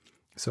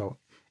 So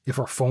if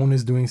our phone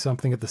is doing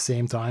something at the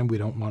same time, we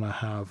don't want to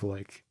have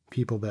like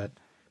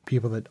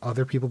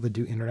other people that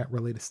do internet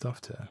related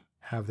stuff to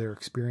have their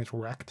experience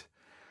wrecked.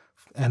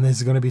 And this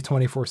is going to be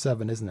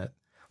 24/7, isn't it?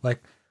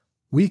 Like,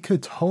 we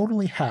could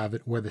totally have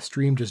it where the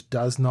stream just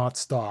does not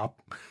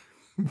stop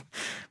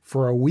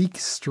for a week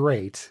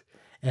straight.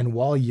 And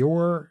while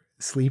you're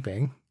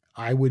sleeping,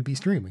 I would be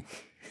streaming.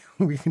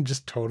 We can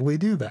just totally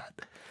do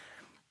that.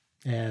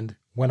 And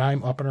when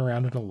I'm up and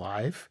around and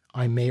alive,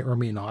 I may or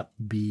may not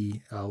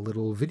be a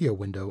little video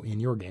window in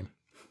your game.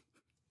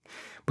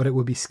 But it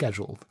would be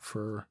scheduled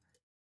for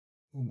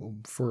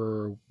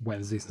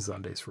Wednesdays and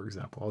Sundays, for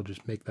example. I'll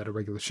just make that a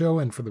regular show,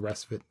 and for the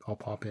rest of it, I'll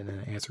pop in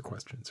and answer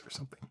questions or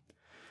something.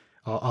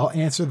 I'll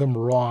answer them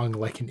wrong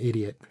like an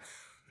idiot.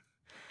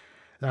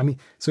 I mean,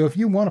 so if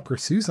you want to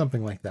pursue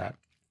something like that,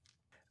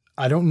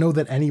 I don't know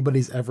that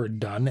anybody's ever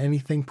done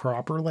anything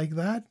proper like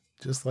that.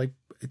 Just like,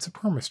 it's a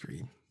perma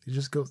stream. It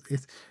just goes,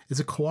 it's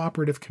a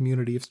cooperative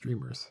community of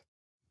streamers.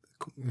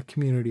 A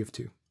community of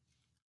two.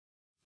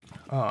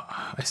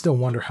 I still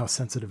wonder how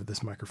sensitive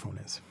this microphone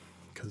is,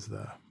 because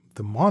the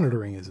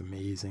monitoring is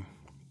amazing.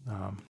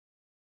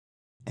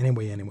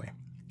 Anyway.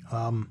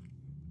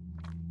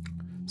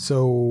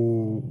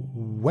 So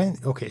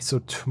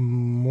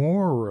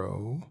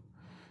tomorrow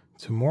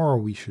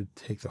we should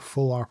take the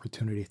full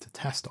opportunity to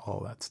test all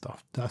that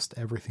stuff, dust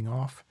everything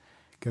off,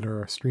 get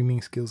our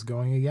streaming skills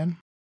going again.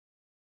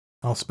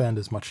 I'll spend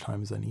as much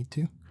time as I need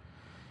to,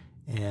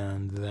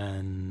 and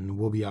then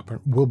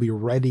we'll be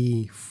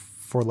ready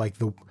for like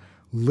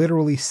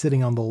literally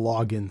sitting on the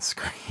login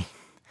screen,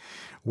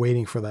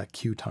 waiting for that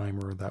queue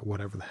timer or that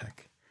whatever the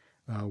heck.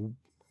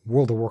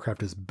 World of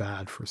Warcraft is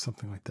bad for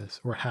something like this,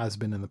 or it has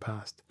been in the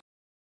past.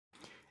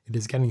 It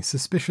is getting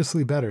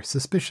suspiciously better.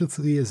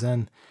 Suspiciously as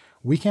in,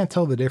 we can't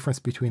tell the difference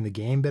between the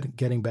game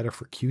getting better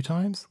for queue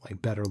times,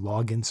 like better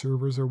login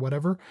servers or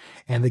whatever,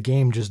 and the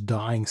game just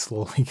dying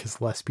slowly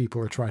because less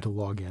people are trying to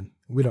log in.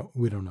 We don't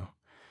know.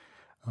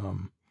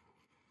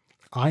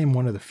 I am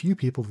one of the few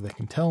people that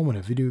can tell when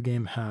a video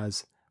game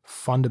has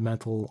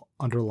fundamental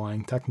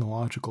underlying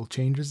technological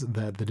changes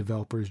that the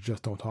developers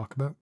just don't talk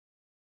about,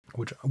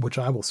 which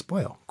I will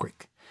spoil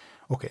quick.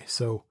 Okay,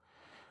 so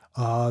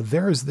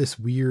there is this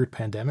weird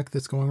pandemic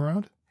that's going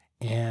around,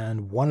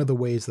 and one of the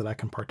ways that I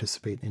can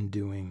participate in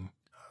doing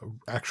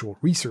actual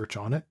research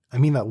on it, I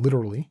mean that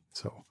literally,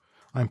 so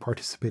I'm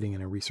participating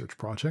in a research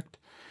project,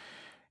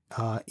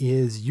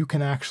 is you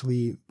can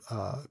actually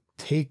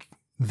take,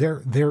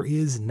 there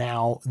is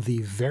now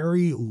the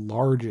very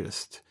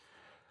largest,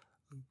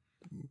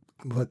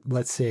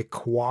 let's say,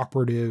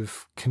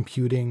 cooperative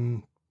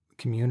computing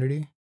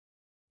community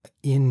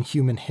in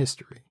human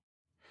history.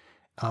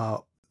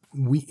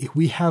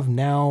 We have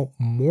now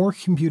more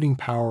computing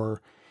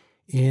power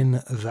in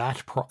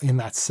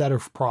that set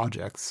of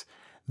projects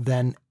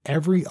than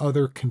every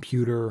other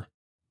computer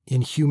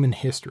in human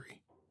history,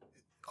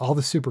 all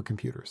the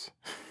supercomputers.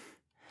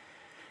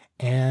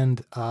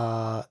 And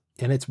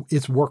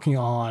it's working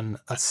on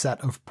a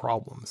set of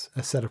problems.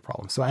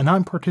 So, and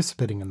I'm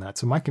participating in that.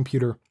 So my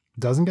computer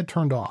doesn't get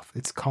turned off.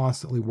 It's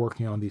constantly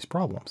working on these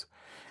problems.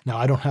 Now,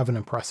 I don't have an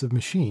impressive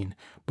machine,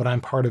 but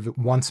I'm part of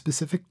one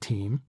specific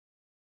team,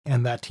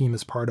 and that team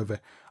is part of a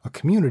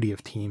community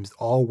of teams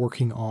all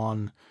working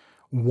on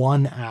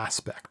one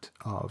aspect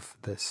of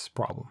this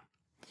problem.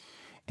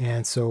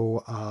 And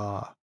so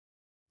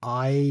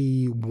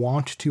I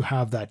want to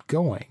have that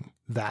going,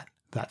 that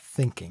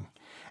thinking.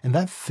 And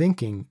that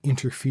thinking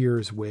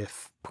interferes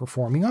with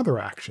performing other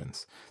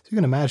actions. So you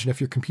can imagine if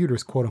your computer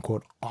is quote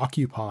unquote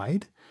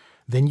occupied,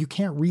 then you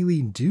can't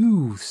really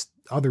do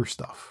other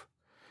stuff.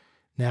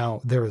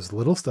 Now, there is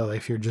little stuff.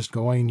 If you're just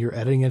going, you're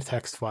editing a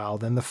text file,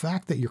 then the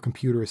fact that your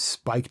computer is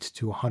spiked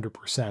to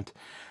 100%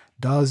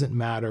 doesn't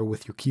matter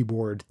with your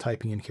keyboard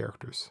typing in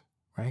characters,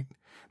 right?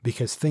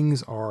 Because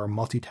things are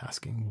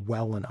multitasking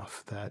well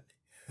enough that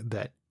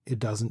it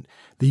doesn't,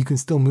 that you can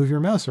still move your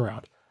mouse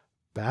around.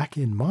 Back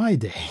in my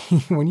day,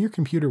 when your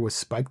computer was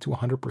spiked to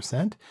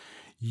 100%,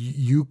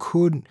 you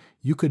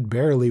could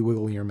barely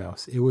wiggle your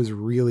mouse. It was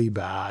really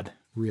bad,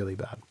 really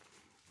bad.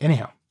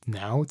 Anyhow,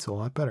 now it's a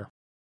lot better.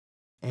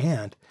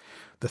 And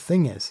the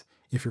thing is,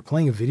 if you're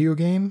playing a video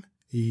game,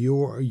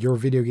 your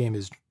video game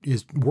is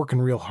working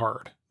real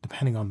hard,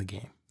 depending on the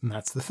game. And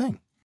that's the thing.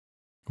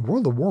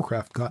 World of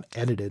Warcraft got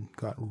edited,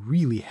 got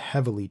really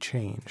heavily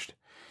changed.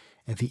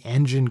 And the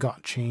engine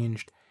got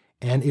changed.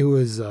 And it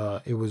was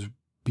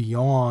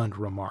beyond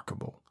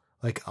remarkable.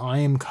 Like, I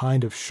am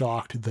kind of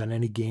shocked that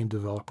any game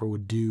developer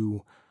would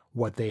do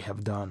what they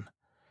have done.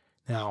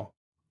 Now,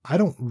 I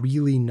don't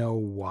really know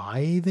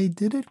why they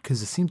did it,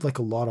 because it seemed like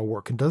a lot of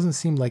work. It doesn't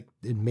seem like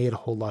it made a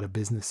whole lot of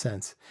business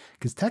sense,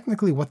 because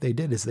technically what they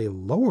did is they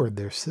lowered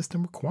their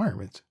system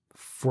requirements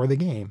for the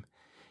game.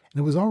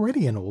 And it was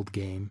already an old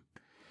game.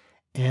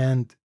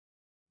 But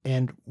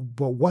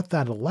what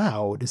that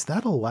allowed is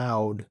that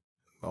allowed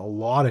a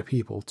lot of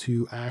people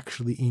to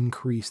actually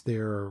increase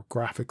their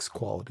graphics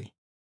quality.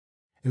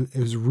 It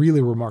was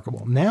really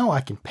remarkable. Now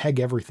I can peg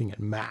everything at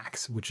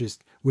max,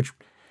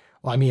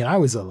 well, I mean, I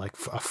was a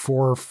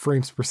 4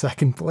 frames per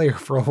second player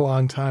for a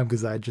long time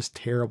because I had just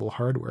terrible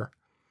hardware.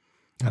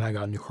 And I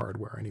got new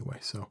hardware anyway.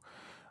 So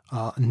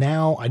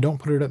now I don't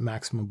put it at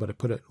maximum, but I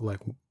put it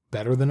like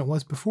better than it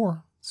was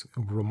before. It's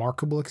a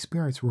remarkable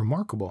experience,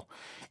 remarkable.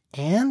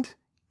 And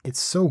it's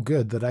so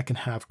good that I can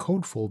have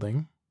code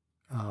folding,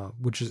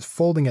 which is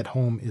folding at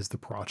home is the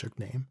project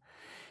name.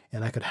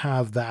 And I could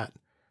have that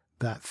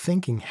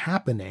thinking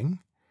happening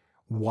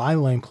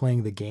while I'm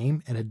playing the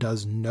game, and it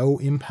does no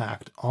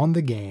impact on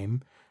the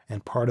game.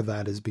 And part of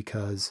that is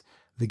because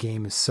the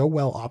game is so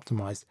well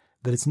optimized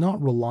that it's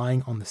not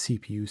relying on the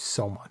CPU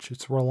so much.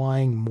 It's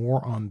relying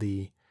more on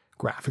the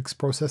graphics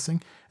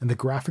processing, and the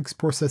graphics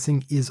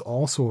processing is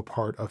also a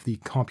part of the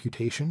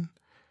computation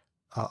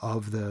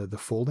of the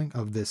folding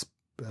of this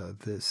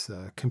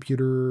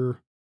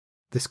computer,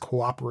 this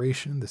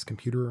cooperation, this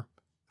computer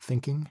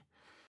thinking.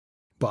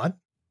 But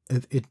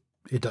it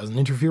doesn't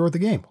interfere with the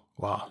game.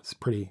 Wow, it's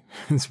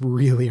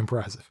really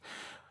impressive.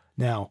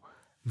 Now,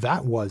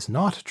 that was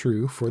not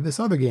true for this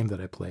other game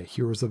that I play,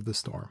 Heroes of the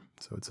Storm.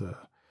 So it's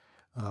a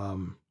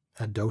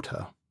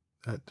Dota,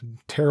 a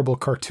terrible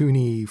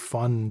cartoony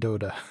fun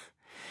Dota.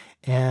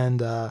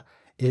 And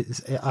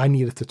I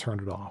needed to turn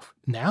it off.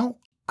 Now,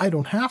 I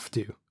don't have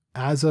to.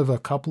 As of a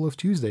couple of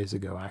Tuesdays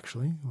ago,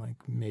 actually, like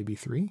maybe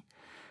 3,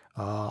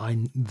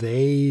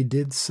 they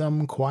did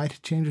some quiet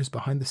changes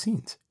behind the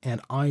scenes,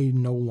 and I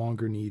no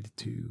longer need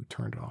to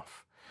turn it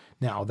off.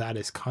 Now, that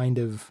is kind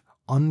of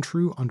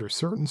untrue under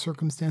certain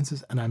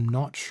circumstances, and I'm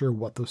not sure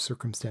what those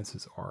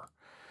circumstances are.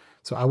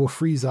 So I will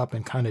freeze up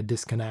and kind of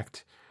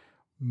disconnect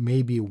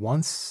maybe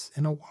once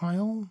in a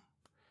while.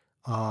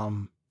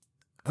 So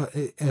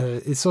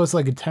it's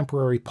like a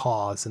temporary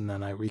pause, and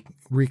then I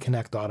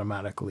reconnect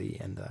automatically,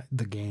 and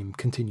the game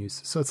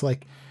continues. So it's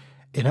like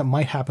it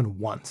might happen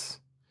once,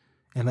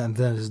 and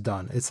then it's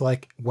done. It's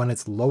like when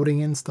it's loading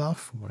in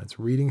stuff, when it's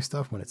reading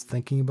stuff, when it's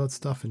thinking about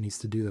stuff, it needs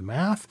to do the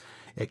math.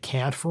 It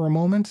can't for a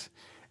moment,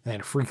 and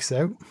it freaks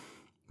out.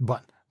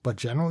 But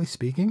generally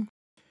speaking,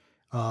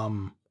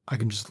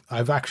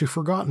 I've actually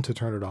forgotten to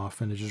turn it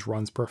off, and it just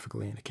runs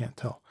perfectly, and it can't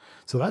tell.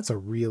 So that's a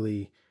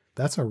really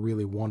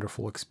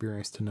wonderful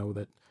experience to know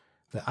that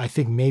I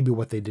think maybe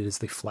what they did is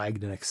they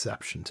flagged an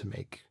exception to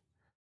make.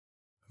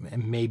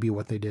 And maybe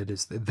what they did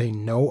is they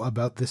know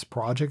about this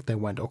project. They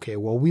went, okay,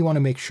 well, we want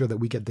to make sure that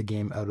we get the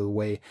game out of the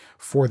way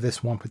for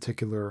this one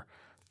particular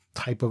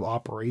type of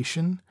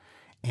operation.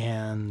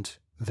 And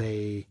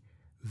they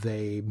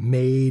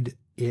made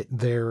it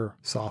their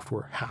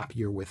software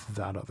happier with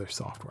that other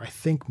software. I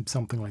think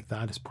something like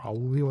that is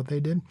probably what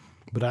they did,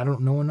 but I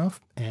don't know enough.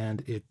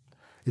 And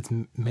it's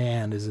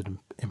man, is it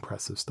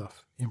impressive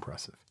stuff.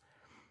 Impressive.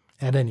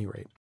 At any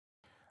rate.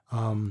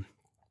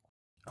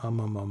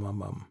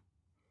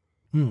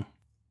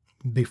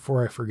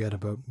 Before I forget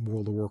about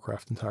World of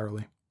Warcraft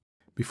entirely,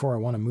 before I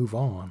want to move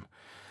on,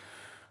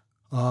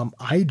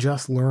 I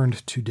just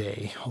learned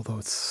today, although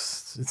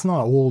it's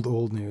not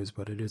old news,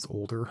 but it is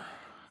older.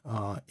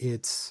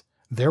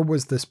 There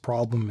was this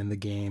problem in the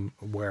game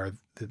where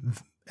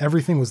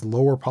everything was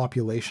lower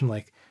population,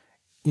 like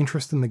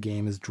interest in the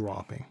game is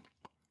dropping.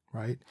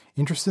 right?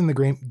 Interest in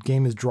the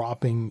game is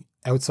dropping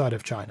outside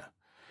of China.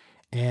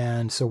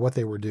 And so what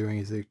they were doing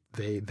is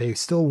they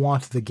still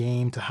want the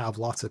game to have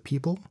lots of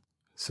people.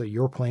 So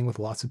you're playing with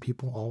lots of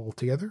people all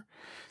together.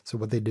 So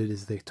what they did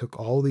is they took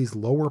all these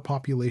lower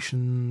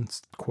population,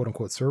 quote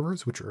unquote,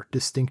 servers, which are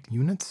distinct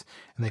units,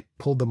 and they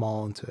pulled them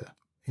all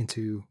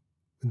into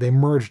they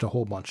merged a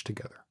whole bunch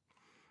together.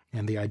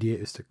 And the idea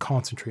is to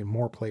concentrate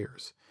more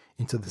players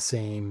into the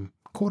same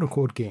quote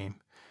unquote game.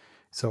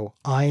 So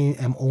I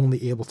am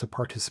only able to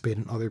participate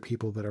in other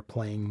people that are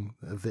playing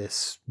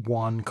this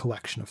one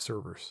collection of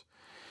servers.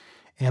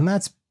 And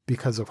that's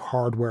because of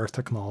hardware,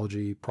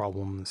 technology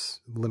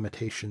problems,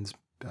 limitations,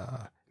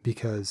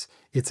 because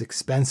it's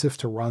expensive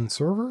to run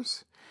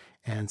servers.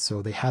 And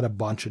so they had a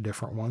bunch of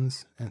different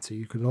ones. And so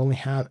you could only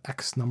have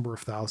X number of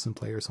thousand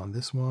players on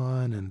this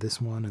one and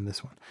this one and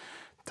this one.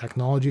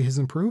 Technology has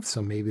improved,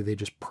 so maybe they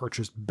just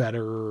purchased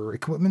better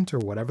equipment or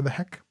whatever the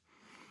heck.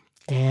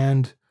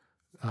 And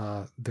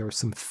there was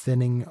some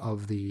thinning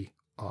of the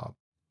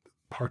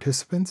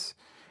participants.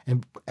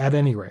 And at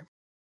any rate,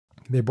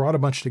 they brought a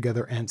bunch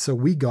together. And so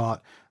we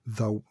got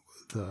the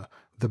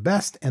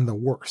best and the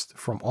worst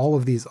from all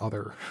of these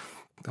other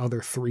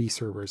 3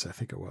 servers, I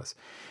think it was.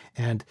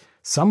 And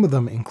some of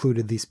them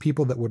included these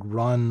people that would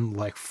run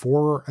like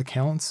 4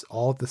 accounts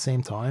all at the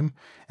same time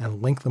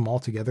and link them all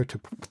together to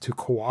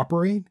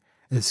cooperate.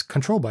 Is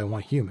controlled by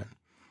one human.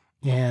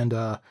 And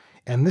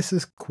this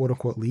is quote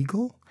unquote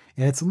legal.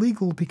 And it's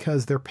legal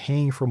because they're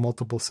paying for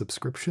multiple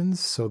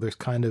subscriptions. So there's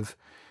kind of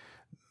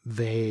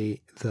the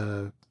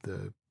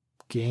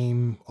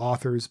game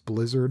authors,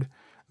 Blizzard,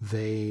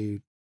 they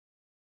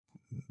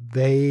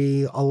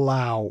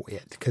allow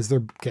it because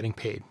they're getting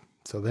paid.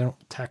 So they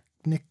don't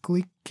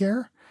technically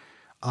care.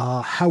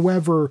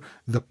 However,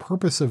 the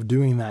purpose of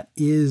doing that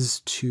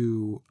is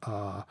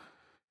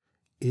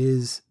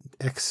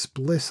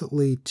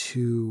explicitly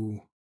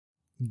to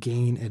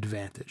gain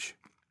advantage.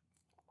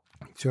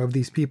 So you have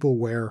these people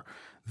where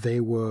they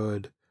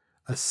would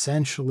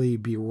essentially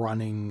be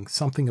running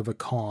something of a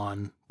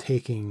con,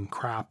 taking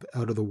crap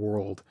out of the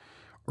world,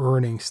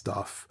 earning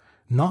stuff,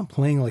 not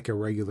playing like a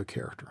regular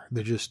character.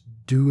 They're just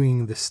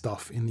doing this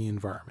stuff in the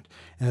environment.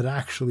 And it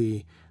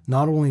actually,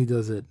 not only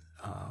does it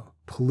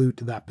pollute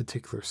that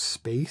particular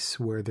space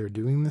where they're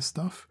doing this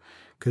stuff,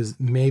 because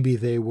maybe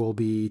they will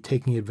be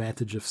taking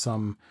advantage of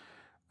some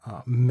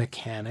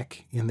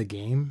mechanic in the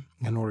game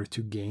in order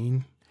to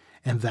gain.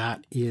 And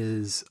that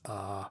is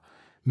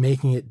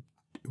making it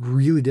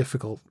really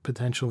difficult,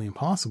 potentially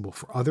impossible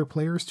for other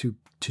players to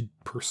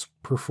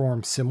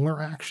perform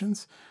similar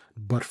actions,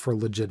 but for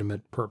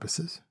legitimate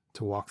purposes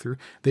to walk through.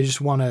 They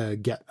just want to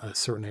get a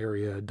certain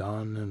area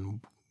done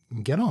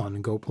and get on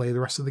and go play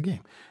the rest of the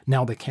game.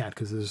 Now they can't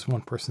because there's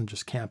one person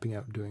just camping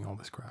out doing all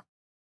this crap.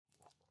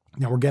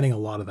 Now we're getting a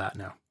lot of that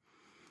now.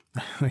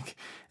 And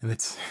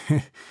it's,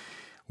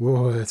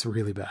 whoa, it's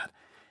really bad.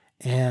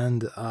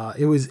 And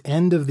it was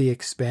end of the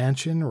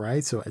expansion,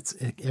 right? So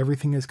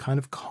everything is kind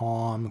of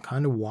calm,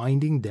 kind of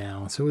winding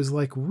down. So it was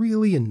like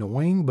really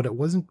annoying, but it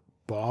wasn't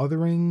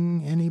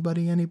bothering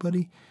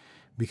anybody,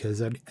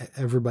 because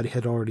everybody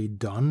had already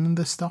done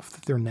the stuff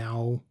that they're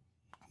now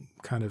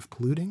kind of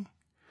polluting.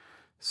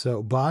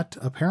 So, but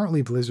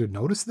apparently Blizzard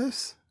noticed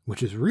this,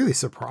 which is really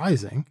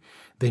surprising.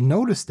 They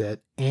noticed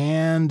it,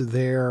 and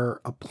they're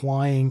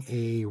applying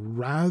a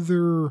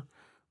rather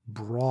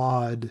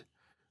broad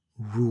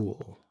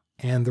rule.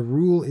 And the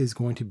rule is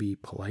going to be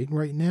polite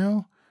right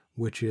now,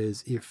 which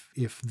is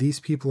if these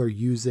people are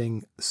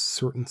using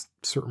certain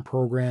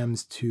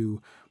programs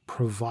to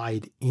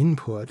provide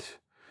input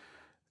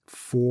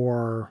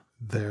for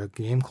the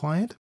game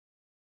client,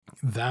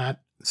 that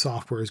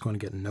software is going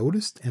to get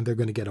noticed and they're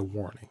going to get a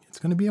warning. It's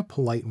going to be a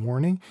polite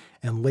warning,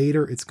 and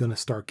later it's going to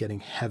start getting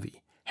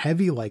heavy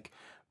like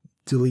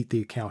delete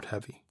the account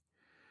heavy,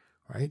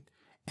 right?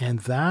 And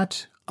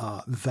that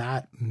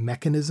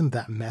mechanism,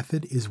 that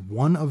method is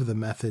one of the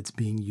methods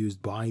being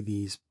used by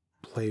these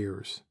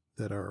players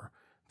that are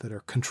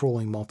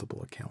controlling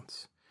multiple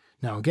accounts.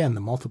 Now, again,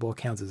 the multiple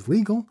accounts is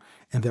legal,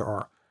 and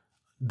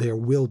there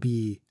will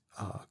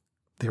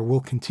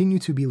continue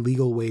to be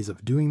legal ways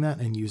of doing that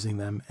and using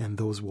them, and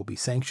those will be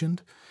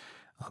sanctioned.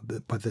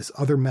 But this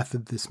other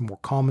method, this more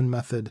common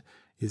method,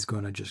 is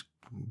going to just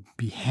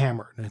be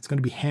hammered, and it's going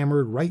to be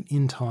hammered right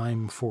in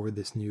time for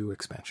this new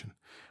expansion,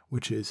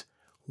 which is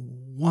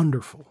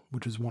wonderful.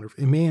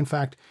 It may in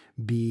fact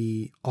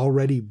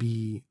already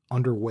be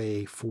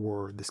underway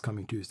for this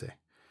coming Tuesday.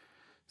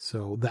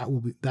 So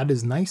that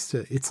is nice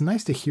it's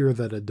nice to hear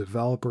that a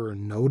developer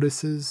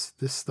notices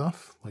this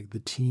stuff, like the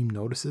team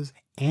notices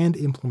and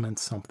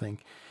implements something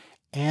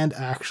and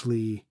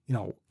actually,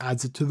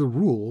 adds it to the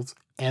rules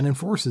and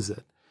enforces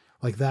it.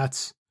 Like,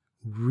 that's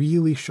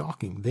really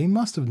shocking. They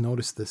must have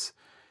noticed this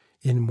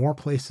in more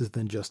places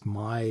than just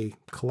my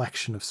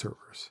collection of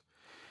servers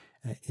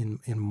in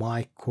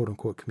my quote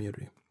unquote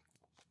community.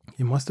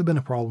 It must have been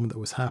a problem that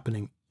was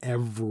happening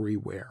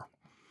everywhere,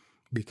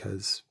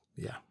 because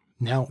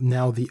now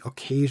the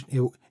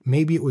occasion,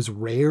 maybe it was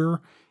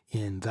rare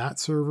in that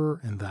server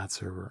and that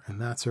server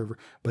and that server.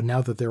 But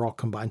now that they're all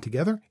combined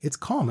together, it's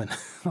common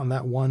on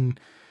that one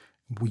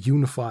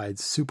unified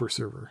super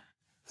server.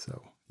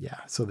 So yeah,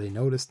 so they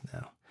noticed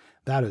now.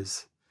 That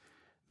is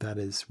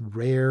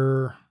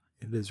rare.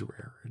 It is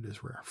rare. It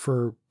is rare.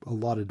 For a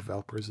lot of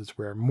developers, it's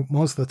rare.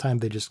 Most of the time,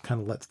 they just kind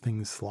of let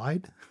things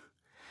slide.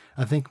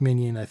 I think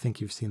Minion, I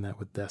think you've seen that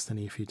with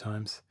Destiny a few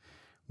times,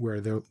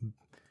 where there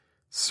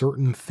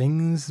certain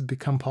things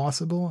become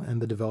possible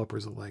and the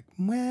developers are like,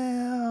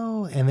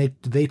 well, and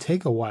they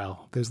take a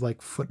while. There's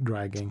like foot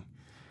dragging.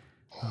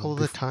 All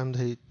the time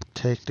they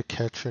take to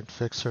catch and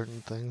fix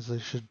certain things they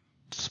should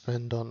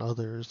spend on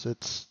others.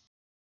 It's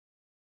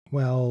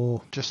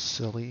just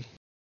silly.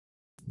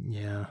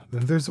 Yeah,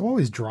 there's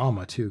always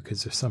drama too,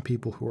 because there's some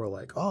people who are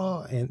like,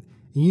 oh, and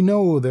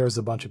there's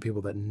a bunch of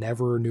people that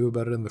never knew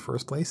about it in the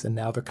first place, and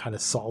now they're kind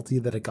of salty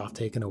that it got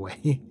taken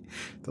away.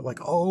 They're like,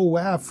 oh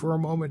wow, for a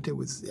moment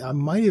I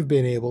might have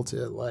been able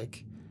to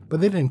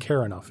but they didn't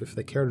care enough. If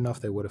they cared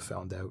enough, they would have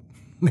found out.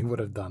 They would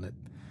have done it.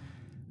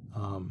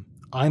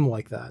 I'm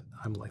like that.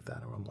 I'm like,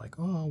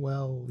 oh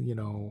well,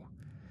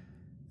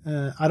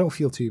 I don't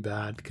feel too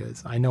bad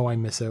because I know I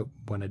miss out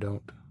when I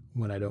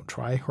don't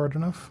try hard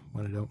enough,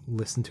 when I don't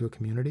listen to a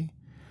community.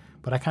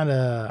 But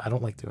I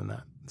don't like doing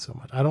that so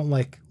much. I don't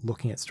like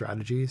looking at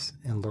strategies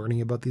and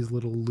learning about these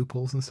little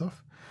loopholes and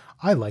stuff.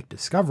 I like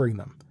discovering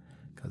them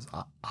because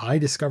I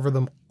discover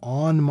them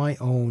on my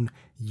own,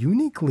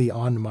 uniquely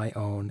on my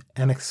own,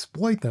 and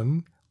exploit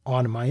them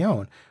on my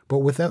own. But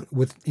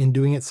in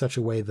doing it such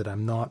a way that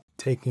I'm not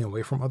taking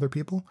away from other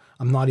people.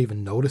 I'm not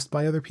even noticed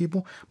by other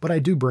people, but I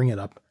do bring it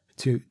up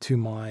to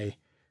my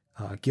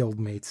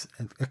guildmates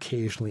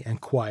occasionally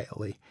and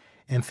quietly,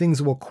 and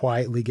things will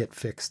quietly get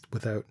fixed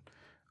without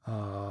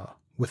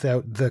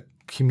the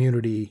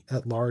community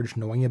at large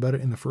knowing about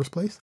it in the first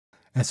place.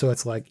 And so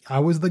it's like, I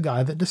was the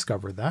guy that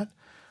discovered that.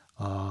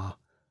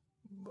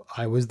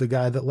 I was the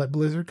guy that let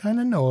Blizzard kind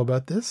of know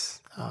about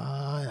this.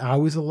 I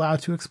was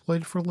allowed to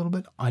exploit it for a little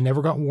bit. I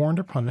never got warned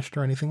or punished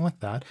or anything like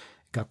that.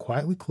 It got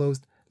quietly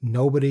closed.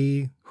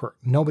 Nobody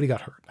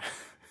got hurt.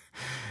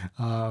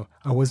 I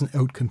wasn't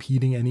out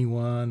competing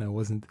anyone.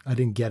 I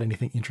didn't get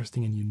anything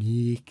interesting and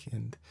unique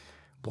and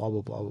blah,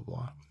 blah, blah, blah,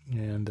 blah.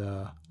 And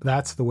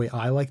that's the way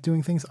I like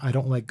doing things. I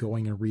don't like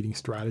going and reading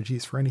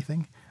strategies for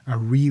anything. I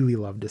really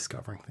love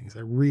discovering things.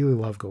 I really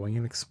love going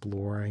and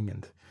exploring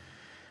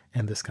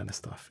and this kind of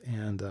stuff.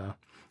 And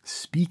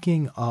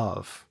speaking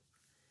of,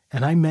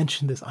 and I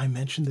mentioned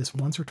this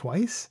once or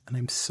twice, and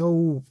I'm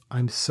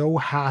so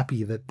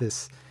happy that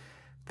this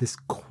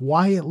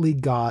quietly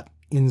got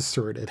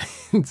inserted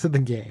into the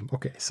game.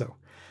 Okay, so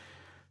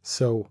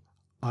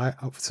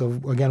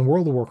again,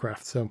 World of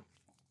Warcraft. So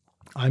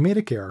I made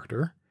a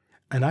character,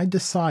 and I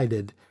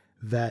decided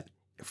that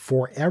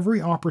for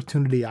every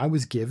opportunity I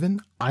was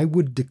given, I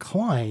would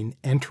decline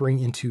entering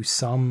into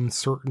some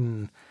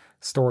certain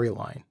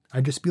storyline.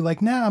 I'd just be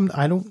like, nah,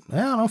 I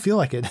don't feel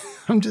like it.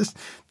 I'm just,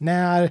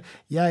 nah,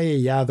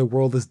 yeah, the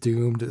world is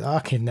doomed.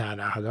 Okay, nah,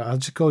 I'll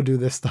just go do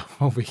this stuff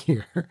over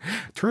here.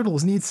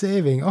 Turtles need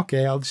saving.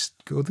 Okay, I'll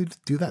just go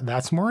do that.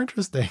 That's more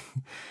interesting.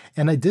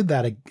 And I did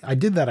that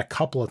a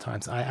couple of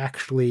times.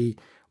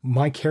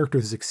 My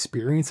character's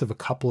experience of a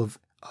couple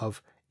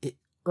of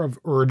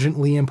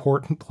urgently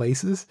important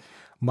places,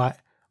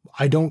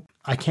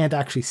 I can't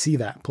actually see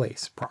that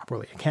place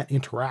properly. I can't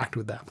interact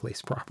with that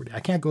place properly. I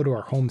can't go to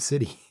our home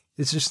city.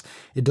 It's just,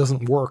 it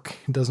doesn't work.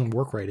 It doesn't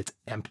work right. It's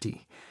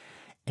empty.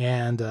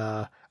 And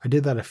I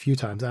did that a few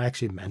times. I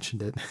actually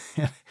mentioned it.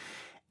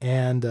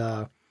 And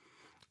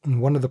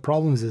one of the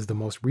problems is the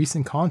most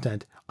recent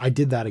content, I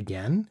did that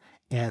again.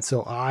 And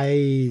so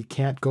I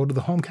can't go to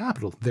the home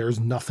capital. There's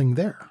nothing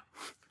there.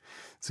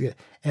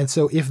 And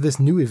so if this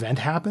new event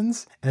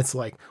happens and it's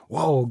like,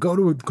 whoa, go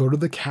to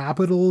the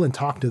capital and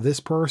talk to this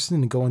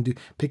person and go and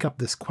pick up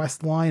this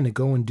quest line and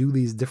go and do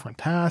these different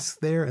tasks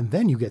there. And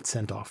then you get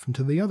sent off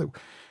into the other.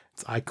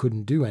 I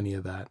couldn't do any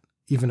of that,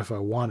 even if I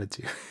wanted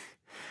to.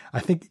 I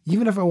think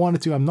even if I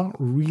wanted to, I'm not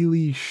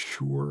really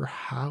sure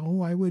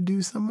how I would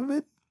do some of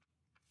it.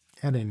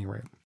 At any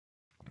rate,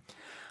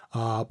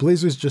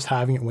 Blizzard's just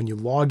having it when you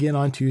log in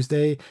on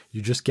Tuesday,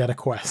 you just get a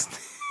quest.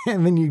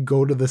 And then you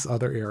go to this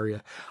other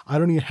area. I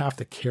don't even have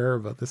to care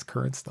about this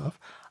current stuff.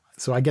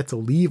 So I get to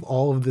leave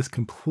all of this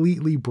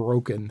completely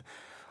broken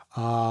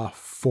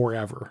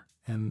forever.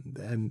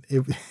 And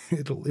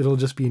it'll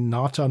just be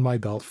notch on my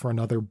belt for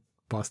another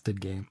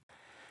busted game.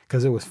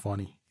 Because it was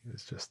funny.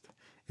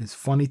 It's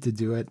funny to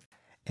do it.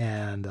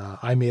 And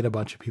I made a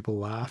bunch of people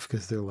laugh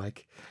because they're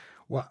like,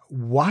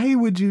 why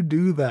would you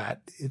do that?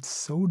 It's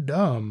so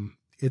dumb.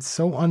 It's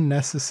so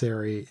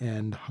unnecessary.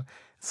 And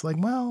it's like,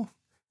 well,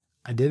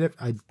 I did it.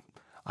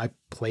 I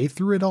played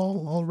through it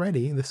all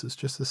already. This is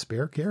just a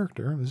spare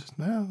character. It was just,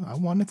 I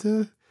wanted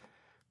to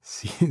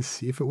see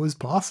if it was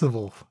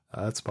possible.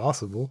 It's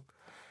possible.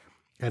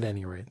 At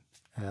any rate.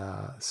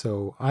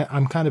 So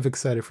I'm kind of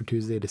excited for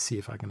Tuesday to see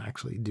if I can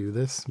actually do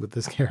this with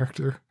this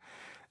character.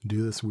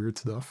 Do this weird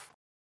stuff.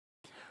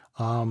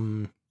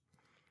 Oh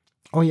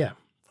yeah.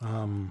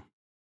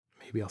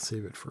 Maybe I'll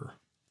save it for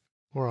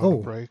We're on a Oh,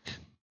 break.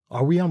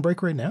 are we on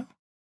break right now?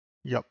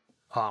 Yep.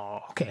 Oh,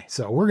 okay.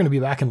 So we're going to be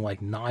back in like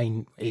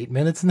 8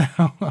 minutes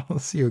now. I'll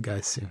see you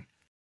guys soon.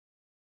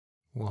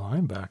 Well,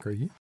 I'm back. Are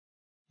you?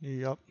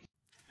 Yep.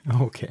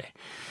 Okay.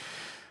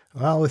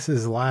 Well, this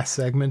is the last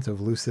segment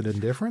of Lucid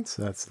Indifference.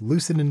 That's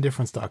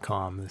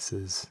lucidindifference.com. This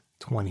is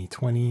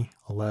 2020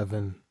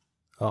 11.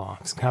 Oh, I'm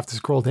just going to have to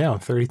scroll down.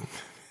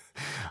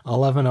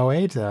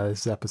 1108. This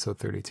is episode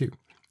 32.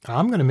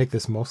 I'm going to make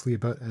this mostly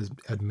about as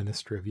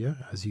administrivia,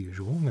 as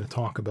usual. I'm going to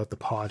talk about the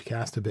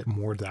podcast a bit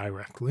more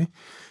directly.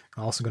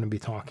 I'm also going to be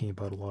talking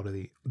about a lot of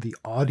the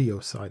audio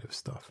side of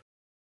stuff.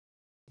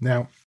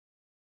 Now,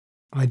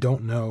 I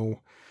don't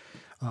know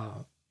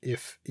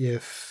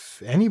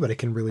if anybody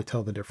can really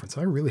tell the difference.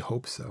 I really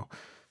hope so.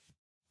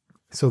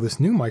 So this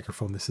new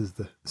microphone, this is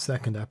the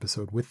second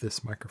episode with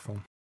this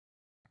microphone.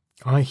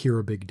 I hear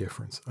a big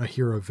difference. I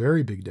hear a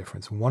very big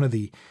difference. One of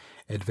the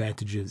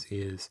advantages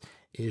is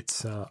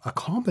it's a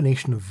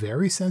combination of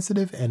very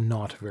sensitive and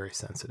not very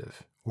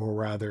sensitive, or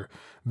rather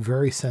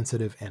very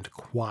sensitive and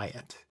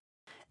quiet.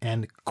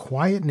 And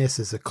quietness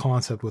is a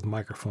concept with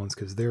microphones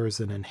because there is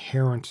an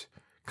inherent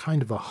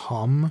kind of a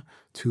hum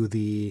to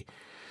the,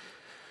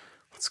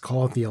 let's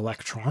call it the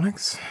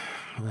electronics.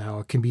 Now,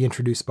 it can be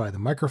introduced by the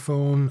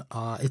microphone.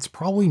 It's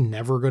probably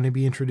never going to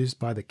be introduced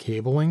by the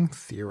cabling,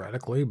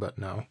 theoretically, but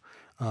no.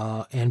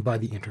 And by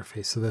the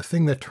interface. So the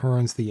thing that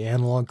turns the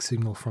analog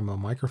signal from a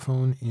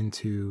microphone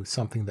into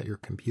something that your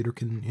computer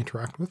can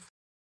interact with.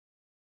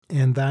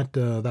 And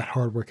that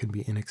hardware can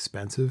be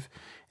inexpensive.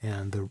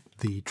 And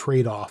the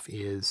trade-off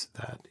is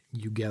that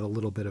you get a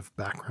little bit of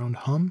background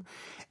hum.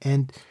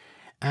 And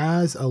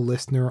as a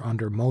listener,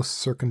 under most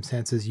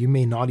circumstances, you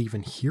may not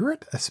even hear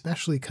it,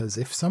 especially because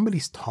if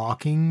somebody's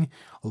talking,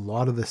 a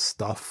lot of the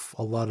stuff,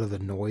 a lot of the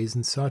noise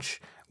and such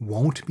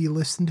won't be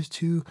listened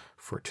to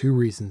for two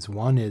reasons.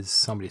 One is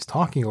somebody's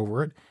talking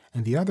over it,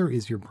 and the other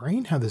is your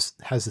brain has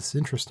this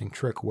interesting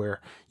trick where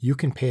you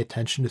can pay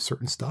attention to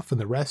certain stuff and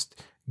the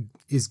rest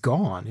is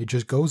gone. It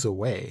just goes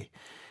away.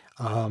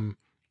 And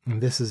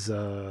this is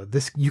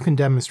you can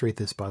demonstrate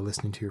this by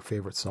listening to your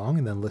favorite song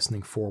and then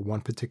listening for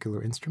one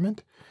particular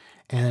instrument.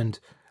 And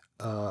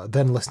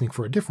then listening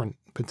for a different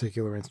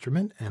particular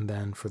instrument, and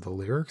then for the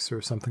lyrics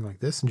or something like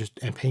this,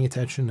 and paying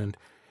attention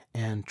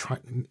and try.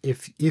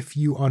 If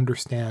you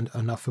understand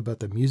enough about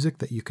the music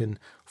that you can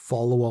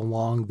follow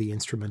along the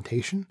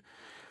instrumentation,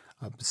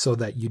 so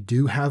that you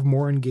do have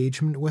more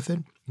engagement with it,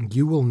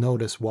 you will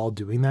notice while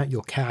doing that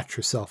you'll catch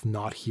yourself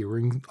not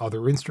hearing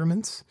other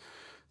instruments.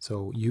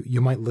 So you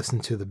might listen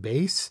to the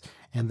bass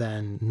and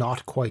then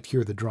not quite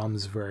hear the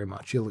drums very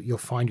much. You'll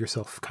find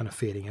yourself kind of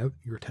fading out.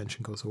 Your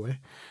attention goes away.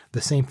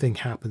 The same thing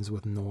happens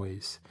with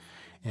noise,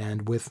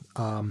 and with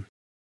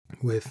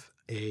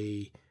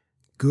a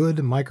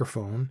good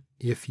microphone,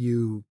 if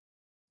you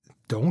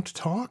don't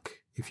talk,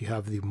 if you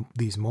have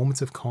these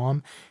moments of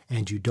calm,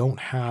 and you don't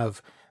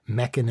have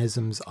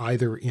mechanisms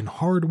either in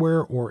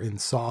hardware or in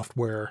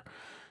software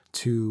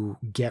to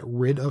get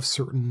rid of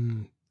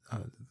certain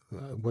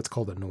what's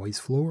called a noise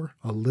floor,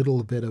 a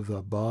little bit of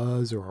a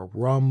buzz or a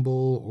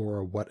rumble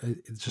or what,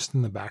 it's just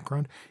in the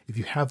background. If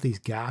you have these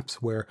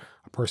gaps where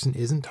a person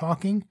isn't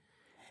talking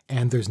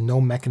and there's no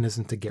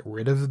mechanism to get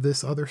rid of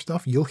this other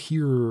stuff, you'll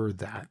hear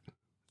that.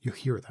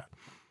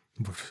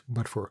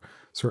 But for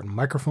certain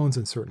microphones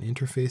and certain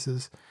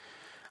interfaces,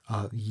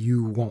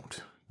 you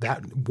won't.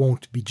 That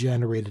won't be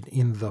generated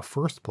in the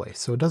first place.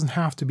 So it doesn't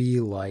have to be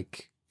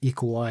like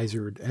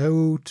equalizered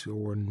out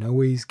or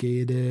noise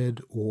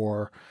gated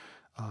or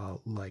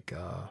like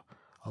a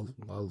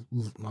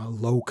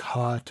low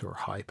cut or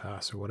high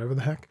pass or whatever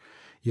the heck.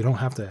 You don't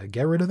have to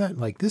get rid of that.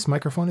 Like this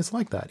microphone is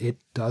like that. It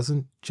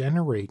doesn't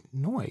generate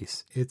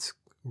noise. It's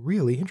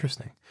really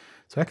interesting.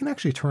 So I can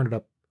actually turn it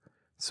up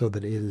so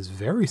that it is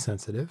very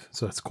sensitive.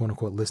 So it's quote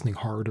unquote listening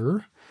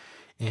harder.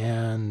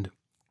 And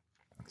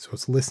so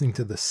it's listening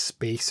to the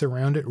space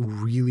around it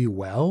really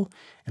well.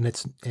 And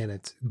it's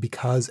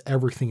because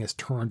everything is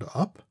turned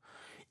up,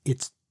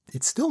 it's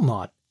still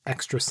not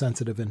extra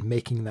sensitive and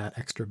making that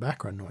extra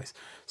background noise.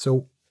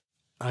 So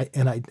I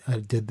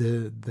did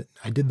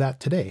that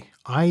today.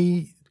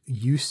 I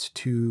used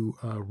to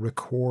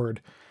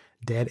record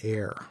dead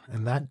air,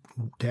 and that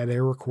dead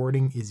air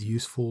recording is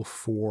useful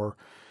for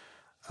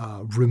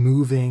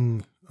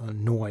removing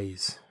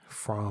noise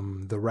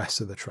from the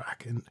rest of the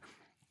track.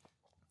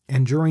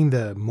 And during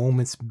the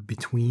moments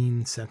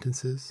between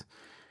sentences,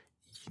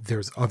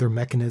 there's other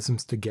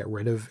mechanisms to get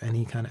rid of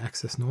any kind of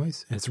excess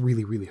noise, and it's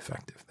really, really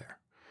effective there.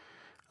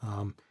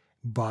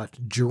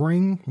 But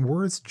during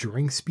words,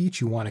 during speech,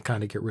 you want to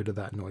kind of get rid of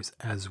that noise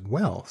as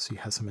well. So you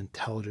have some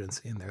intelligence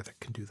in there that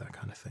can do that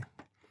kind of thing.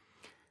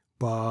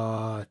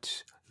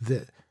 But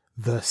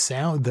the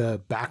sound,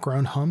 the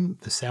background hum,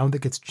 the sound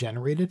that gets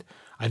generated,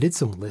 I did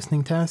some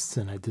listening tests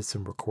and I did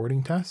some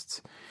recording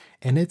tests,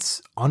 and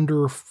it's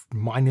under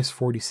minus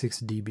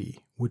 46 dB,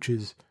 which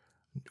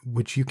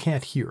you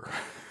can't hear.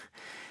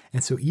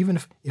 And so even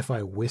if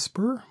I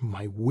whisper,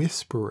 my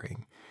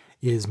whispering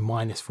is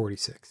minus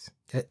 46.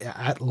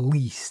 at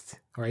least,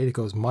 right? It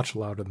goes much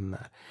louder than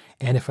that.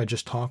 And if I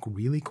just talk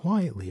really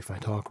quietly,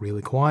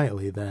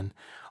 then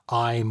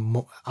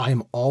I'm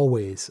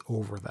always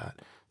over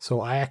that.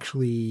 So I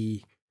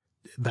actually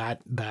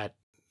that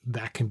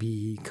can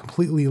be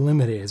completely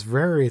limited.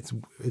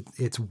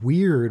 It's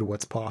weird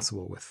what's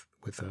possible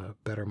with a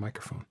better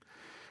microphone.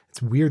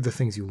 It's weird the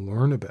things you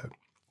learn about.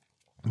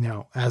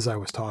 Now, as I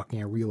was talking,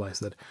 I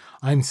realized that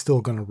I'm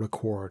still going to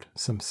record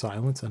some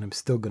silence and I'm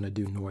still going to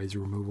do noise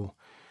removal.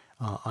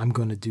 I'm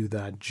going to do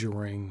that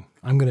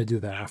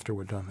after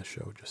we're done the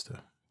show, just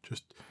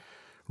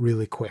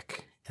really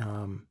quick.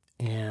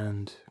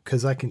 And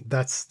because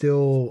that's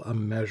still a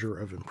measure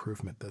of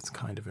improvement. That's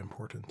kind of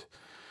important.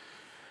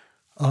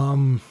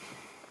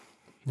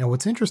 Now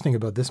what's interesting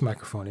about this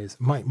microphone is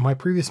my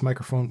previous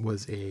microphone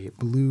was a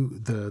Blue,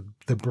 the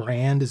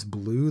brand is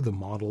Blue, the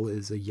model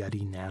is a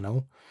Yeti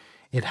Nano.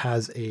 It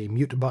has a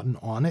mute button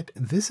on it.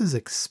 This is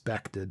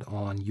expected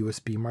on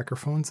USB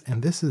microphones,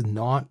 and this is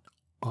not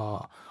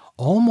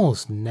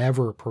almost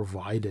never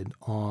provided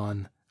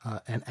on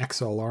an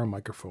XLR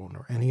microphone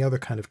or any other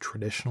kind of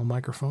traditional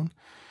microphone.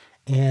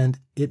 And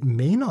it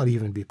may not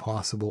even be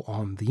possible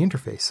on the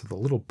interface of the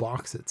little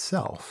box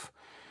itself.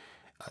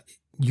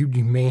 You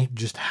may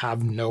just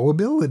have no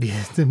ability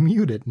to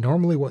mute it.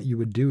 Normally what you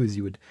would do is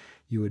you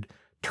would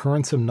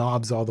turn some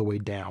knobs all the way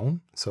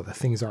down so that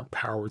things aren't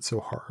powered so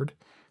hard,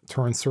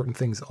 turn certain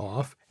things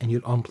off, and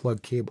you'd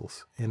unplug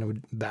cables.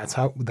 And that's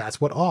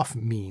what off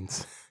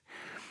means.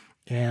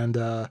 And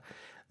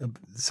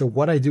so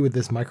what I do with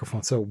this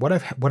microphone, so what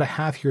I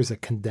have here is a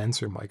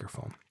condenser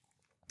microphone.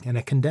 And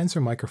a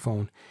condenser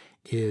microphone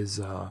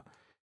is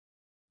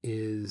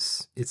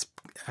it's,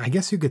 I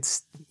guess you could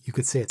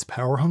say it's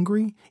power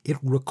hungry. It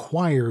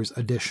requires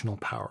additional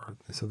power.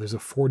 So there's a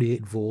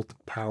 48 volt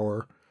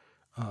power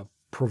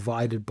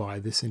provided by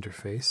this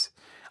interface.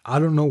 I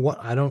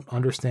don't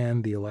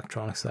understand the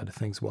electronic side of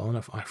things well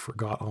enough. I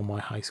forgot all my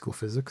high school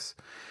physics.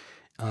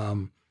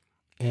 So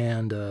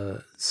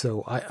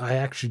I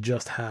actually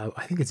just have,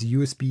 I think it's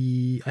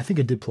USB. I think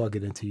I did plug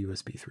it into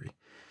USB 3.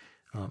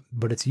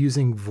 But it's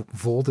using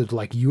voltage,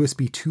 like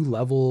USB 2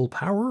 level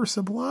power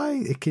supply.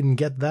 It can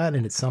get that,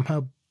 and it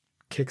somehow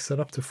kicks it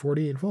up to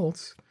 48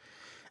 volts.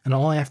 And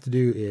all I have to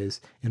do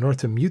is, in order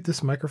to mute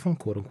this microphone,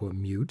 quote unquote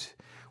mute,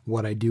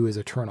 what I do is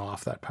I turn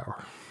off that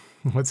power.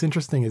 What's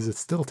interesting is it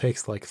still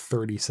takes like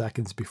 30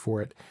 seconds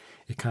before it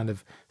kind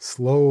of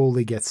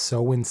slowly gets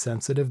so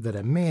insensitive that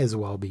it may as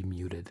well be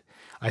muted.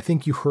 I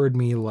think you heard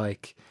me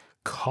like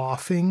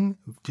coughing.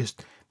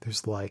 Just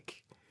there's like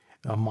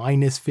a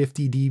minus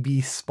 50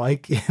 dB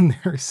spike in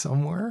there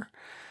somewhere,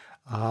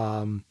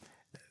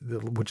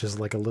 which is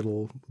like a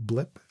little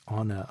blip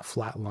on a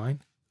flat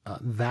line.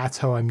 That's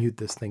how I mute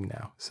this thing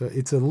now. So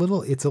it's a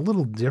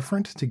little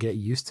different to get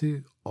used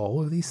to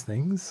all of these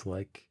things.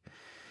 Like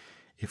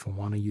if I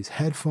want to use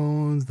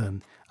headphones,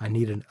 then I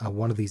need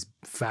one of these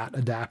fat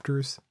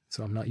adapters.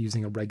 So I'm not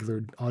using a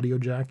regular audio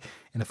jack.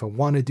 And if I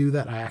want to do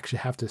that, I actually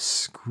have to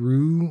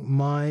screw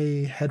my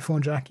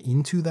headphone jack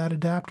into that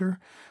adapter,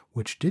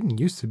 which didn't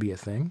used to be a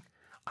thing.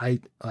 I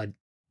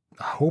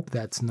hope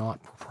that's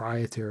not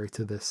proprietary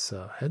to this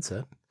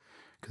headset,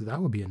 because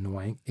that would be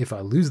annoying. If I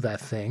lose that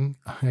thing,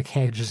 I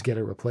can't just get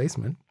a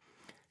replacement,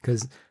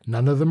 because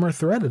none of them are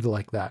threaded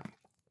like that.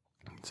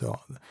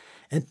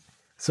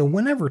 So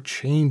whenever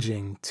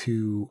changing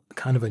to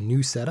kind of a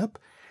new setup,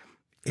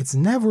 it's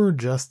never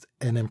just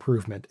an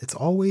improvement. It's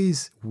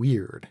always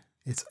weird.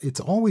 It's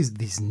always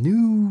these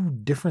new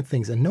different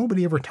things, and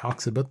nobody ever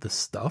talks about the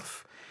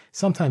stuff.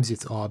 Sometimes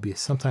it's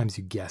obvious, sometimes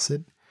you guess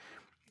it.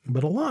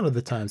 But a lot of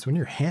the times when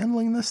you're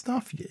handling this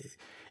stuff,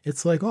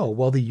 it's like, oh,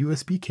 well, the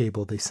USB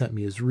cable they sent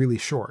me is really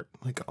short.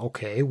 Like,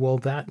 okay, well,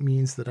 that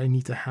means that I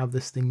need to have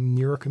this thing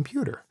near a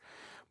computer.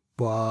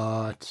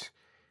 But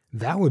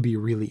that would be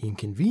really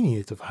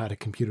inconvenient if I had a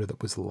computer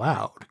that was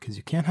loud, because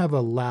you can't have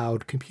a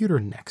loud computer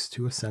next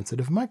to a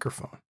sensitive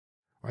microphone,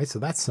 right? So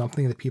that's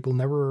something that people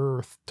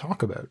never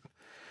talk about.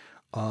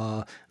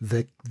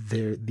 The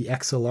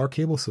XLR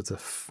cable, so it's a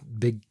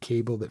big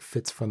cable that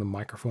fits from the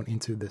microphone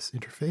into this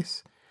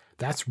interface.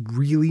 That's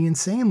really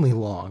insanely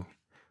long.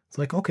 It's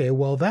like, okay,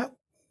 well, that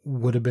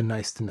would have been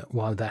nice to know.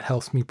 Well, that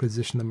helps me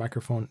position the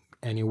microphone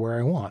anywhere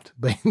I want,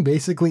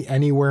 basically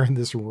anywhere in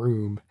this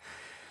room.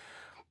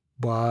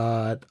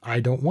 But I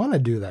don't want to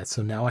do that.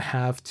 So now I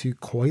have to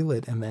coil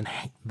it and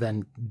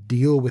then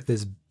deal with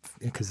this,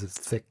 because it's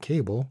thick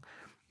cable.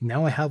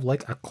 Now I have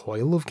like a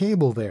coil of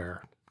cable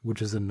there,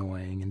 which is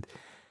annoying,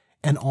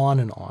 and on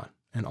and on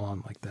and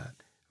on like that.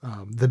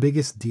 The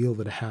biggest deal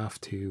that I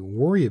have to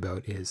worry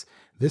about is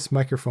this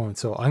microphone.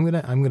 So I'm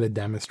gonna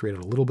demonstrate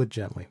it a little bit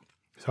gently.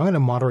 So I'm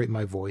gonna moderate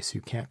my voice. You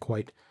can't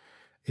quite.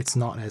 It's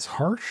not as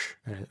harsh,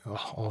 and it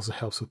also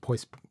helps with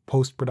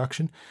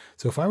post-production.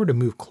 So if I were to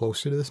move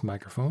closer to this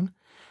microphone,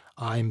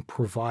 I'm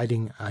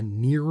providing a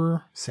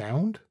nearer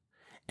sound,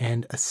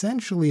 and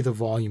essentially the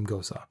volume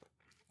goes up.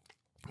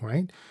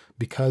 right?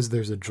 Because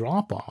there's a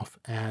drop off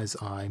as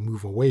I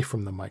move away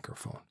from the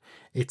microphone.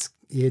 It's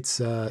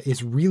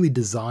really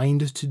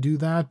designed to do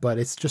that, but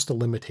it's just a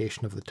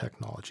limitation of the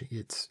technology.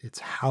 It's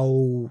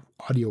how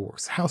audio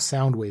works, how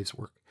sound waves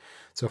work.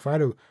 So if I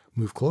had to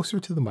move closer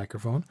to the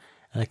microphone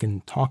and I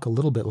can talk a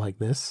little bit like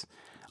this,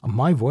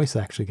 my voice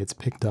actually gets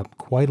picked up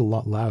quite a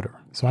lot louder.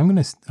 So I'm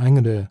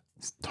gonna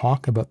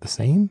talk about the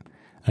same.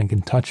 I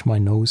can touch my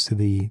nose to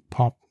the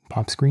pop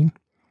screen,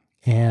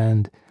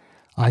 and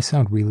I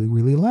sound really,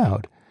 really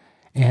loud.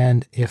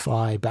 And if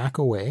I back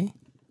away,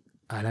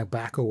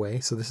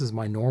 so this is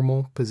my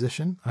normal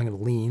position. I'm going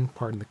to lean,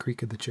 pardon the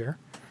creak of the chair.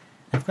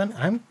 I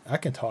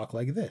can talk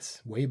like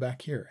this, way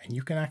back here, and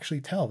you can actually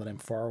tell that I'm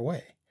far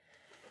away.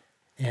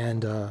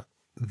 And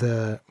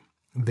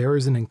there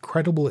is an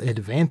incredible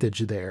advantage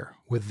there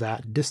with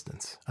that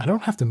distance. I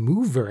don't have to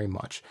move very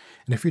much.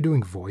 And if you're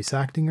doing voice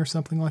acting or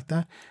something like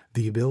that,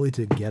 the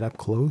ability to get up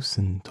close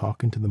and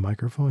talk into the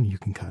microphone, you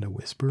can kind of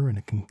whisper,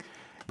 and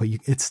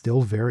it's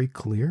still very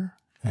clear.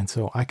 And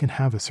so I can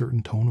have a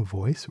certain tone of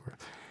voice where,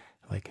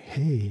 like,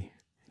 hey,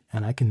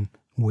 and I can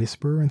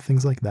whisper and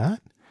things like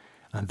that.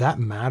 And that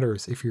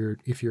matters if you're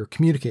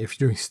communicating, if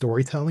you're doing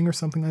storytelling or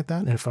something like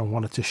that. And if I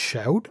wanted to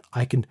shout,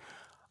 I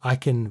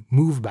can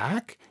move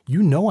back.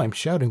 You know I'm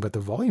shouting, but the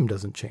volume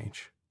doesn't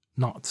change.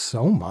 Not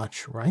so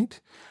much, right?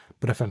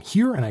 But if I'm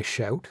here and I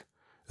shout,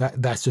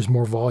 that's just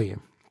more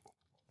volume.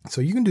 So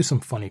you can do some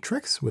funny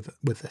tricks with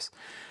this.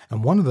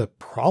 And one of the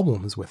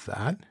problems with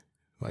that,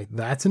 like,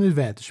 that's an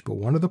advantage, but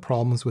one of the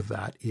problems with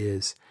that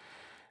is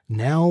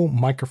now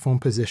microphone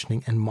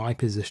positioning and my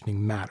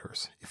positioning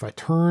matters. If I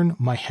turn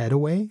my head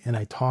away and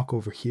I talk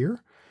over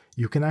here,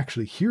 you can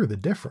actually hear the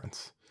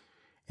difference.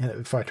 And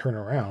if I turn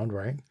around,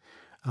 right?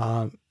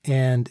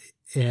 And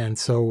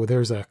so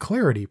there's a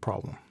clarity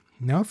problem.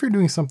 Now, if you're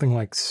doing something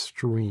like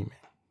streaming,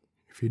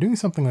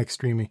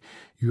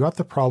 you got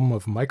the problem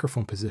of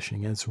microphone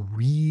positioning, and it's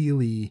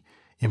really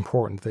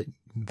important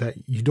that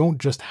you don't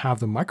just have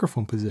the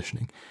microphone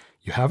positioning.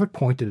 You have it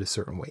pointed a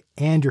certain way,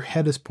 and your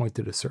head is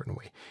pointed a certain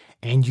way,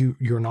 and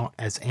you're not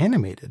as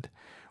animated,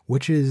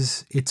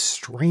 it's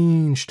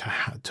strange to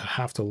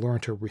have to learn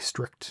to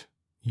restrict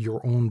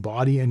your own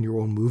body and your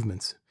own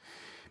movements.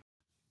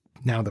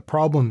 Now, the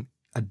problem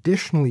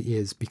additionally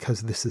is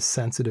because this is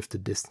sensitive to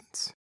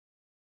distance.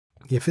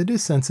 If it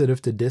is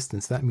sensitive to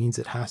distance, that means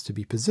it has to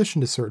be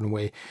positioned a certain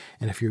way.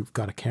 And if you've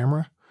got a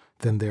camera,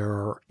 then there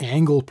are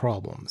angle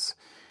problems.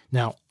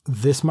 Now,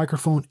 this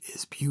microphone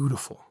is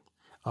beautiful.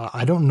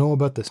 I don't know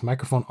about this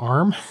microphone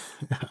arm,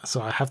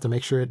 so I have to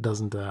make sure it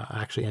doesn't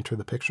actually enter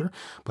the picture.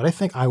 But I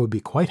think I would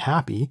be quite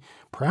happy,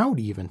 proud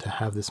even, to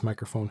have this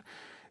microphone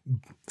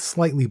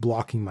slightly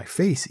blocking my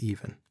face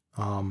even.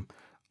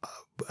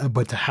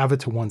 But to have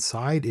it to one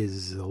side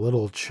is a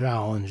little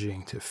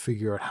challenging to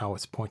figure out how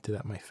it's pointed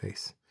at my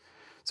face.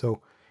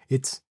 So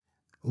it's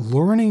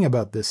learning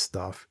about this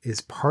stuff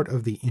is part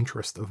of the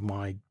interest of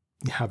my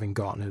having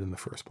gotten it in the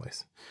first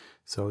place.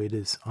 So it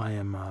is,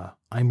 I'm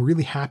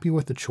really happy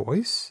with the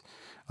choice.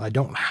 I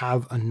don't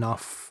have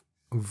enough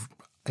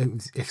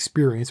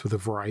experience with a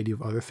variety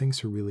of other things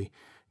to really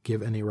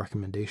give any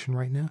recommendation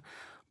right now.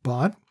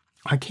 But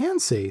I can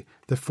say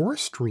that for a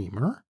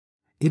streamer,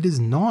 it is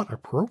not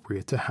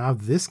appropriate to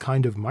have this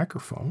kind of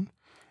microphone,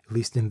 at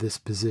least in this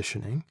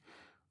positioning,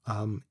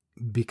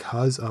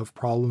 because of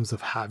problems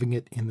of having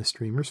it in the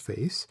streamer's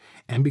face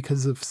and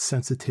because of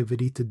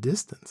sensitivity to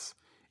distance.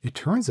 It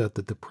turns out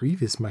that the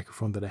previous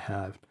microphone that I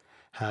had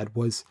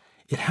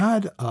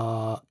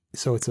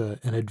so it's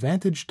an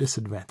advantage,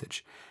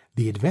 disadvantage.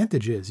 The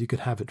advantage is you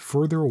could have it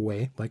further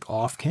away, like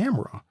off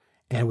camera,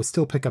 and it would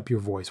still pick up your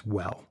voice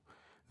well.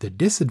 The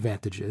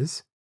disadvantage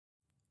is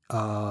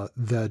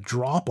the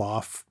drop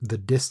off, the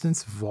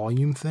distance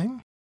volume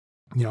thing,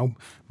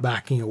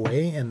 backing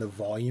away and the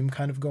volume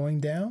kind of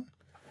going down.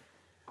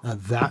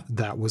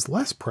 That was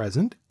less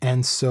present,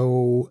 and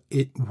so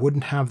it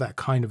wouldn't have that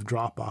kind of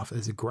drop off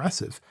as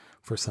aggressive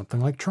for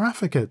something like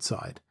traffic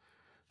outside.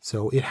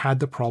 So it had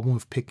the problem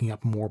of picking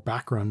up more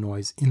background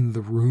noise in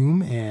the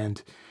room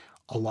and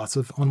lots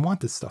of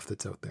unwanted stuff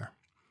that's out there.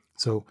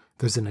 So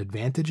there's an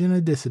advantage and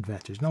a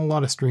disadvantage. Now, a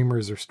lot of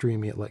streamers are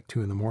streaming at like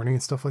 2 a.m.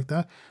 and stuff like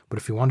that. But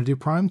if you want to do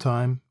prime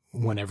time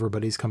when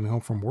everybody's coming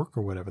home from work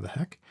or whatever the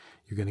heck,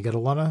 you're going to get a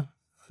lot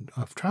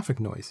of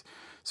traffic noise.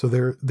 So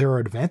there are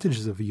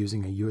advantages of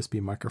using a USB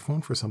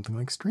microphone for something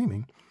like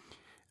streaming,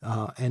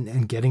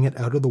 and getting it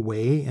out of the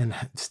way and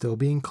still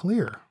being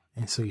clear.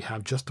 And so you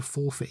have just a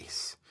full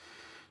face.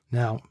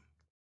 Now,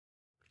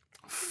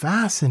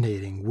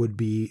 fascinating would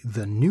be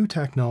the new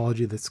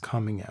technology that's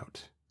coming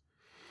out,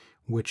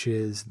 which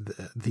is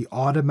the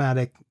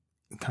automatic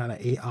kind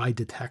of AI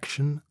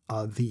detection,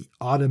 the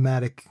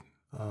automatic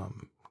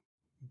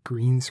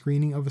green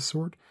screening of a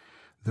sort,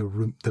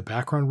 the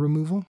background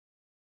removal.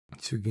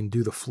 So you can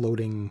do the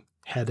floating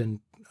head and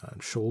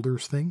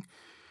shoulders thing.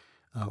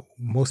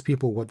 Most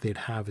people, what they'd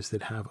have is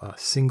they'd have a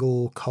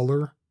single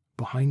color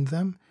behind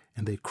them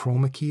and they'd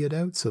chroma key it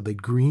out. So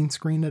they'd green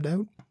screen it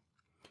out.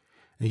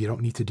 And you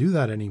don't need to do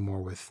that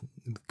anymore with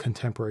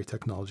contemporary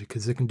technology,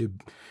 because it can do,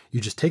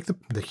 you just take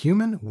the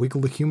human,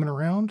 wiggle the human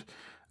around,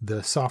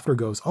 the software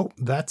goes, oh,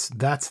 that's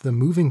the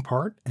moving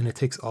part, and it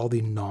takes all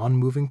the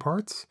non-moving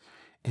parts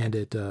and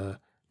it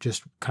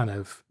just kind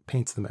of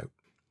paints them out.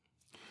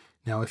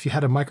 Now, if you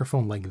had a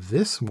microphone like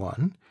this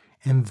one,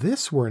 and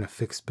this were in a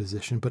fixed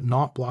position but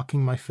not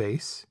blocking my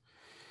face,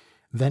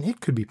 then it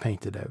could be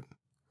painted out.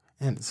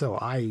 And so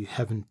I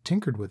haven't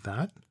tinkered with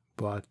that,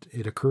 but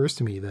it occurs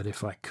to me that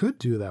if I could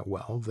do that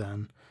well,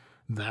 then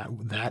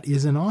that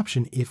is an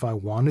option if I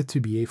wanted to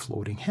be a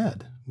floating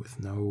head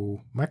with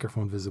no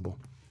microphone visible.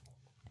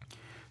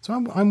 So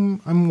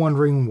I'm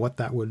wondering what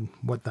that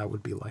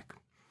would be like.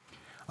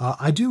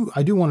 I do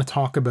want to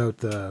talk about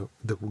the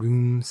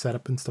room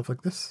setup and stuff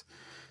like this.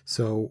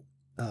 So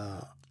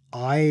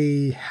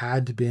I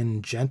had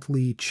been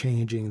gently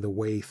changing the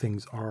way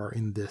things are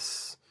in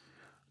this.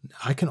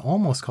 I can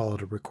almost call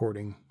it a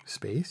recording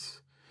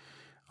space.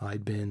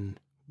 I'd been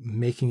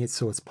making it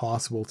so it's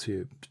possible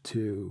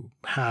to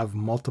have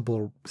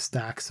multiple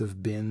stacks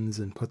of bins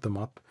and put them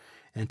up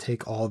and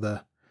take all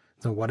the.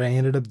 So what I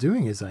ended up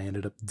doing is I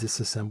ended up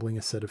disassembling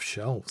a set of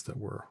shelves that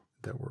were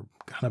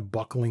kind of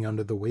buckling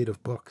under the weight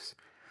of books.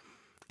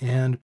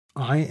 And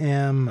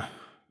I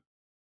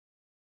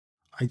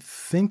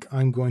think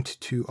I'm going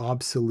to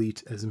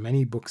obsolete as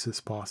many books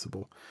as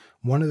possible.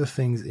 One of the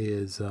things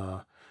is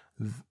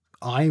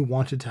I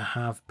wanted to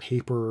have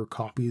paper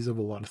copies of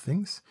a lot of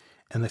things,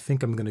 and I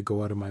think I'm going to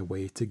go out of my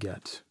way to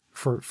get,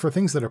 for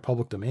things that are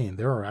public domain,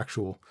 there are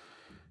actual,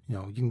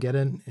 you can get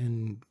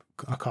in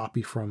a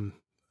copy from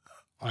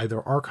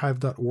either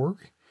archive.org,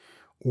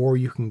 or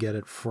you can get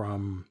it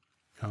from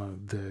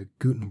the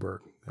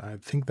Gutenberg. I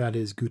think that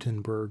is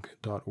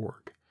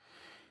gutenberg.org.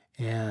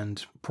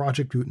 And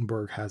Project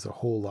Gutenberg has a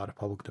whole lot of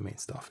public domain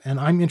stuff. And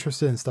I'm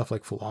interested in stuff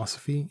like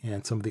philosophy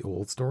and some of the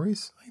old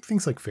stories, like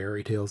things like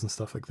fairy tales and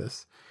stuff like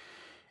this.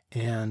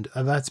 And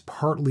that's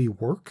partly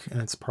work,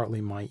 and it's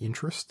partly my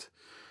interest.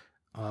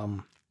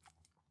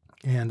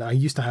 And I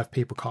used to have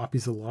paper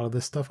copies of a lot of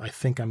this stuff. I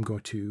think I'm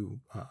going to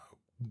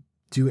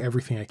do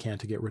everything I can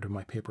to get rid of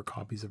my paper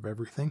copies of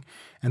everything.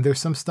 And there's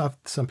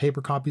some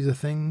paper copies of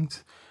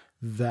things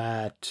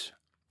that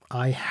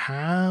I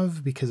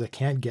have because I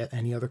can't get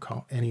any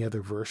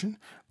other version,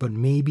 but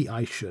maybe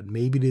I should.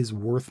 Maybe it is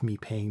worth me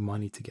paying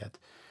money to get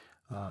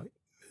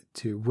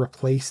to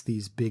replace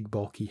these big,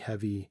 bulky,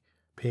 heavy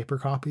paper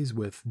copies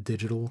with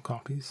digital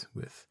copies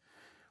with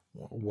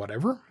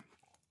whatever.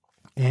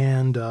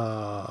 And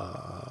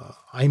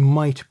I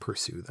might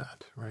pursue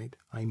that, right?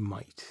 I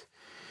might.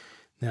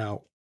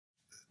 Now,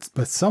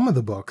 but some of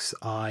the books,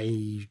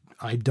 I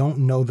don't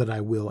know that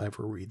I will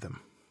ever read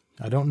them.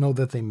 I don't know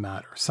that they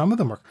matter. Some of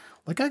them are,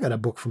 like I got a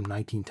book from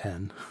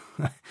 1910.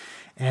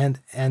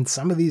 and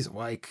some of these,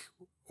 like,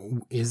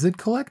 is it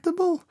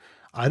collectible?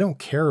 I don't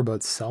care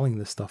about selling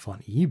this stuff on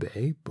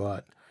eBay,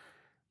 but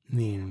I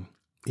mean,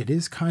 it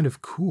is kind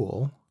of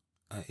cool.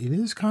 It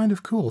is kind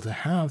of cool to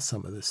have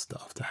some of this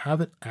stuff, to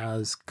have it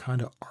as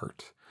kind of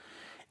art.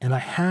 And I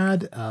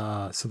had,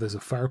 so there's a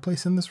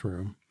fireplace in this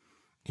room,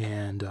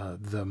 and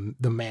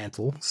the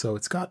mantle. So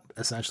it's got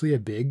essentially a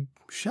big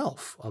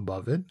shelf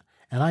above it,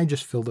 and I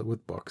just filled it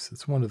with books.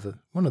 It's one of the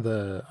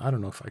I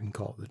don't know if I can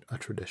call it a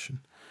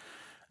tradition,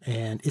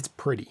 and it's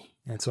pretty.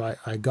 And so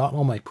I got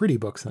all my pretty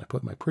books, and I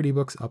put my pretty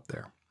books up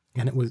there,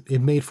 and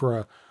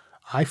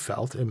I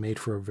felt it made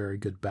for a very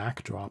good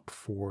backdrop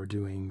for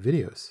doing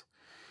videos.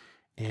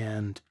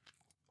 And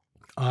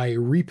I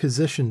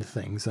repositioned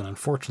things, and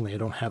unfortunately I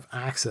don't have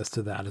access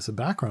to that as a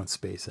background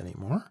space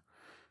anymore.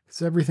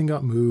 So everything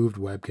got moved,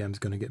 webcam's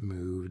going to get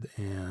moved,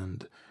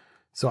 and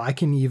so I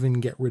can even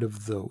get rid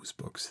of those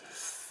books,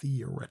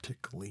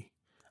 theoretically.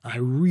 I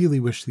really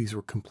wish these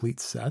were complete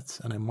sets,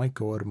 and I might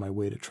go out of my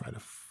way to try to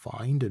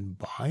find and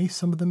buy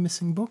some of the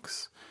missing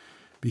books,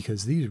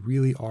 because these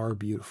really are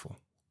beautiful.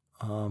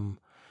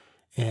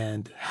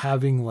 And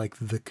having like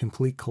the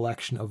complete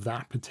collection of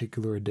that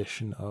particular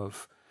edition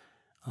of,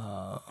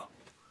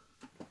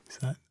 is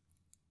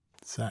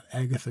that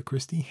Agatha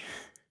Christie?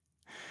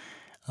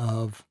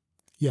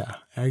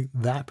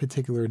 That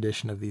particular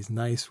edition of these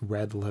nice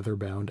red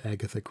leather-bound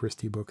Agatha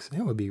Christie books,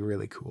 it would be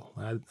really cool.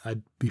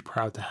 I'd be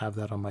proud to have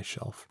that on my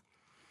shelf.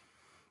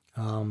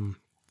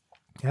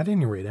 At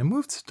any rate, I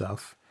moved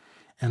stuff,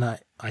 and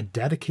I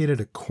dedicated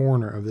a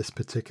corner of this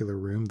particular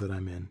room that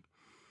I'm in,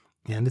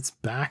 and it's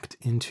backed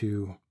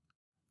into,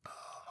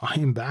 I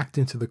am backed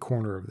into the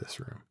corner of this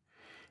room,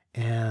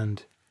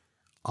 and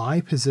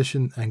I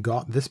positioned and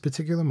got this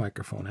particular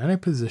microphone, and I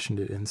positioned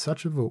it in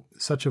such of a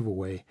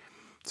way.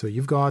 So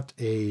you've got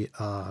a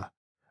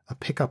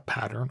pickup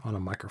pattern on a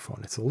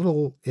microphone.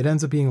 It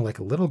ends up being like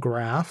a little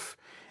graph,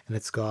 and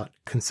it's got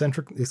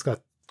concentric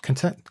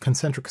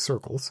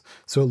circles.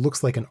 So it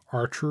looks like an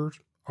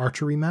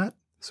archery mat.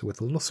 So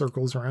with little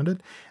circles around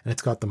it, and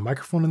it's got the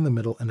microphone in the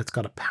middle, and it's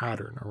got a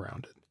pattern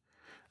around it.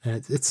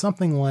 And it's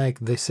something like,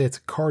 they say it's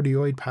a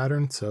cardioid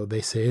pattern. So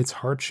they say it's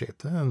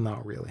heart-shaped.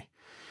 Not really.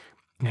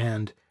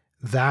 And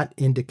that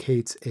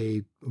indicates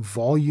a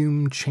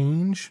volume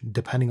change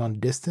depending on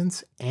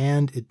distance,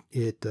 and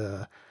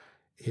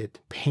it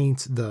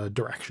paints the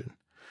direction.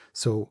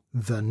 So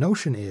the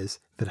notion is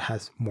that it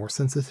has more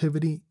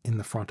sensitivity in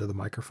the front of the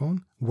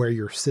microphone where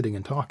you're sitting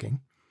and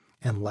talking,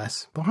 and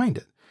less behind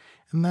it.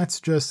 And that's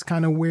just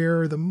kind of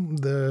where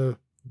the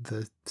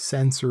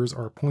sensors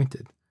are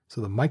pointed.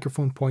 So the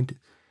microphone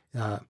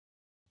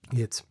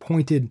it's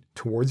pointed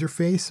towards your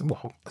face.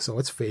 Well, so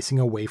it's facing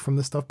away from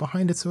the stuff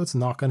behind it, so it's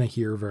not going to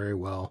hear very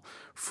well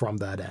from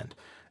that end.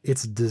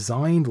 It's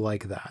designed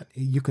like that.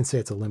 You can say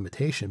it's a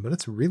limitation, but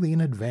it's really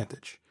an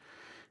advantage.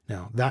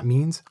 Now, that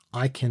means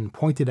I can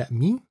point it at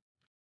me,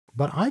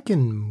 but I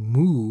can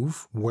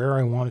move where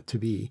I want it to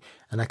be,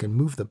 and I can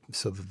move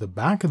so that the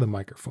back of the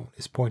microphone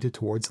is pointed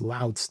towards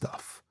loud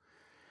stuff,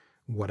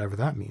 whatever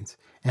that means.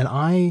 And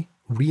I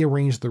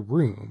rearrange the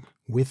room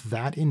with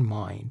that in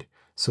mind,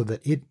 so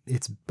that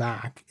its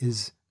back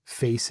is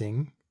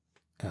facing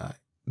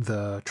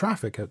the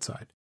traffic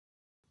outside.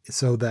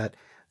 So that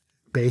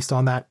based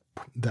on that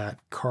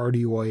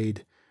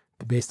cardioid,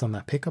 based on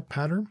that pickup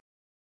pattern,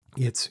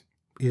 it's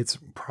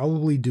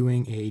probably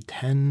doing a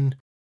 10,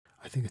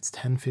 I think it's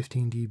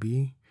 10-15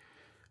 dB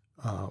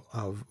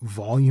of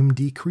volume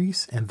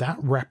decrease, and that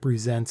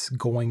represents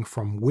going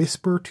from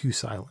whisper to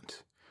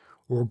silent,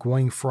 or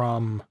going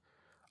from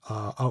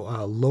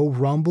a low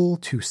rumble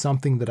to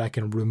something that I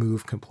can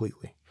remove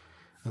completely.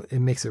 It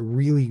makes it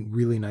really,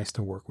 really nice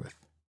to work with.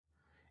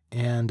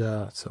 And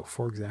so,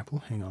 for example,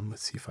 hang on,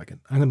 let's see if I can.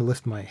 I'm going to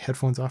lift my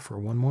headphones off for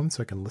one moment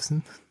so I can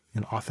listen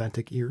in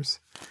authentic ears.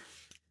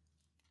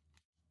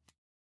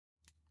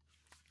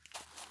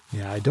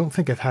 Yeah, I don't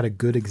think I've had a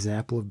good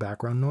example of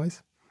background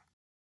noise.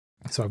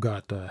 So I've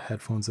got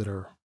headphones that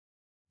are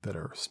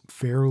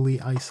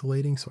fairly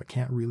isolating, so I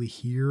can't really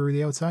hear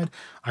the outside.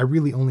 I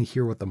really only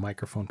hear what the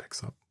microphone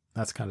picks up.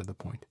 That's kind of the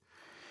point.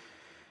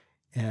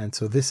 And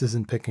so this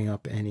isn't picking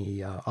up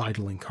any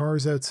idling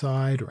cars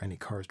outside or any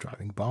cars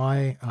driving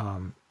by.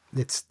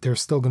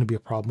 There's still going to be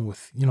a problem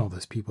with,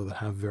 those people that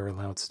have very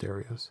loud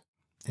stereos.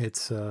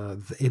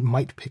 It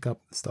might pick up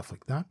stuff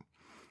like that,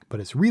 but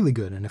it's really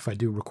good. And if I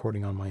do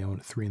recording on my own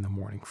at 3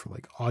 a.m. for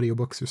like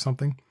audiobooks or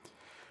something,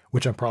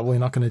 which I'm probably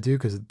not going to do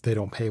because they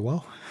don't pay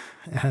well,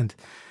 and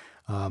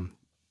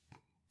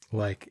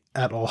like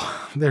at all,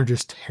 they're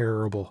just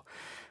terrible.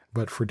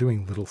 But for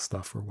doing little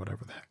stuff or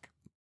whatever the heck,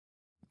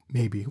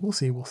 maybe we'll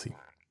see.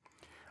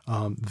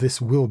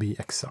 This will be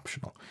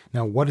exceptional.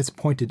 Now, what it's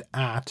pointed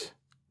at,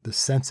 the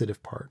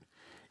sensitive part,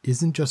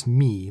 isn't just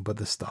me, but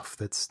the stuff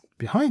that's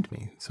behind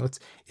me. So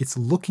it's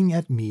looking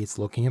at me, it's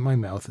looking at my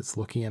mouth, it's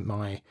looking at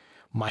my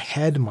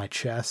head, my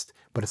chest,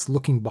 but it's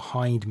looking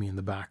behind me in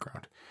the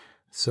background.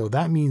 So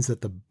that means that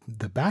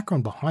the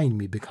background behind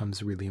me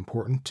becomes really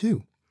important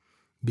too,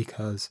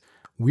 because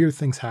weird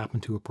things happen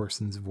to a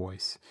person's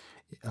voice.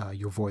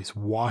 Your voice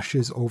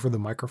washes over the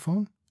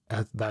microphone.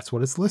 That's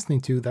what it's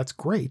listening to. That's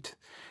great.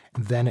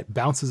 And then it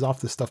bounces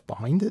off the stuff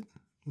behind it,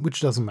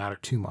 which doesn't matter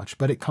too much,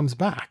 but it comes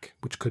back,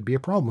 which could be a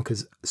problem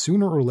because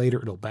sooner or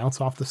later it'll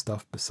bounce off the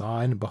stuff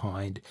beside and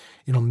behind.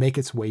 It'll make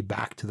its way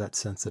back to that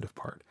sensitive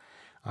part.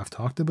 I've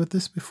talked about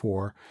this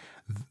before.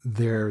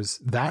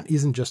 That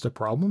isn't just a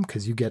problem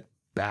because you get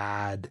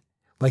bad,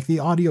 like the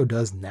audio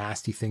does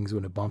nasty things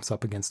when it bumps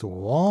up against a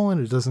wall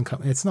and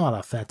it's not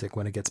authentic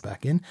when it gets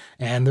back in,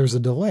 and there's a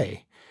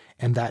delay,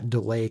 and that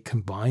delay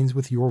combines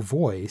with your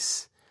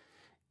voice,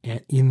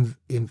 and and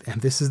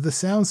this is the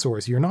sound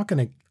source. You're not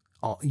going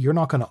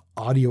to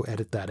audio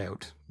edit that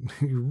out.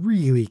 You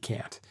really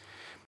can't.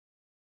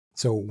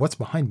 So what's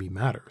behind me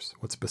matters.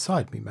 What's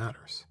beside me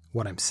matters.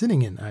 What I'm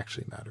sitting in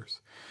actually matters.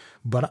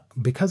 But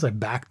because I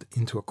backed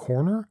into a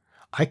corner,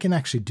 I can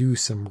actually do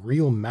some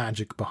real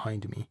magic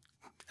behind me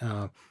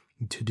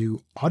to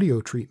do audio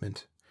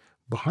treatment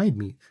behind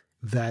me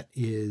that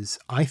is,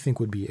 I think,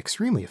 would be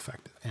extremely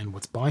effective. And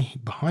what's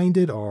behind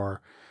it are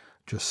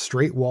just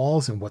straight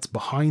walls, and what's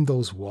behind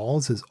those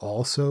walls is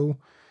also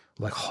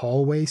like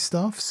hallway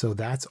stuff. So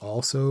that's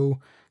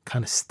also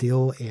kind of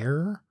still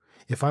air.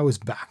 If I was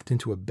backed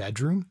into a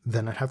bedroom,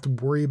 then I'd have to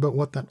worry about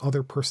what that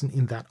other person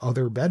in that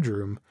other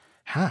bedroom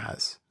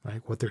has,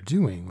 like what they're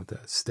doing with the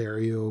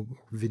stereo,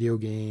 video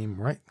game,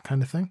 right,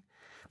 kind of thing.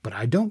 But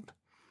I don't,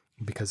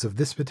 because of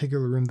this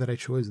particular room that I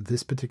chose,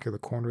 this particular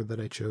corner that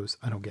I chose.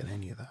 I don't get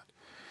any of that.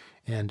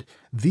 And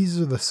these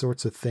are the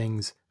sorts of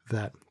things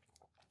that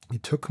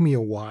it took me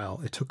a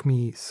while. It took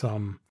me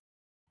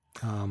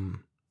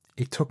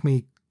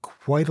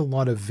quite a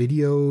lot of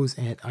videos,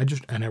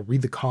 and I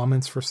read the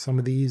comments for some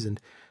of these,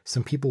 and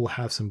some people will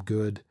have some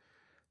good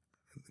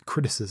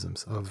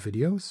criticisms of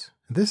videos.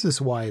 This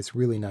is why it's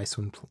really nice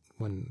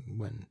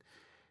when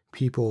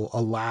people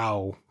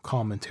allow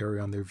commentary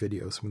on their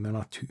videos when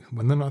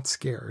they're not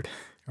scared,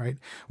 right?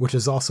 Which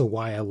is also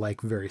why I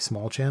like very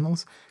small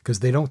channels, because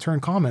they don't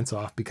turn comments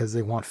off because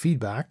they want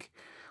feedback,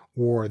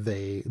 or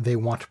they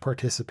want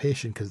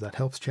participation because that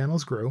helps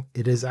channels grow.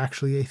 It is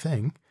actually a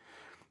thing.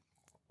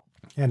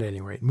 At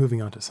any rate,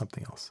 moving on to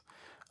something else.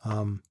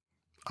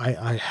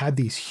 I had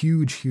these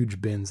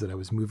huge bins that I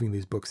was moving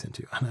these books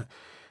into.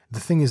 the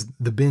thing is,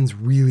 the bins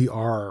really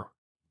are,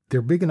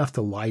 they're big enough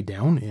to lie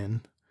down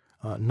in,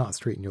 not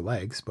straighten your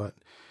legs, but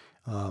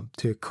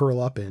to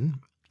curl up in.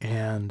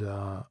 And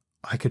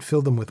I could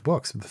fill them with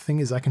books. The thing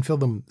is, I can fill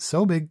them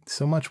so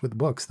much with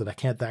books that I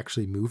can't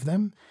actually move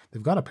them.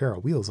 They've got a pair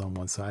of wheels on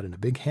one side and a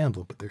big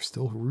handle, but they're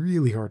still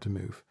really hard to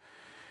move.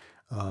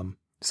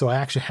 So I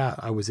actually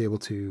I was able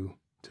to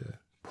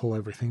pull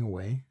everything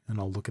away, and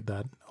I'll look at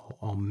that.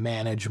 I'll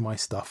manage my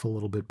stuff a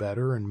little bit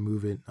better and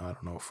move it. I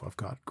don't know if I've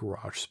got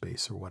garage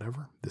space or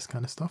whatever, this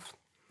kind of stuff.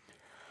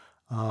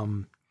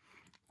 So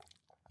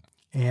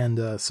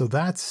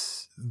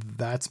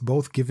that's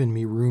both given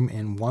me room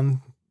in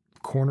one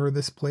corner of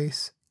this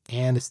place,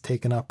 and it's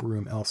taken up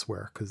room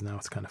elsewhere because now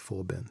it's kind of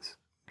full of bins,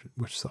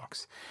 which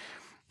sucks.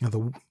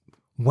 Now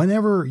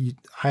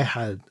I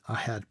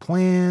had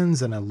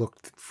plans, and I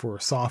looked for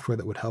software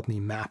that would help me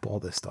map all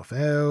this stuff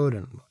out,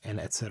 and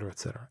et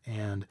cetera,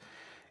 and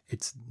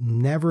it's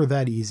never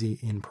that easy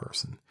in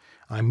person.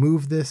 I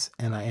moved this,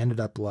 and I ended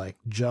up like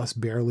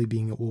just barely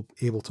being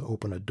able to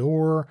open a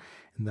door.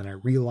 And then I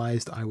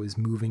realized I was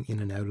moving in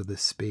and out of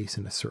this space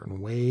in a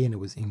certain way, and it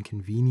was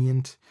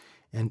inconvenient.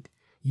 And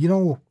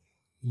you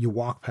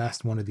walk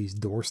past one of these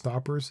door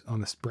stoppers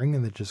on the spring,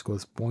 and it just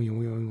goes boing,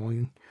 boing,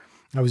 boing.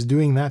 I was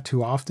doing that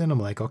too often.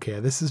 I'm like, okay,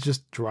 this is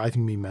just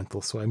driving me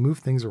mental. So I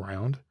moved things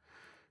around.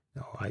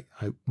 No, I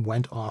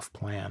went off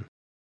plan,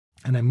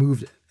 and I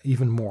moved it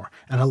even more.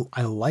 And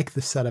I like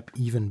the setup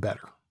even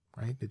better,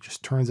 right? It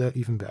just turns out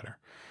even better.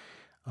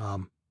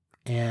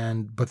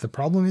 But the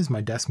problem is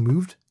my desk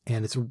moved,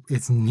 and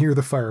it's near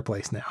the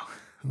fireplace now.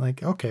 I'm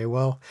like, okay,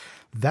 well,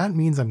 that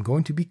means I'm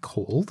going to be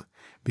cold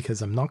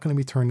because I'm not going to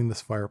be turning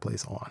this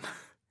fireplace on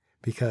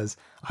because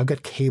I've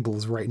got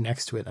cables right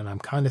next to it, and I'm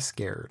kind of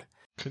scared.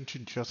 Couldn't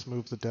you just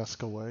move the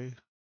desk away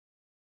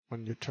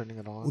when you're turning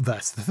it on? Well,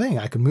 that's the thing.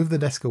 I could move the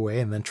desk away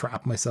and then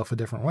trap myself a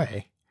different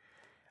way.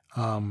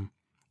 And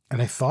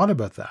I thought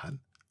about that,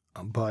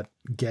 but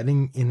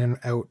getting in and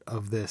out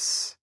of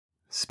this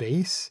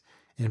space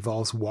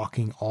involves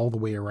walking all the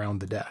way around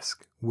the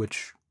desk,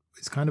 which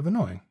is kind of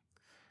annoying.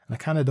 And I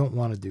kind of don't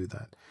want to do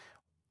that.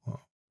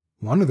 Well,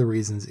 one of the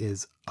reasons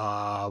is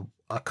a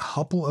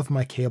couple of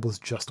my cables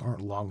just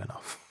aren't long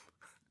enough.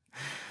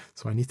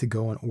 So I need to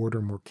go and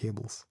order more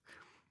cables.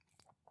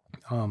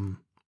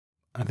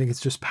 I think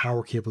it's just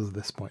power cables at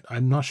this point.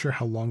 I'm not sure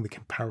how long the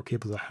power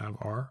cables I have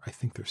are. I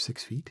think they're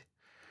 6 feet.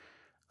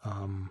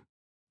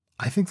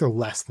 I think they're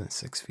less than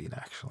 6 feet,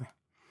 actually.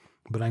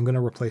 But I'm going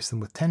to replace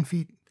them with 10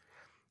 feet.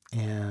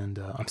 And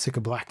I'm sick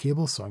of black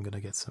cables, so I'm going to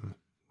get some.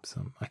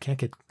 I can't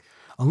get,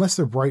 unless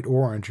they're bright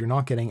orange, you're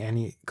not getting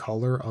any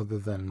color other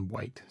than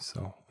white.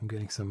 So I'm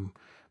getting some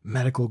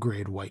medical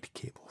grade white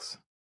cables.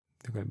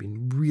 They're going to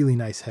be really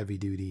nice, heavy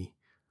duty,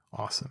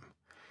 awesome.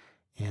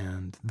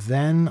 And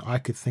then I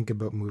could think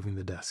about moving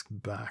the desk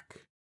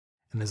back.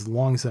 And as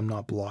long as I'm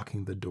not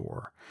blocking the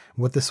door,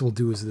 what this will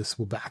do is this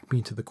will back me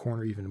into the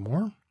corner even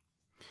more.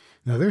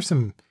 Now there's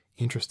some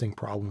interesting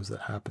problems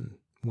that happen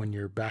when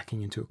you're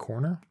backing into a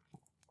corner.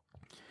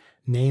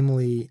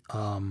 Namely,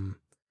 and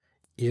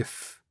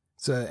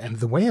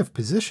the way I've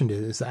positioned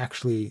it is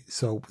actually,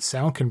 so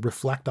sound can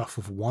reflect off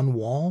of one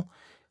wall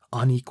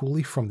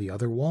unequally from the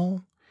other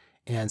wall.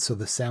 And so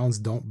the sounds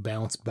don't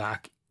bounce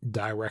back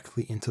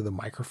directly into the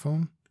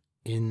microphone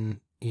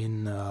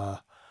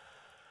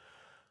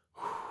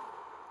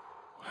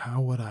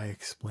how would I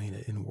explain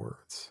it in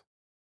words?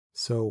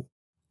 So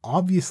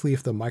obviously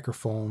if the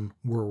microphone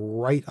were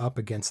right up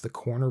against the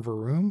corner of a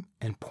room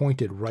and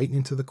pointed right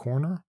into the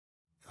corner,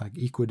 like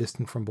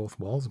equidistant from both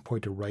walls and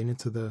pointed right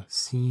into the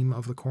seam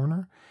of the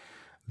corner,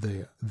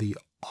 the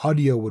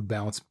audio would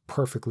bounce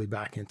perfectly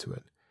back into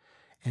it.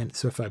 And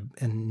so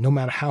no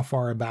matter how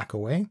far I back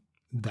away,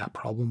 that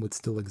problem would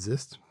still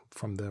exist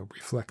from the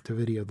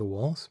reflectivity of the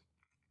walls.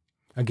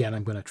 Again,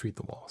 I'm going to treat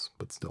the walls,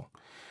 but still.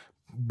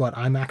 But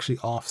I'm actually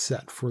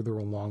offset further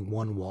along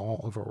one wall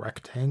of a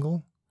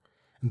rectangle.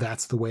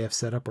 That's the way I've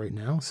set up right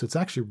now. So it's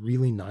actually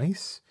really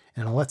nice.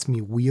 And it lets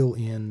me wheel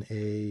in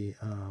I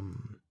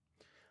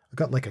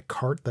got like a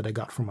cart that I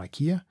got from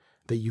IKEA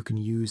that you can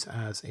use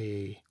as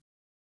it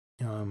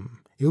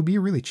would be a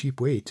really cheap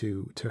way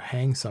to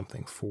hang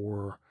something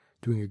for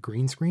doing a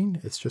green screen.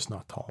 It's just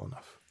not tall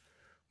enough.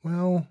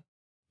 Well,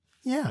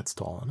 yeah, it's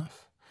tall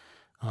enough.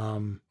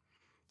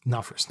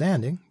 Not for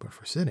standing, but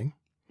for sitting.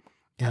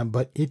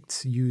 But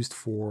it's used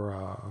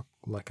for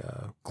like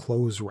a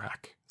clothes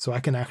rack. So I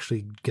can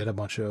actually get a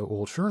bunch of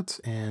old shirts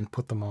and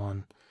put them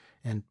on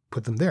and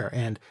put them there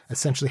and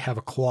essentially have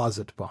a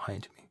closet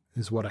behind me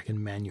is what I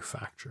can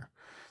manufacture.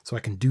 So I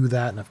can do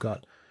that. And I've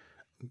got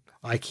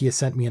IKEA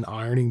sent me an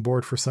ironing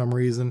board for some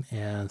reason.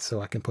 And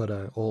so I can put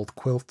an old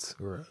quilt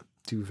or a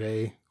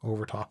duvet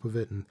over top of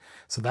it. And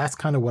so that's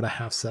kind of what I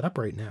have set up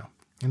right now.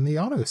 And the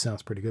audio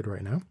sounds pretty good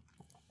right now.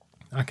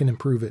 I can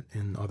improve it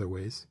in other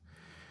ways.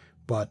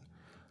 But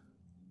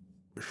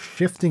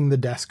shifting the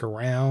desk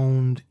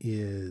around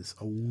is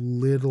a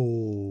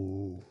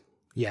little...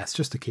 Yeah, it's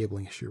just a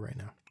cabling issue right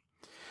now.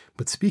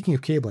 But speaking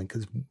of cabling,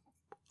 because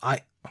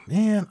I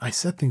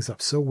set things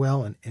up so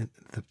well, and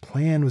the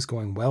plan was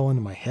going well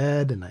into my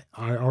head, and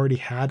I already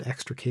had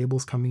extra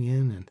cables coming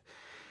in, and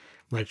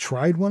when I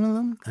tried one of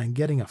them, I'm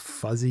getting a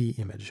fuzzy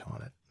image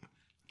on it.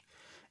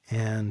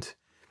 And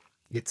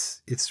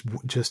it's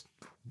just,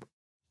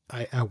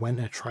 I went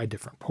and I tried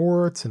different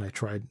ports, and I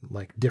tried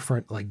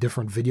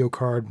different video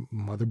card,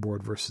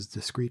 motherboard versus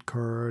discrete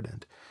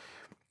card,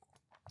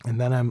 and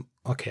then I'm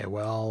okay,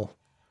 well,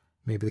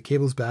 maybe the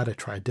cable's bad. I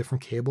tried a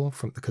different cable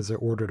because I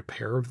ordered a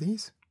pair of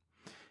these.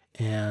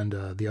 And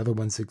the other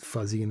one's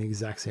fuzzy in the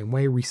exact same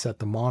way. Reset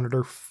the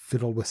monitor,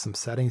 fiddled with some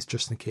settings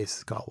just in case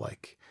it's got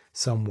like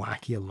some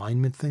wacky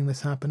alignment thing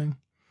that's happening.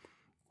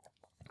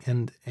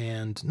 And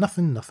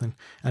nothing.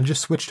 And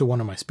just switched to one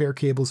of my spare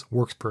cables,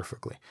 works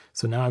perfectly.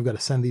 So now I've got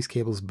to send these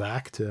cables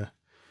back to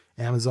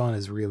Amazon.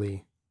 Is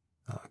really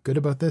good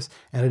about this.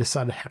 And I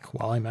decided, heck,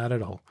 while I'm at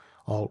it,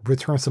 I'll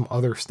return some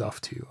other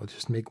stuff too. I'll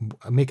just make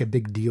a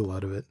big deal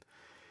out of it.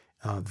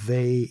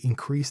 They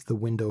increased the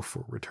window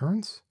for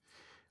returns,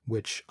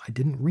 which I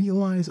didn't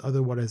realize.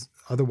 Otherwise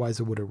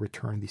I would have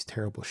returned these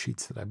terrible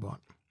sheets that I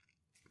bought.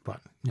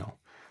 But,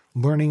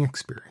 learning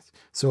experience.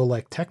 So,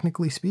 like,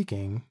 technically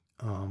speaking,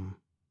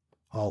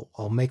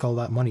 I'll make all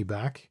that money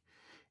back,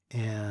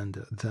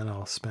 and then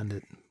I'll spend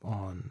it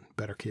on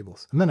better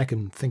cables. And then I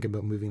can think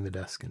about moving the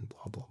desk and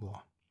blah, blah,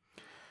 blah.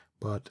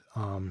 But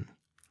I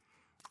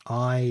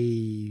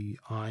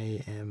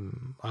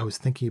was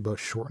thinking about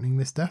shortening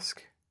this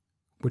desk,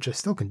 which I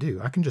still can do.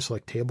 I can just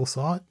like table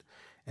saw it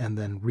and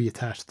then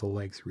reattach the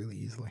legs really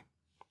easily.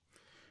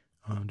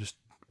 Just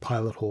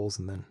pilot holes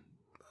and then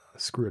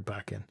screw it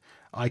back in.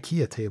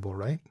 IKEA table,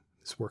 right?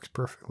 This works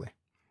perfectly.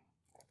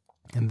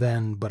 And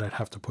then, but I'd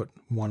have to put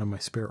one of my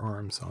spare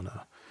arms on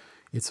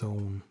its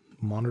own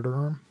monitor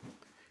arm,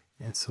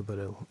 and so that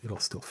it'll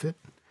still fit.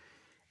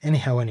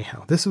 Anyhow,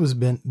 this has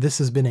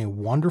been a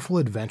wonderful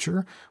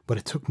adventure, but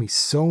it took me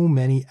so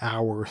many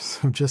hours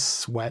of just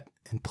sweat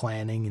and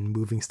planning and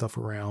moving stuff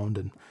around,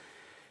 and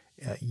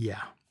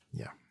yeah.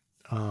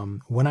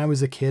 When I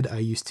was a kid, I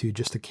used to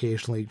just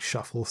occasionally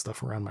shuffle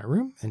stuff around my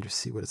room and just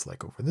see what it's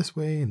like over this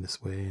way, and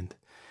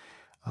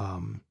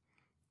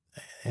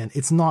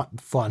it's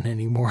not fun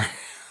anymore.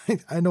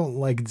 I don't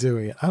like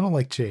doing it. I don't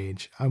like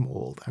change. I'm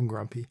old. I'm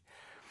grumpy.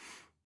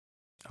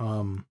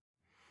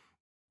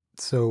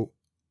 So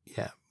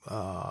yeah.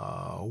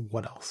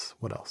 What else?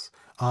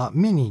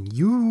 Minion,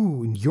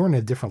 you're in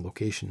a different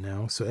location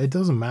now, so it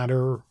doesn't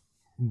matter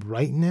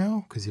right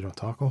now because you don't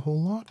talk a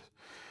whole lot,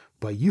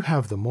 but you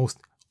have the most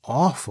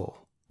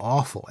awful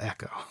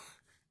echo.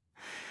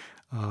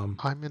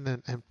 I'm in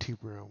an empty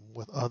room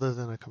with other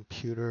than a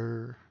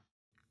computer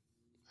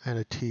and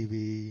a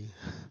TV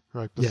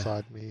right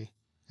beside me.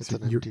 It's so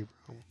an empty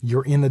room.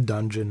 You're in a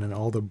dungeon and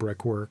all the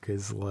brickwork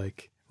is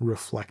like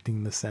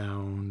reflecting the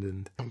sound,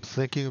 and I'm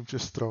thinking of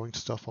just throwing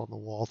stuff on the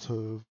wall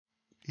to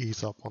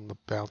ease up on the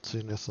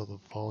bounciness of the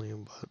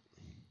volume, but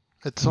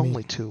it's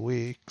only 2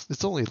 weeks.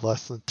 It's only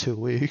less than 2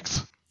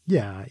 weeks.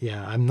 Yeah.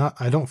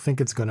 I don't think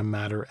it's going to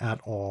matter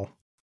at all.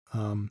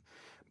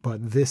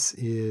 But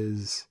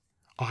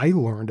I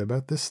learned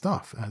about this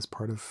stuff as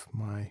part of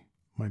my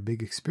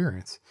big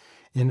experience.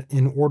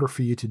 In order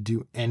for you to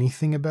do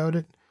anything about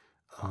it,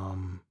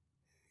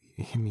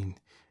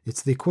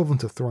 it's the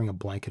equivalent of throwing a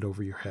blanket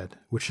over your head,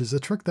 which is a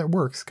trick that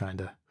works,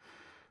 kind of.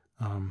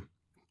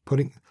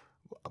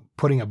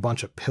 Putting a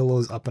bunch of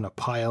pillows up in a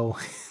pile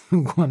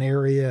in one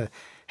area,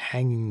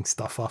 hanging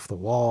stuff off the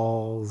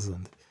walls,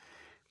 and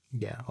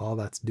yeah, all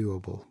that's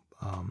doable.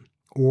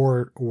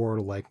 Or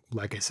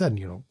like I said,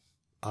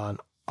 an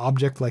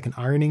object like an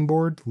ironing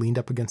board leaned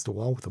up against a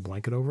wall with a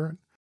blanket over it.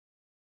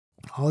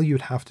 All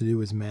you'd have to do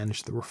is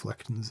manage the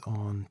reflections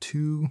on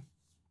two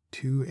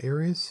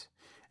areas,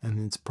 and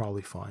it's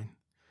probably fine.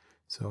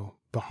 So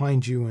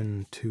behind you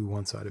and to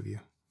one side of you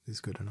is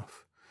good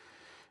enough.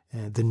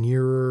 And the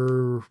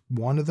nearer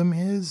one of them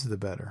is, the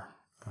better.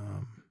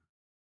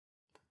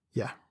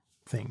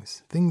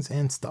 Things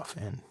and stuff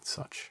and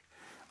such.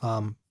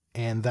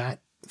 And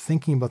that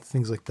thinking about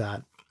things like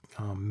that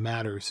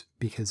matters,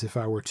 because if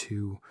I were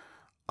to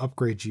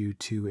upgrade you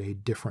to a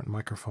different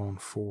microphone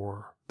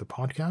for the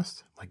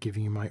podcast, like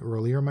giving you my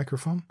earlier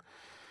microphone,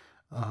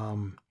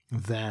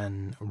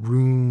 then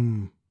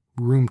room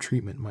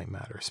treatment might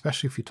matter,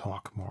 especially if you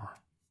talk more,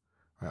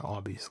 right?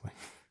 Obviously.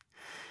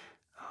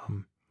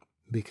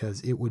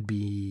 Because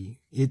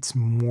it's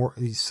more,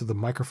 so the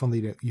microphone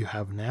that you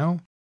have now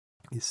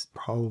is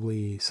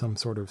probably some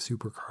sort of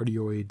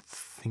supercardioid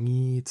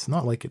thingy. It's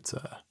not like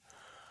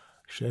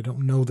actually, I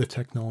don't know the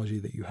technology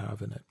that you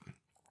have in it,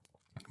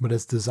 but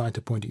it's designed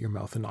to point at your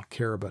mouth and not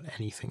care about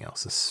anything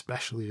else,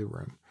 especially the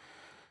room.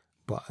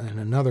 And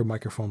another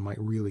microphone might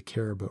really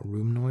care about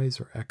room noise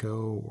or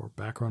echo or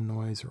background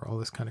noise or all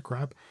this kind of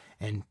crap.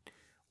 And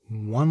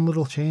one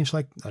little change,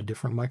 like a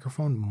different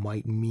microphone,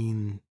 might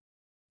mean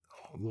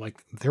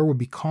like there would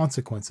be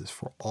consequences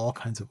for all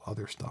kinds of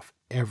other stuff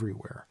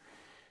everywhere.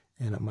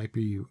 And it might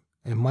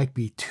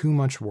be too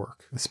much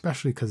work,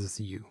 especially because it's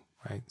you,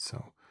 right?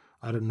 So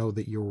I don't know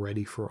that you're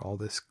ready for all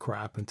this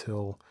crap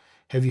until,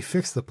 Have you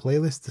fixed the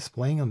playlist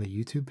displaying on the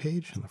YouTube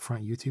page, on the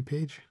front YouTube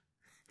page?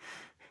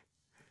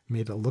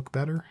 Made it look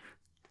better?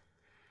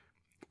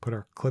 Put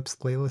our clips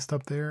playlist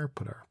up there,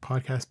 put our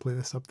podcast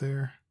playlist up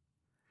there.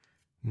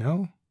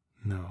 No?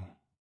 No.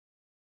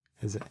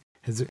 Is it?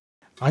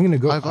 I'm going to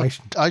go.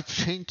 I've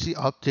changed the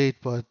update,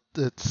 but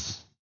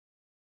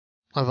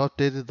I've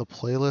updated the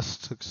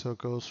playlist so it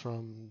goes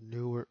from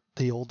newer.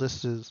 The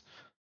oldest is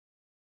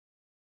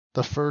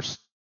the first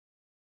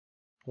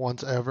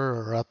ones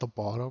ever are at the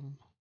bottom,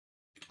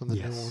 and the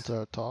new ones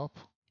are at top.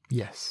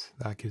 Yes,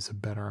 that gives a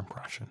better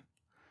impression.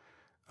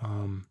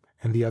 And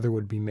the other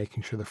would be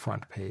making sure the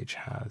front page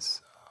has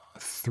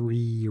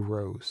 3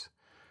 rows.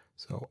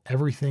 So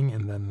everything,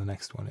 and then the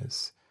next one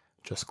is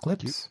just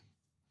clips,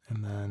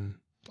 and then...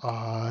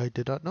 I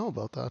did not know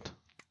about that.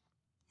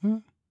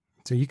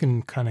 So you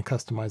can kind of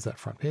customize that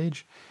front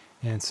page.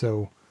 And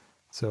so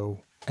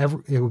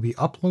it would be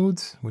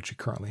uploads, which you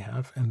currently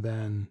have, and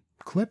then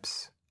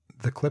clips,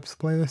 the clips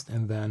playlist,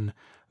 and then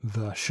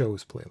the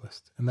shows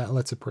playlist. And that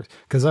lets it,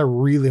 because I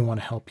really want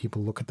to help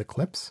people look at the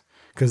clips,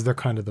 because they're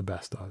kind of the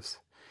best of.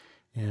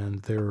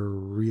 And they're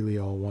really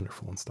all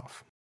wonderful and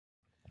stuff.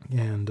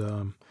 And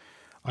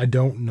I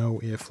don't know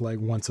if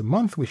like once a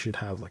month we should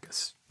have like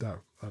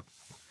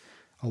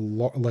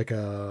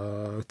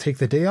take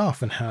the day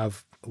off and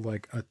have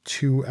like a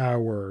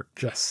 2-hour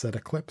just set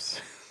of clips.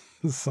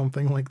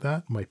 Something like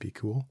that might be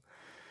cool.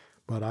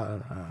 But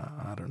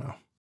I don't know.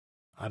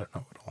 I don't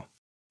know at all.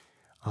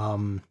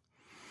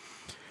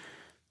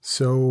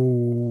 So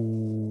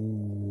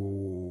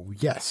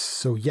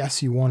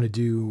yes, you want to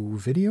do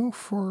video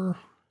for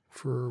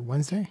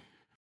Wednesday?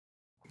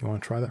 You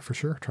want to try that for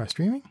sure? Try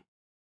streaming?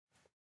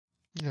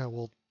 Yeah,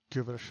 we'll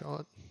give it a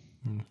shot.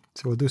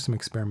 So we'll do some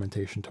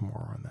experimentation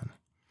tomorrow and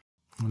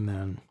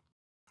then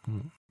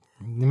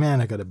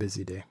man, I got a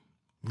busy day.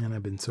 And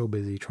I've been so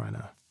busy trying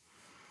to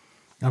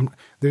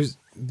there's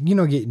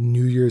get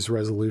New Year's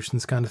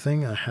resolutions kind of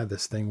thing. I had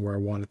this thing where I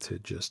wanted to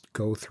just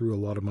go through a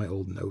lot of my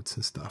old notes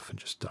and stuff and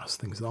just dust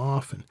things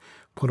off and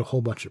put a whole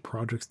bunch of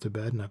projects to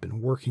bed. And I've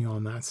been working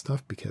on that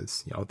stuff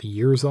because, the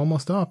year's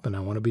almost up and I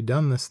want to be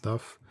done this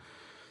stuff.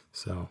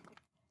 So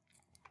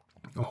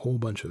a whole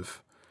bunch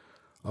of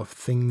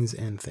things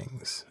and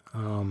things.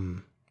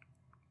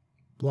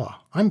 Blah.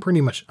 I'm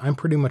pretty much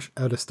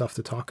out of stuff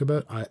to talk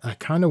about. I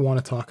kind of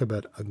want to talk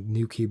about a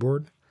new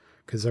keyboard,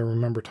 because I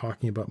remember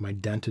talking about my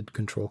dented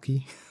control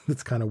key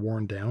that's kind of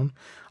worn down.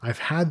 I've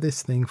had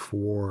this thing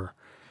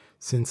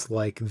since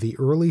like the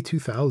early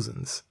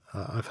 2000s.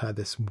 I've had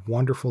this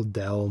wonderful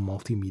Dell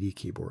multimedia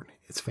keyboard.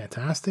 It's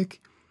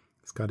fantastic.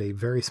 It's got a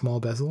very small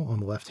bezel on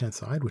the left-hand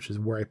side, which is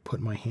where I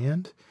put my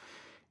hand.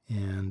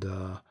 And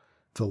the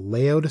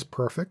layout is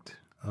perfect.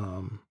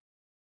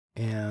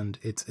 And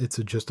it's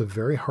just a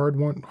very hard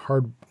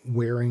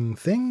wearing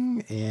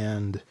thing,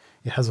 and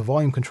it has a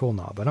volume control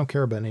knob. I don't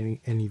care about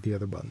any of the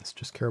other buttons,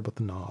 just care about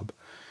the knob.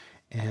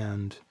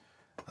 And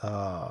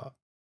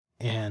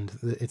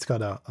it's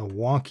got a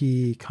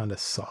wonky, kind of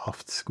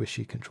soft,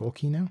 squishy control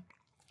key now.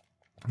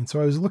 And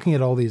so I was looking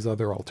at all these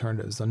other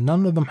alternatives, and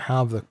none of them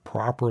have the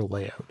proper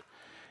layout.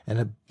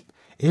 And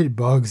it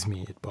bugs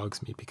me. It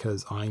bugs me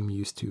because I'm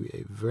used to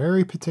a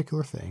very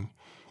particular thing.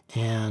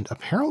 And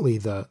apparently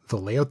the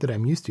layout that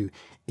I'm used to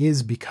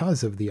is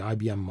because of the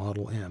IBM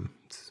Model M.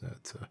 It's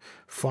a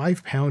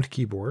 5-pound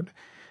keyboard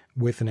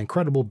with an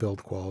incredible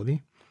build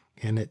quality.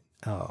 And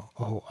I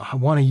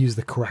want to use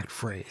the correct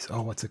phrase.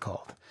 What's it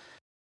called?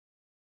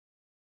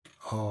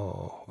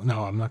 No,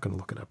 I'm not going to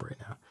look it up right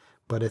now.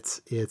 But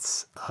it's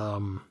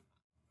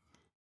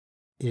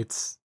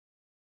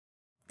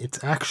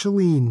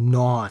actually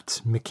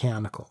not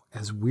mechanical,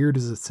 as weird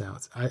as it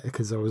sounds.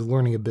 Because I was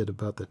learning a bit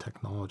about the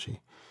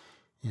technology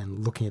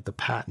and looking at the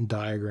patent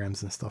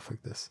diagrams and stuff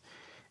like this.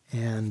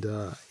 And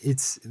but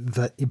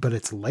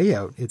its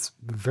layout, its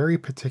very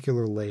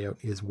particular layout,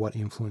 is what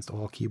influenced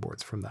all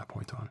keyboards from that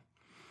point on.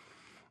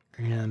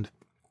 And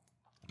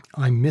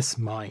I miss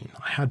mine.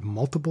 I had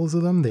multiples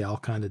of them. They all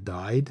kind of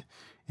died,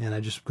 and I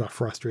just got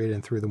frustrated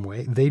and threw them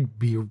away. They'd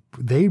be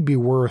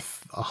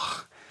worth,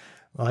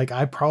 like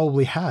I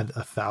probably had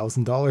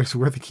 $1,000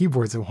 worth of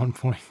keyboards at one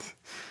point.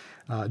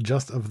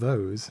 Just of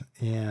those,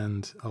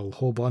 and a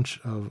whole bunch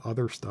of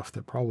other stuff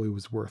that probably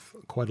was worth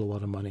quite a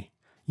lot of money.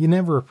 You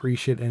never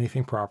appreciate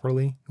anything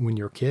properly when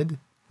you're a kid.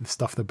 The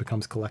stuff that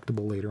becomes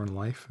collectible later in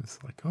life. It's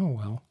like, oh,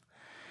 well.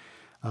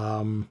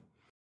 And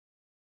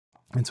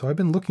so I've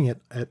been looking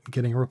at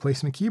getting a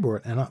replacement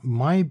keyboard, and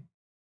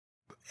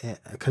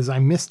because I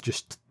missed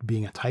just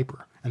being a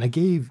typer. And I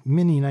gave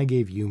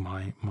you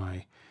my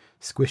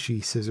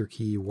squishy scissor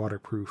key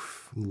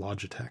waterproof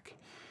Logitech.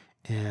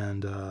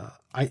 And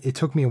it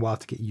took me a while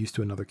to get used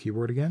to another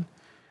keyboard again.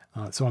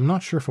 So I'm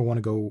not sure if I want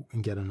to go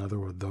and get another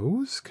one of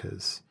those,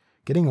 because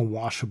getting a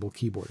washable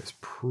keyboard is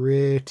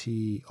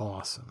pretty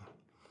awesome.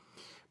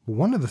 But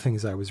one of the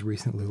things I was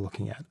recently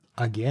looking at,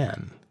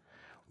 again,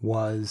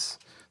 was,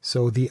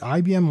 so the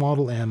IBM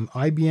Model M,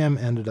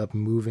 IBM ended up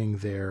moving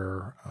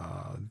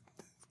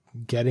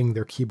getting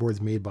their keyboards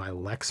made by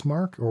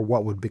Lexmark, or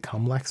what would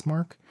become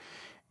Lexmark.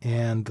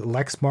 And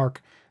Lexmark,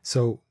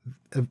 So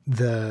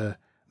the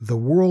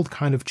world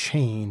kind of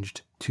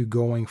changed to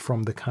going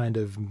from the kind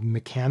of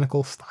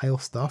mechanical style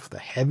stuff, the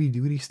heavy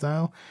duty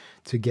style,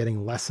 to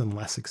getting less and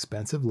less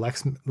expensive.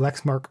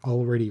 Lexmark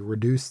already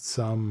reduced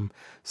some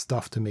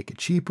stuff to make it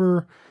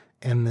cheaper,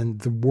 and then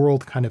the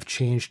world kind of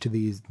changed to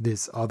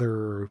this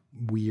other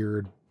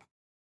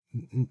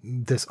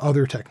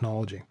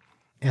technology.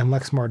 And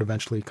Lexmark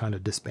eventually kind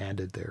of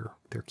disbanded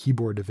their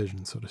keyboard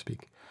division, so to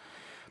speak.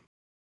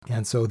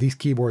 And so these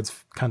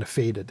keyboards kind of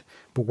faded.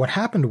 But what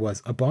happened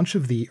was a bunch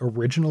of the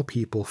original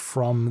people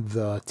from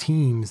the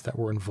teams that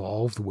were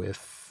involved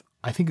with,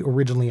 I think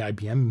originally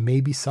IBM,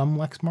 maybe some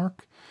Lexmark,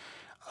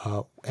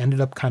 ended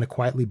up kind of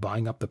quietly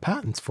buying up the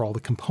patents for all the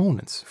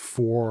components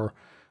for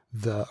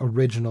the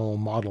original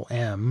Model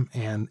M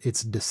and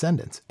its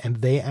descendants. And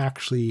they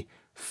actually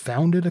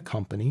founded a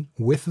company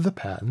with the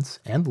patents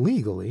and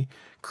legally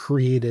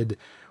created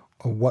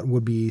what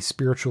would be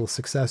spiritual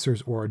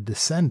successors or a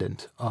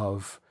descendant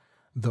of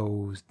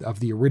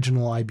the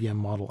original IBM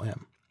Model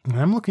M. And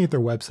I'm looking at their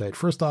website.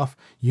 First off,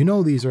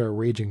 these are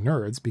raging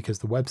nerds because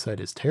the website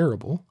is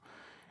terrible.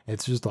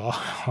 It's just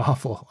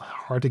awful,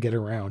 hard to get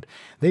around.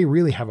 They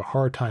really have a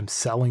hard time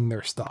selling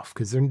their stuff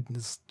because they're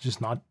just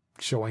not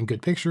showing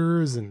good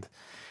pictures, and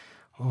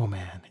oh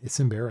man, it's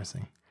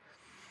embarrassing.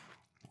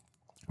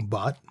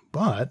 But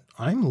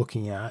I'm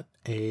looking at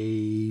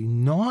a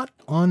not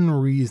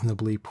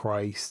unreasonably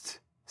priced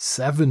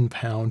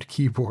 £7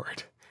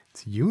 keyboard.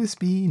 It's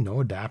USB,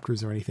 no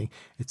adapters or anything.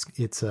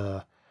 It's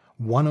a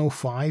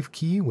 105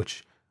 key,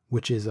 which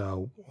is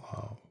a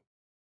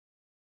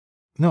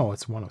no,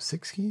 it's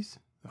 106 keys.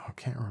 Oh, I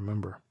can't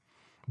remember,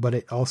 but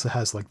it also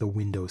has like the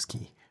Windows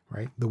key,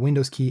 right? The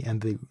Windows key,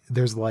 and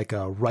there's like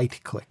a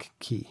right click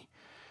key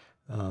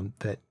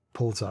that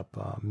pulls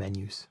up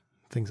menus,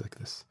 things like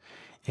this.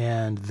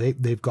 And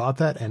they've got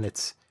that, and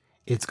it's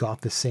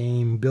got the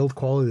same build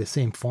quality, the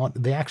same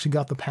font. They actually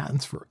got the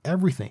patents for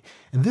everything.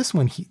 And this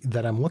one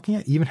that I'm looking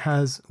at even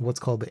has what's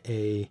called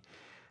I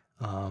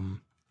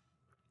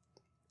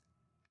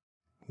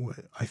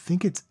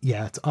think it's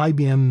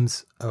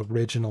IBM's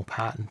original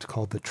patent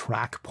called the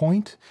track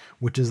point,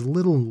 which is a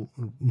little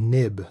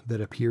nib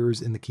that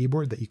appears in the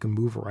keyboard that you can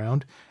move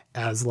around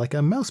as like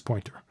a mouse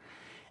pointer.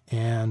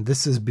 And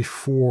this is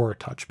before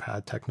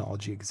touchpad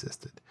technology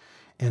existed.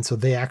 And so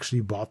they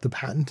actually bought the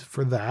patent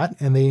for that,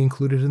 and they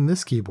included it in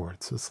this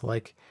keyboard. So it's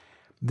like,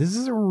 this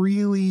is a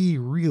really,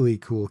 really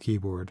cool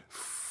keyboard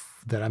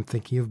that I'm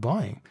thinking of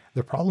buying.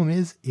 The problem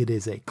is it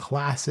is a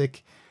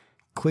classic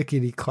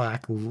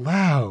clickety-clack,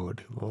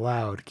 loud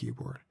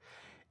keyboard.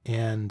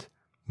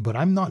 But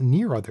I'm not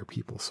near other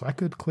people, so I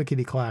could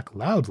clickety-clack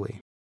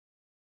loudly.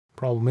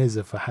 Problem is,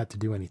 if I had to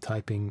do any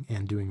typing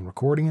and doing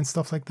recording and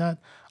stuff like that,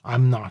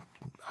 I'm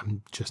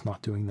just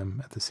not doing them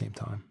at the same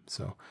time.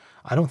 So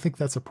I don't think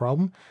that's a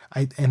problem.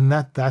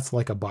 That's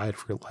like a buy it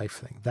for your life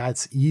thing.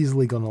 That's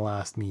easily going to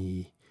last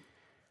me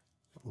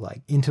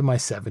like into my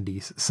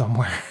 70s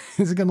somewhere.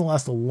 It's going to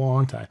last a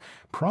long time,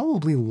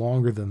 probably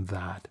longer than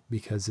that,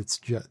 because it's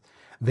just,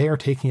 they are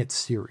taking it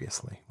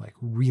seriously, like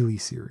really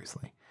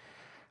seriously.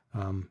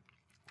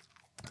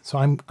 So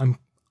I'm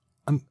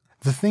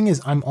the thing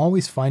is, I'm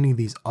always finding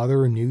these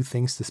other new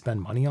things to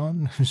spend money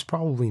on. It's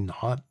probably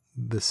not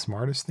the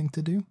smartest thing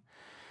to do.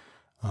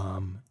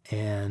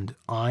 And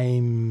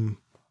I'm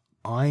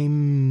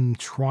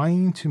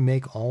trying to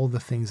make all the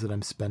things that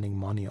I'm spending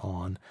money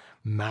on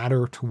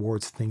matter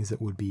towards things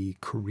that would be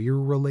career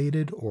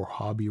related or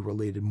hobby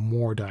related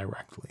more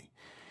directly.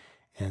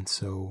 And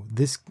so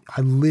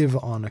I live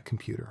on a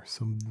computer,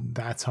 so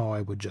that's how I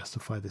would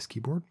justify this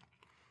keyboard.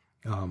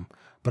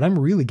 But I'm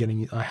really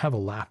I have a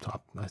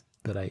laptop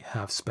that I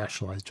have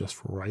specialized just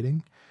for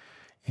writing.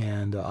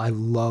 And I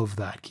love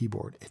that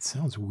keyboard. It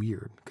sounds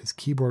weird because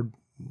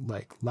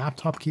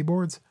laptop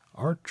keyboards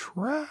are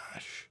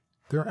trash.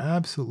 They're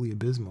absolutely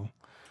abysmal.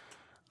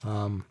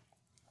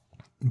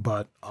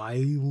 But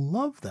I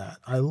love that.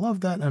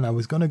 And I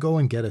was going to go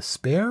and get a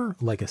spare,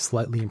 like a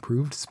slightly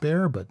improved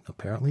spare, but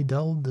apparently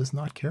Dell does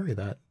not carry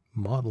that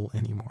model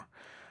anymore.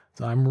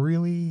 So I'm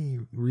really,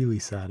 really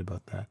sad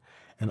about that.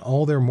 And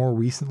all their more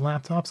recent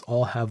laptops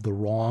all have the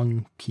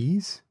wrong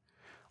keys.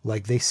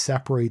 Like they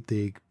separate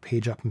the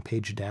page up and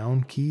page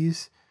down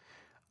keys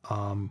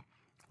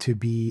to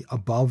be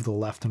above the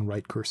left and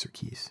right cursor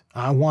keys.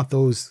 I want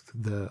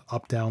the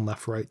up, down,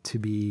 left, right to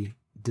be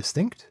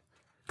distinct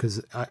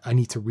because I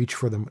need to reach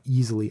for them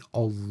easily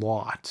a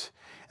lot.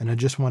 And I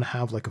just want to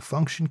have like a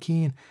function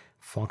key, and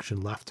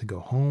function left to go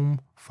home,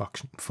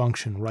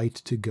 function right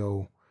to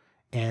go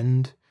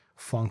end,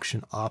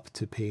 function up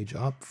to page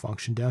up,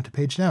 function down to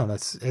page down.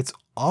 It's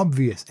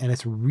obvious, and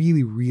it's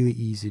really, really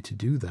easy to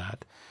do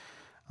that.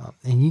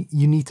 And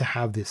you need to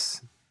have this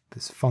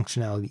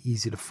functionality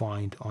easy to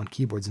find on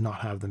keyboards and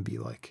not have them be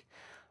like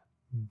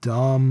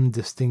dumb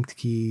distinct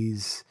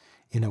keys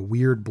in a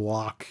weird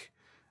block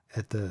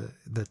at the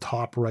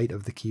top right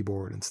of the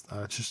keyboard. And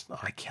it's just,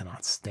 I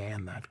cannot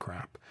stand that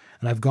crap.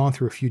 And I've gone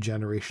through a few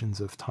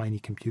generations of tiny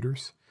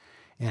computers,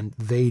 and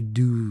they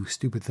do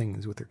stupid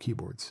things with their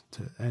keyboards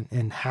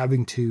and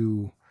having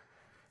to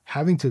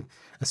having to,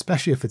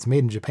 especially if it's made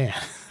in Japan,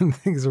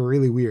 things are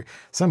really weird.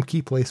 Some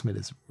key placement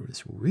is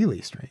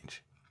really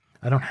strange.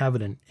 I don't have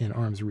it in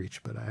arm's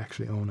reach, but I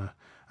actually own a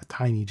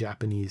tiny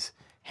Japanese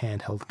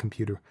handheld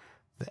computer,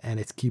 and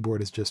its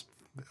keyboard is just,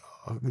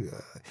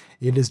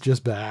 it is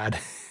just bad.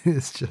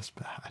 It's just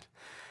bad.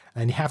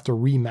 And you have to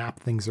remap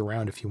things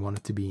around if you want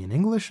it to be in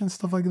English and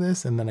stuff like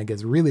this. And then it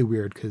gets really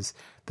weird because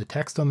the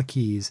text on the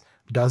keys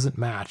doesn't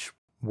match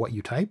what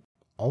you type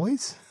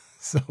always.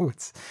 So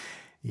it's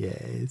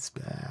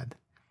bad.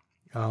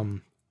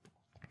 I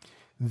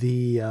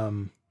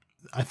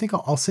think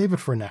I'll save it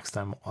for next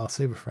time.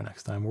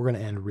 We're going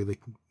to end really,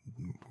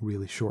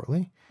 really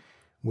shortly,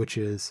 which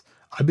is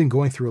I've been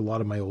going through a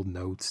lot of my old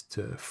notes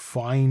to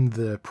find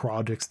the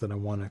projects that I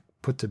want to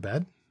put to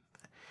bed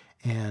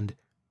and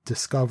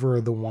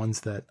discover the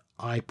ones that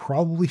I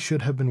probably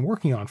should have been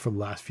working on for the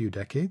last few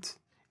decades,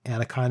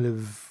 and I kind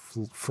of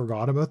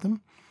forgot about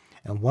them.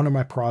 And one of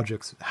my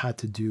projects had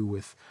to do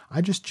with,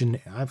 I've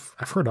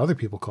heard other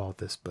people call it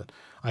this, but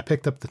I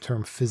picked up the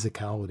term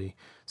physicality.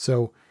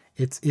 So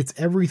it's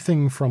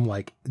everything from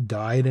like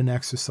diet and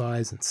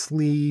exercise and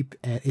sleep,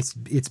 and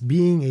it's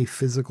being a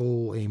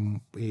physical,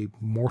 a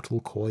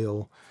mortal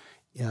coil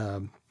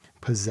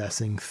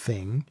possessing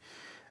thing,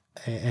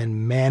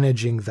 and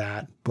managing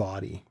that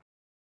body.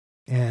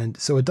 And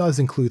so it does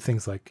include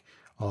things like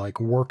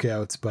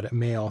workouts, but it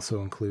may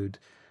also include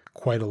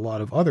quite a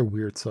lot of other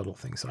weird, subtle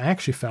things. I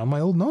actually found my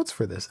old notes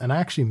for this, and I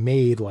actually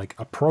made like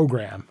a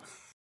program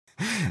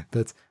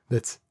that's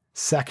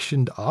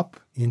sectioned up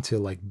into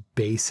like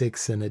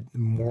basics and a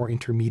more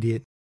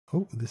intermediate.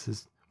 Oh, this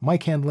is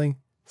mic handling.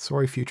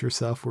 Sorry, future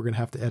self. We're going to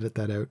have to edit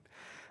that out.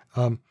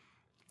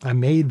 I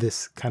made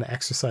this kind of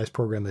exercise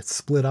program that's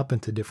split up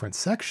into different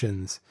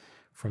sections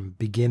from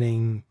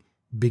beginner,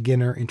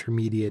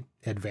 intermediate,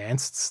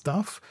 advanced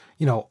stuff,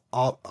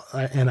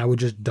 and I would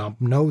just dump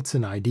notes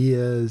and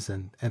ideas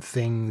and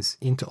things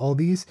into all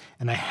these.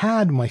 And I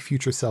had my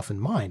future self in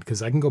mind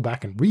because I can go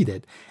back and read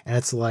it. And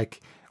it's like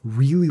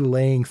really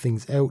laying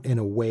things out in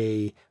a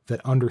way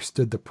that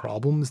understood the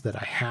problems that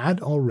I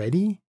had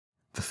already,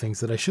 the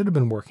things that I should have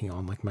been working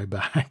on, like my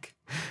back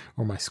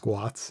or my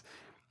squats,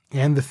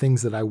 and the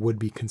things that I would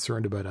be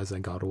concerned about as I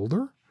got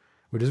older,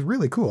 which is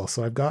really cool.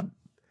 So I've got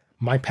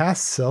my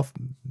past self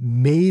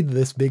made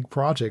this big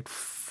project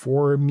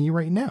for me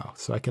right now.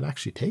 So I could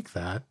actually take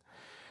that,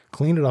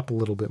 clean it up a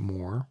little bit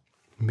more,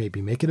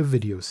 maybe make it a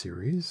video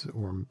series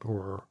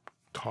or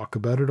talk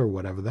about it or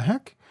whatever the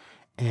heck,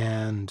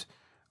 and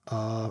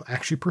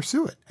actually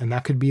pursue it. And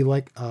that could be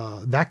like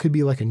a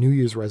New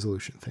Year's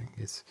resolution thing.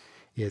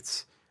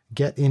 It's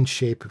get in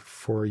shape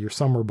for your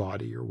summer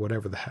body or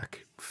whatever the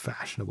heck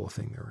fashionable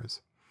thing there is.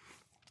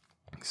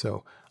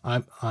 So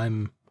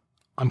I'm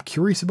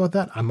curious about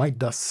that. I might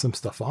dust some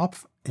stuff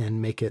off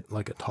and make it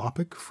like a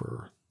topic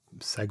for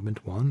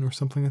segment 1 or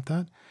something like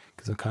that,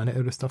 because I'm kind of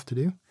out of stuff to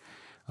do.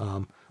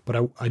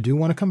 But I do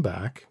want to come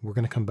back. We're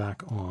going to come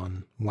back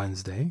on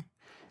Wednesday.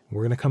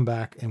 We're going to come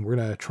back and we're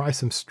going to try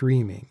some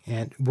streaming,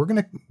 and we're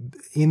going to,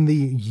 in the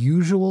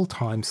usual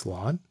time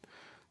slot.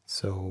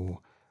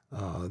 So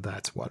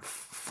that's what,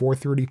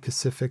 4:30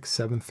 Pacific,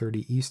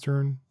 7:30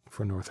 Eastern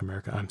for North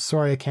America. I'm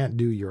sorry I can't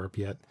do Europe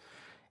yet.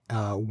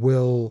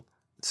 We'll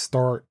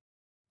start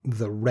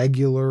the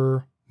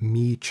regular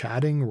me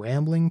chatting,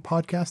 rambling,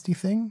 podcasty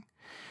thing,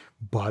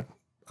 but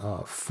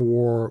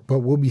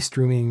we'll be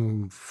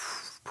streaming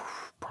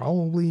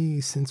probably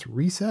since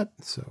reset.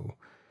 So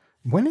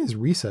when is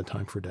reset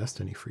time for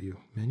Destiny for you,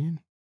 Minion?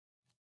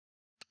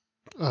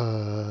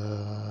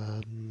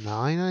 9,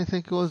 I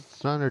think it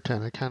was 9 or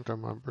 10. I can't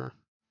remember.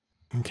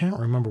 I can't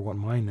remember what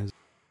mine is.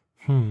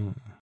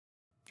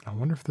 I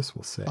wonder if this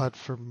will say. But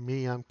for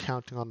me, I'm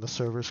counting on the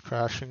servers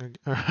crashing.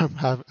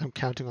 I'm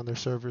counting on their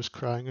servers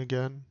crying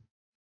again,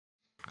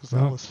 because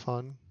that was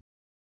fun.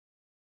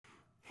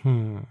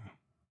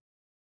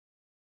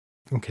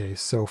 Okay,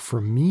 so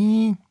for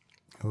me,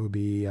 it would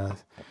be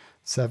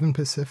 7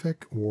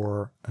 Pacific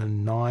or a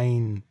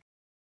 9.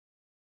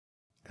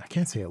 I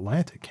can't say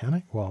Atlantic, can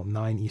I? Well,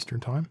 9 Eastern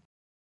time.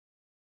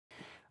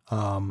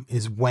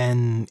 Is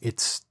when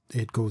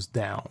it goes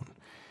down,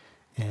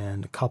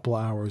 and a couple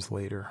hours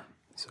later.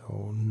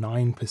 So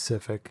 9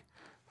 Pacific,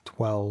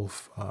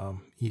 12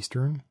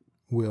 Eastern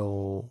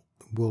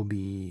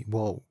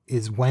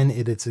is when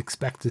it is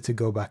expected to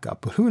go back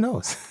up. But who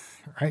knows,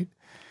 right?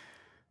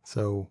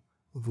 So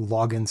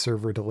login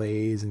server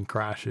delays and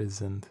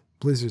crashes, and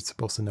Blizzard's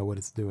supposed to know what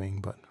it's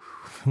doing, but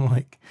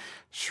like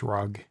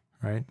shrug,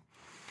 right?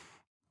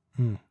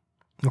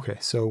 Okay,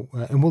 so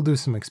and we'll do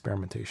some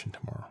experimentation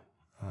tomorrow.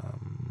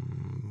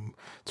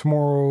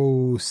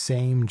 Tomorrow,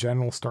 same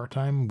general start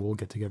time. We'll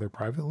get together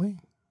privately.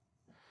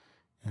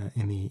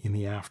 In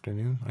the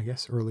afternoon, I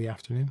guess, early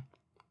afternoon.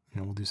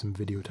 We'll do some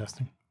video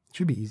testing.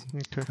 Should be easy.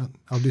 Okay.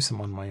 I'll do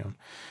some on my own.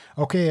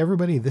 Okay,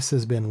 everybody, this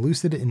has been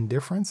Lucid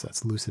Indifference.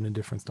 That's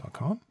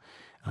lucidindifference.com.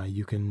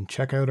 You can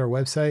check out our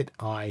website.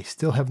 I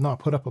still have not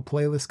put up a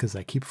playlist because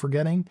I keep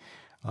forgetting.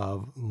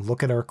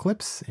 Look at our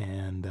clips,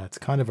 and that's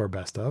kind of our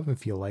best of.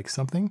 If you like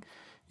something,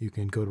 You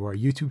can go to our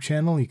YouTube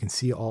channel. You can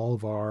see all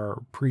of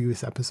our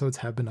previous episodes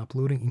have been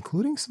uploading,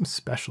 including some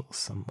specials,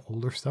 some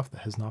older stuff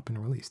that has not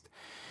been released.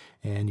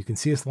 And you can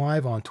see us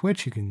live on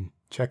Twitch. You can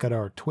check out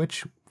our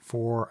Twitch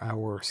for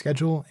our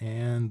schedule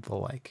and the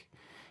like.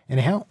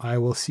 Anyhow, I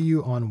will see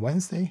you on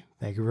Wednesday.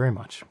 Thank you very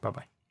much.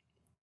 Bye-bye.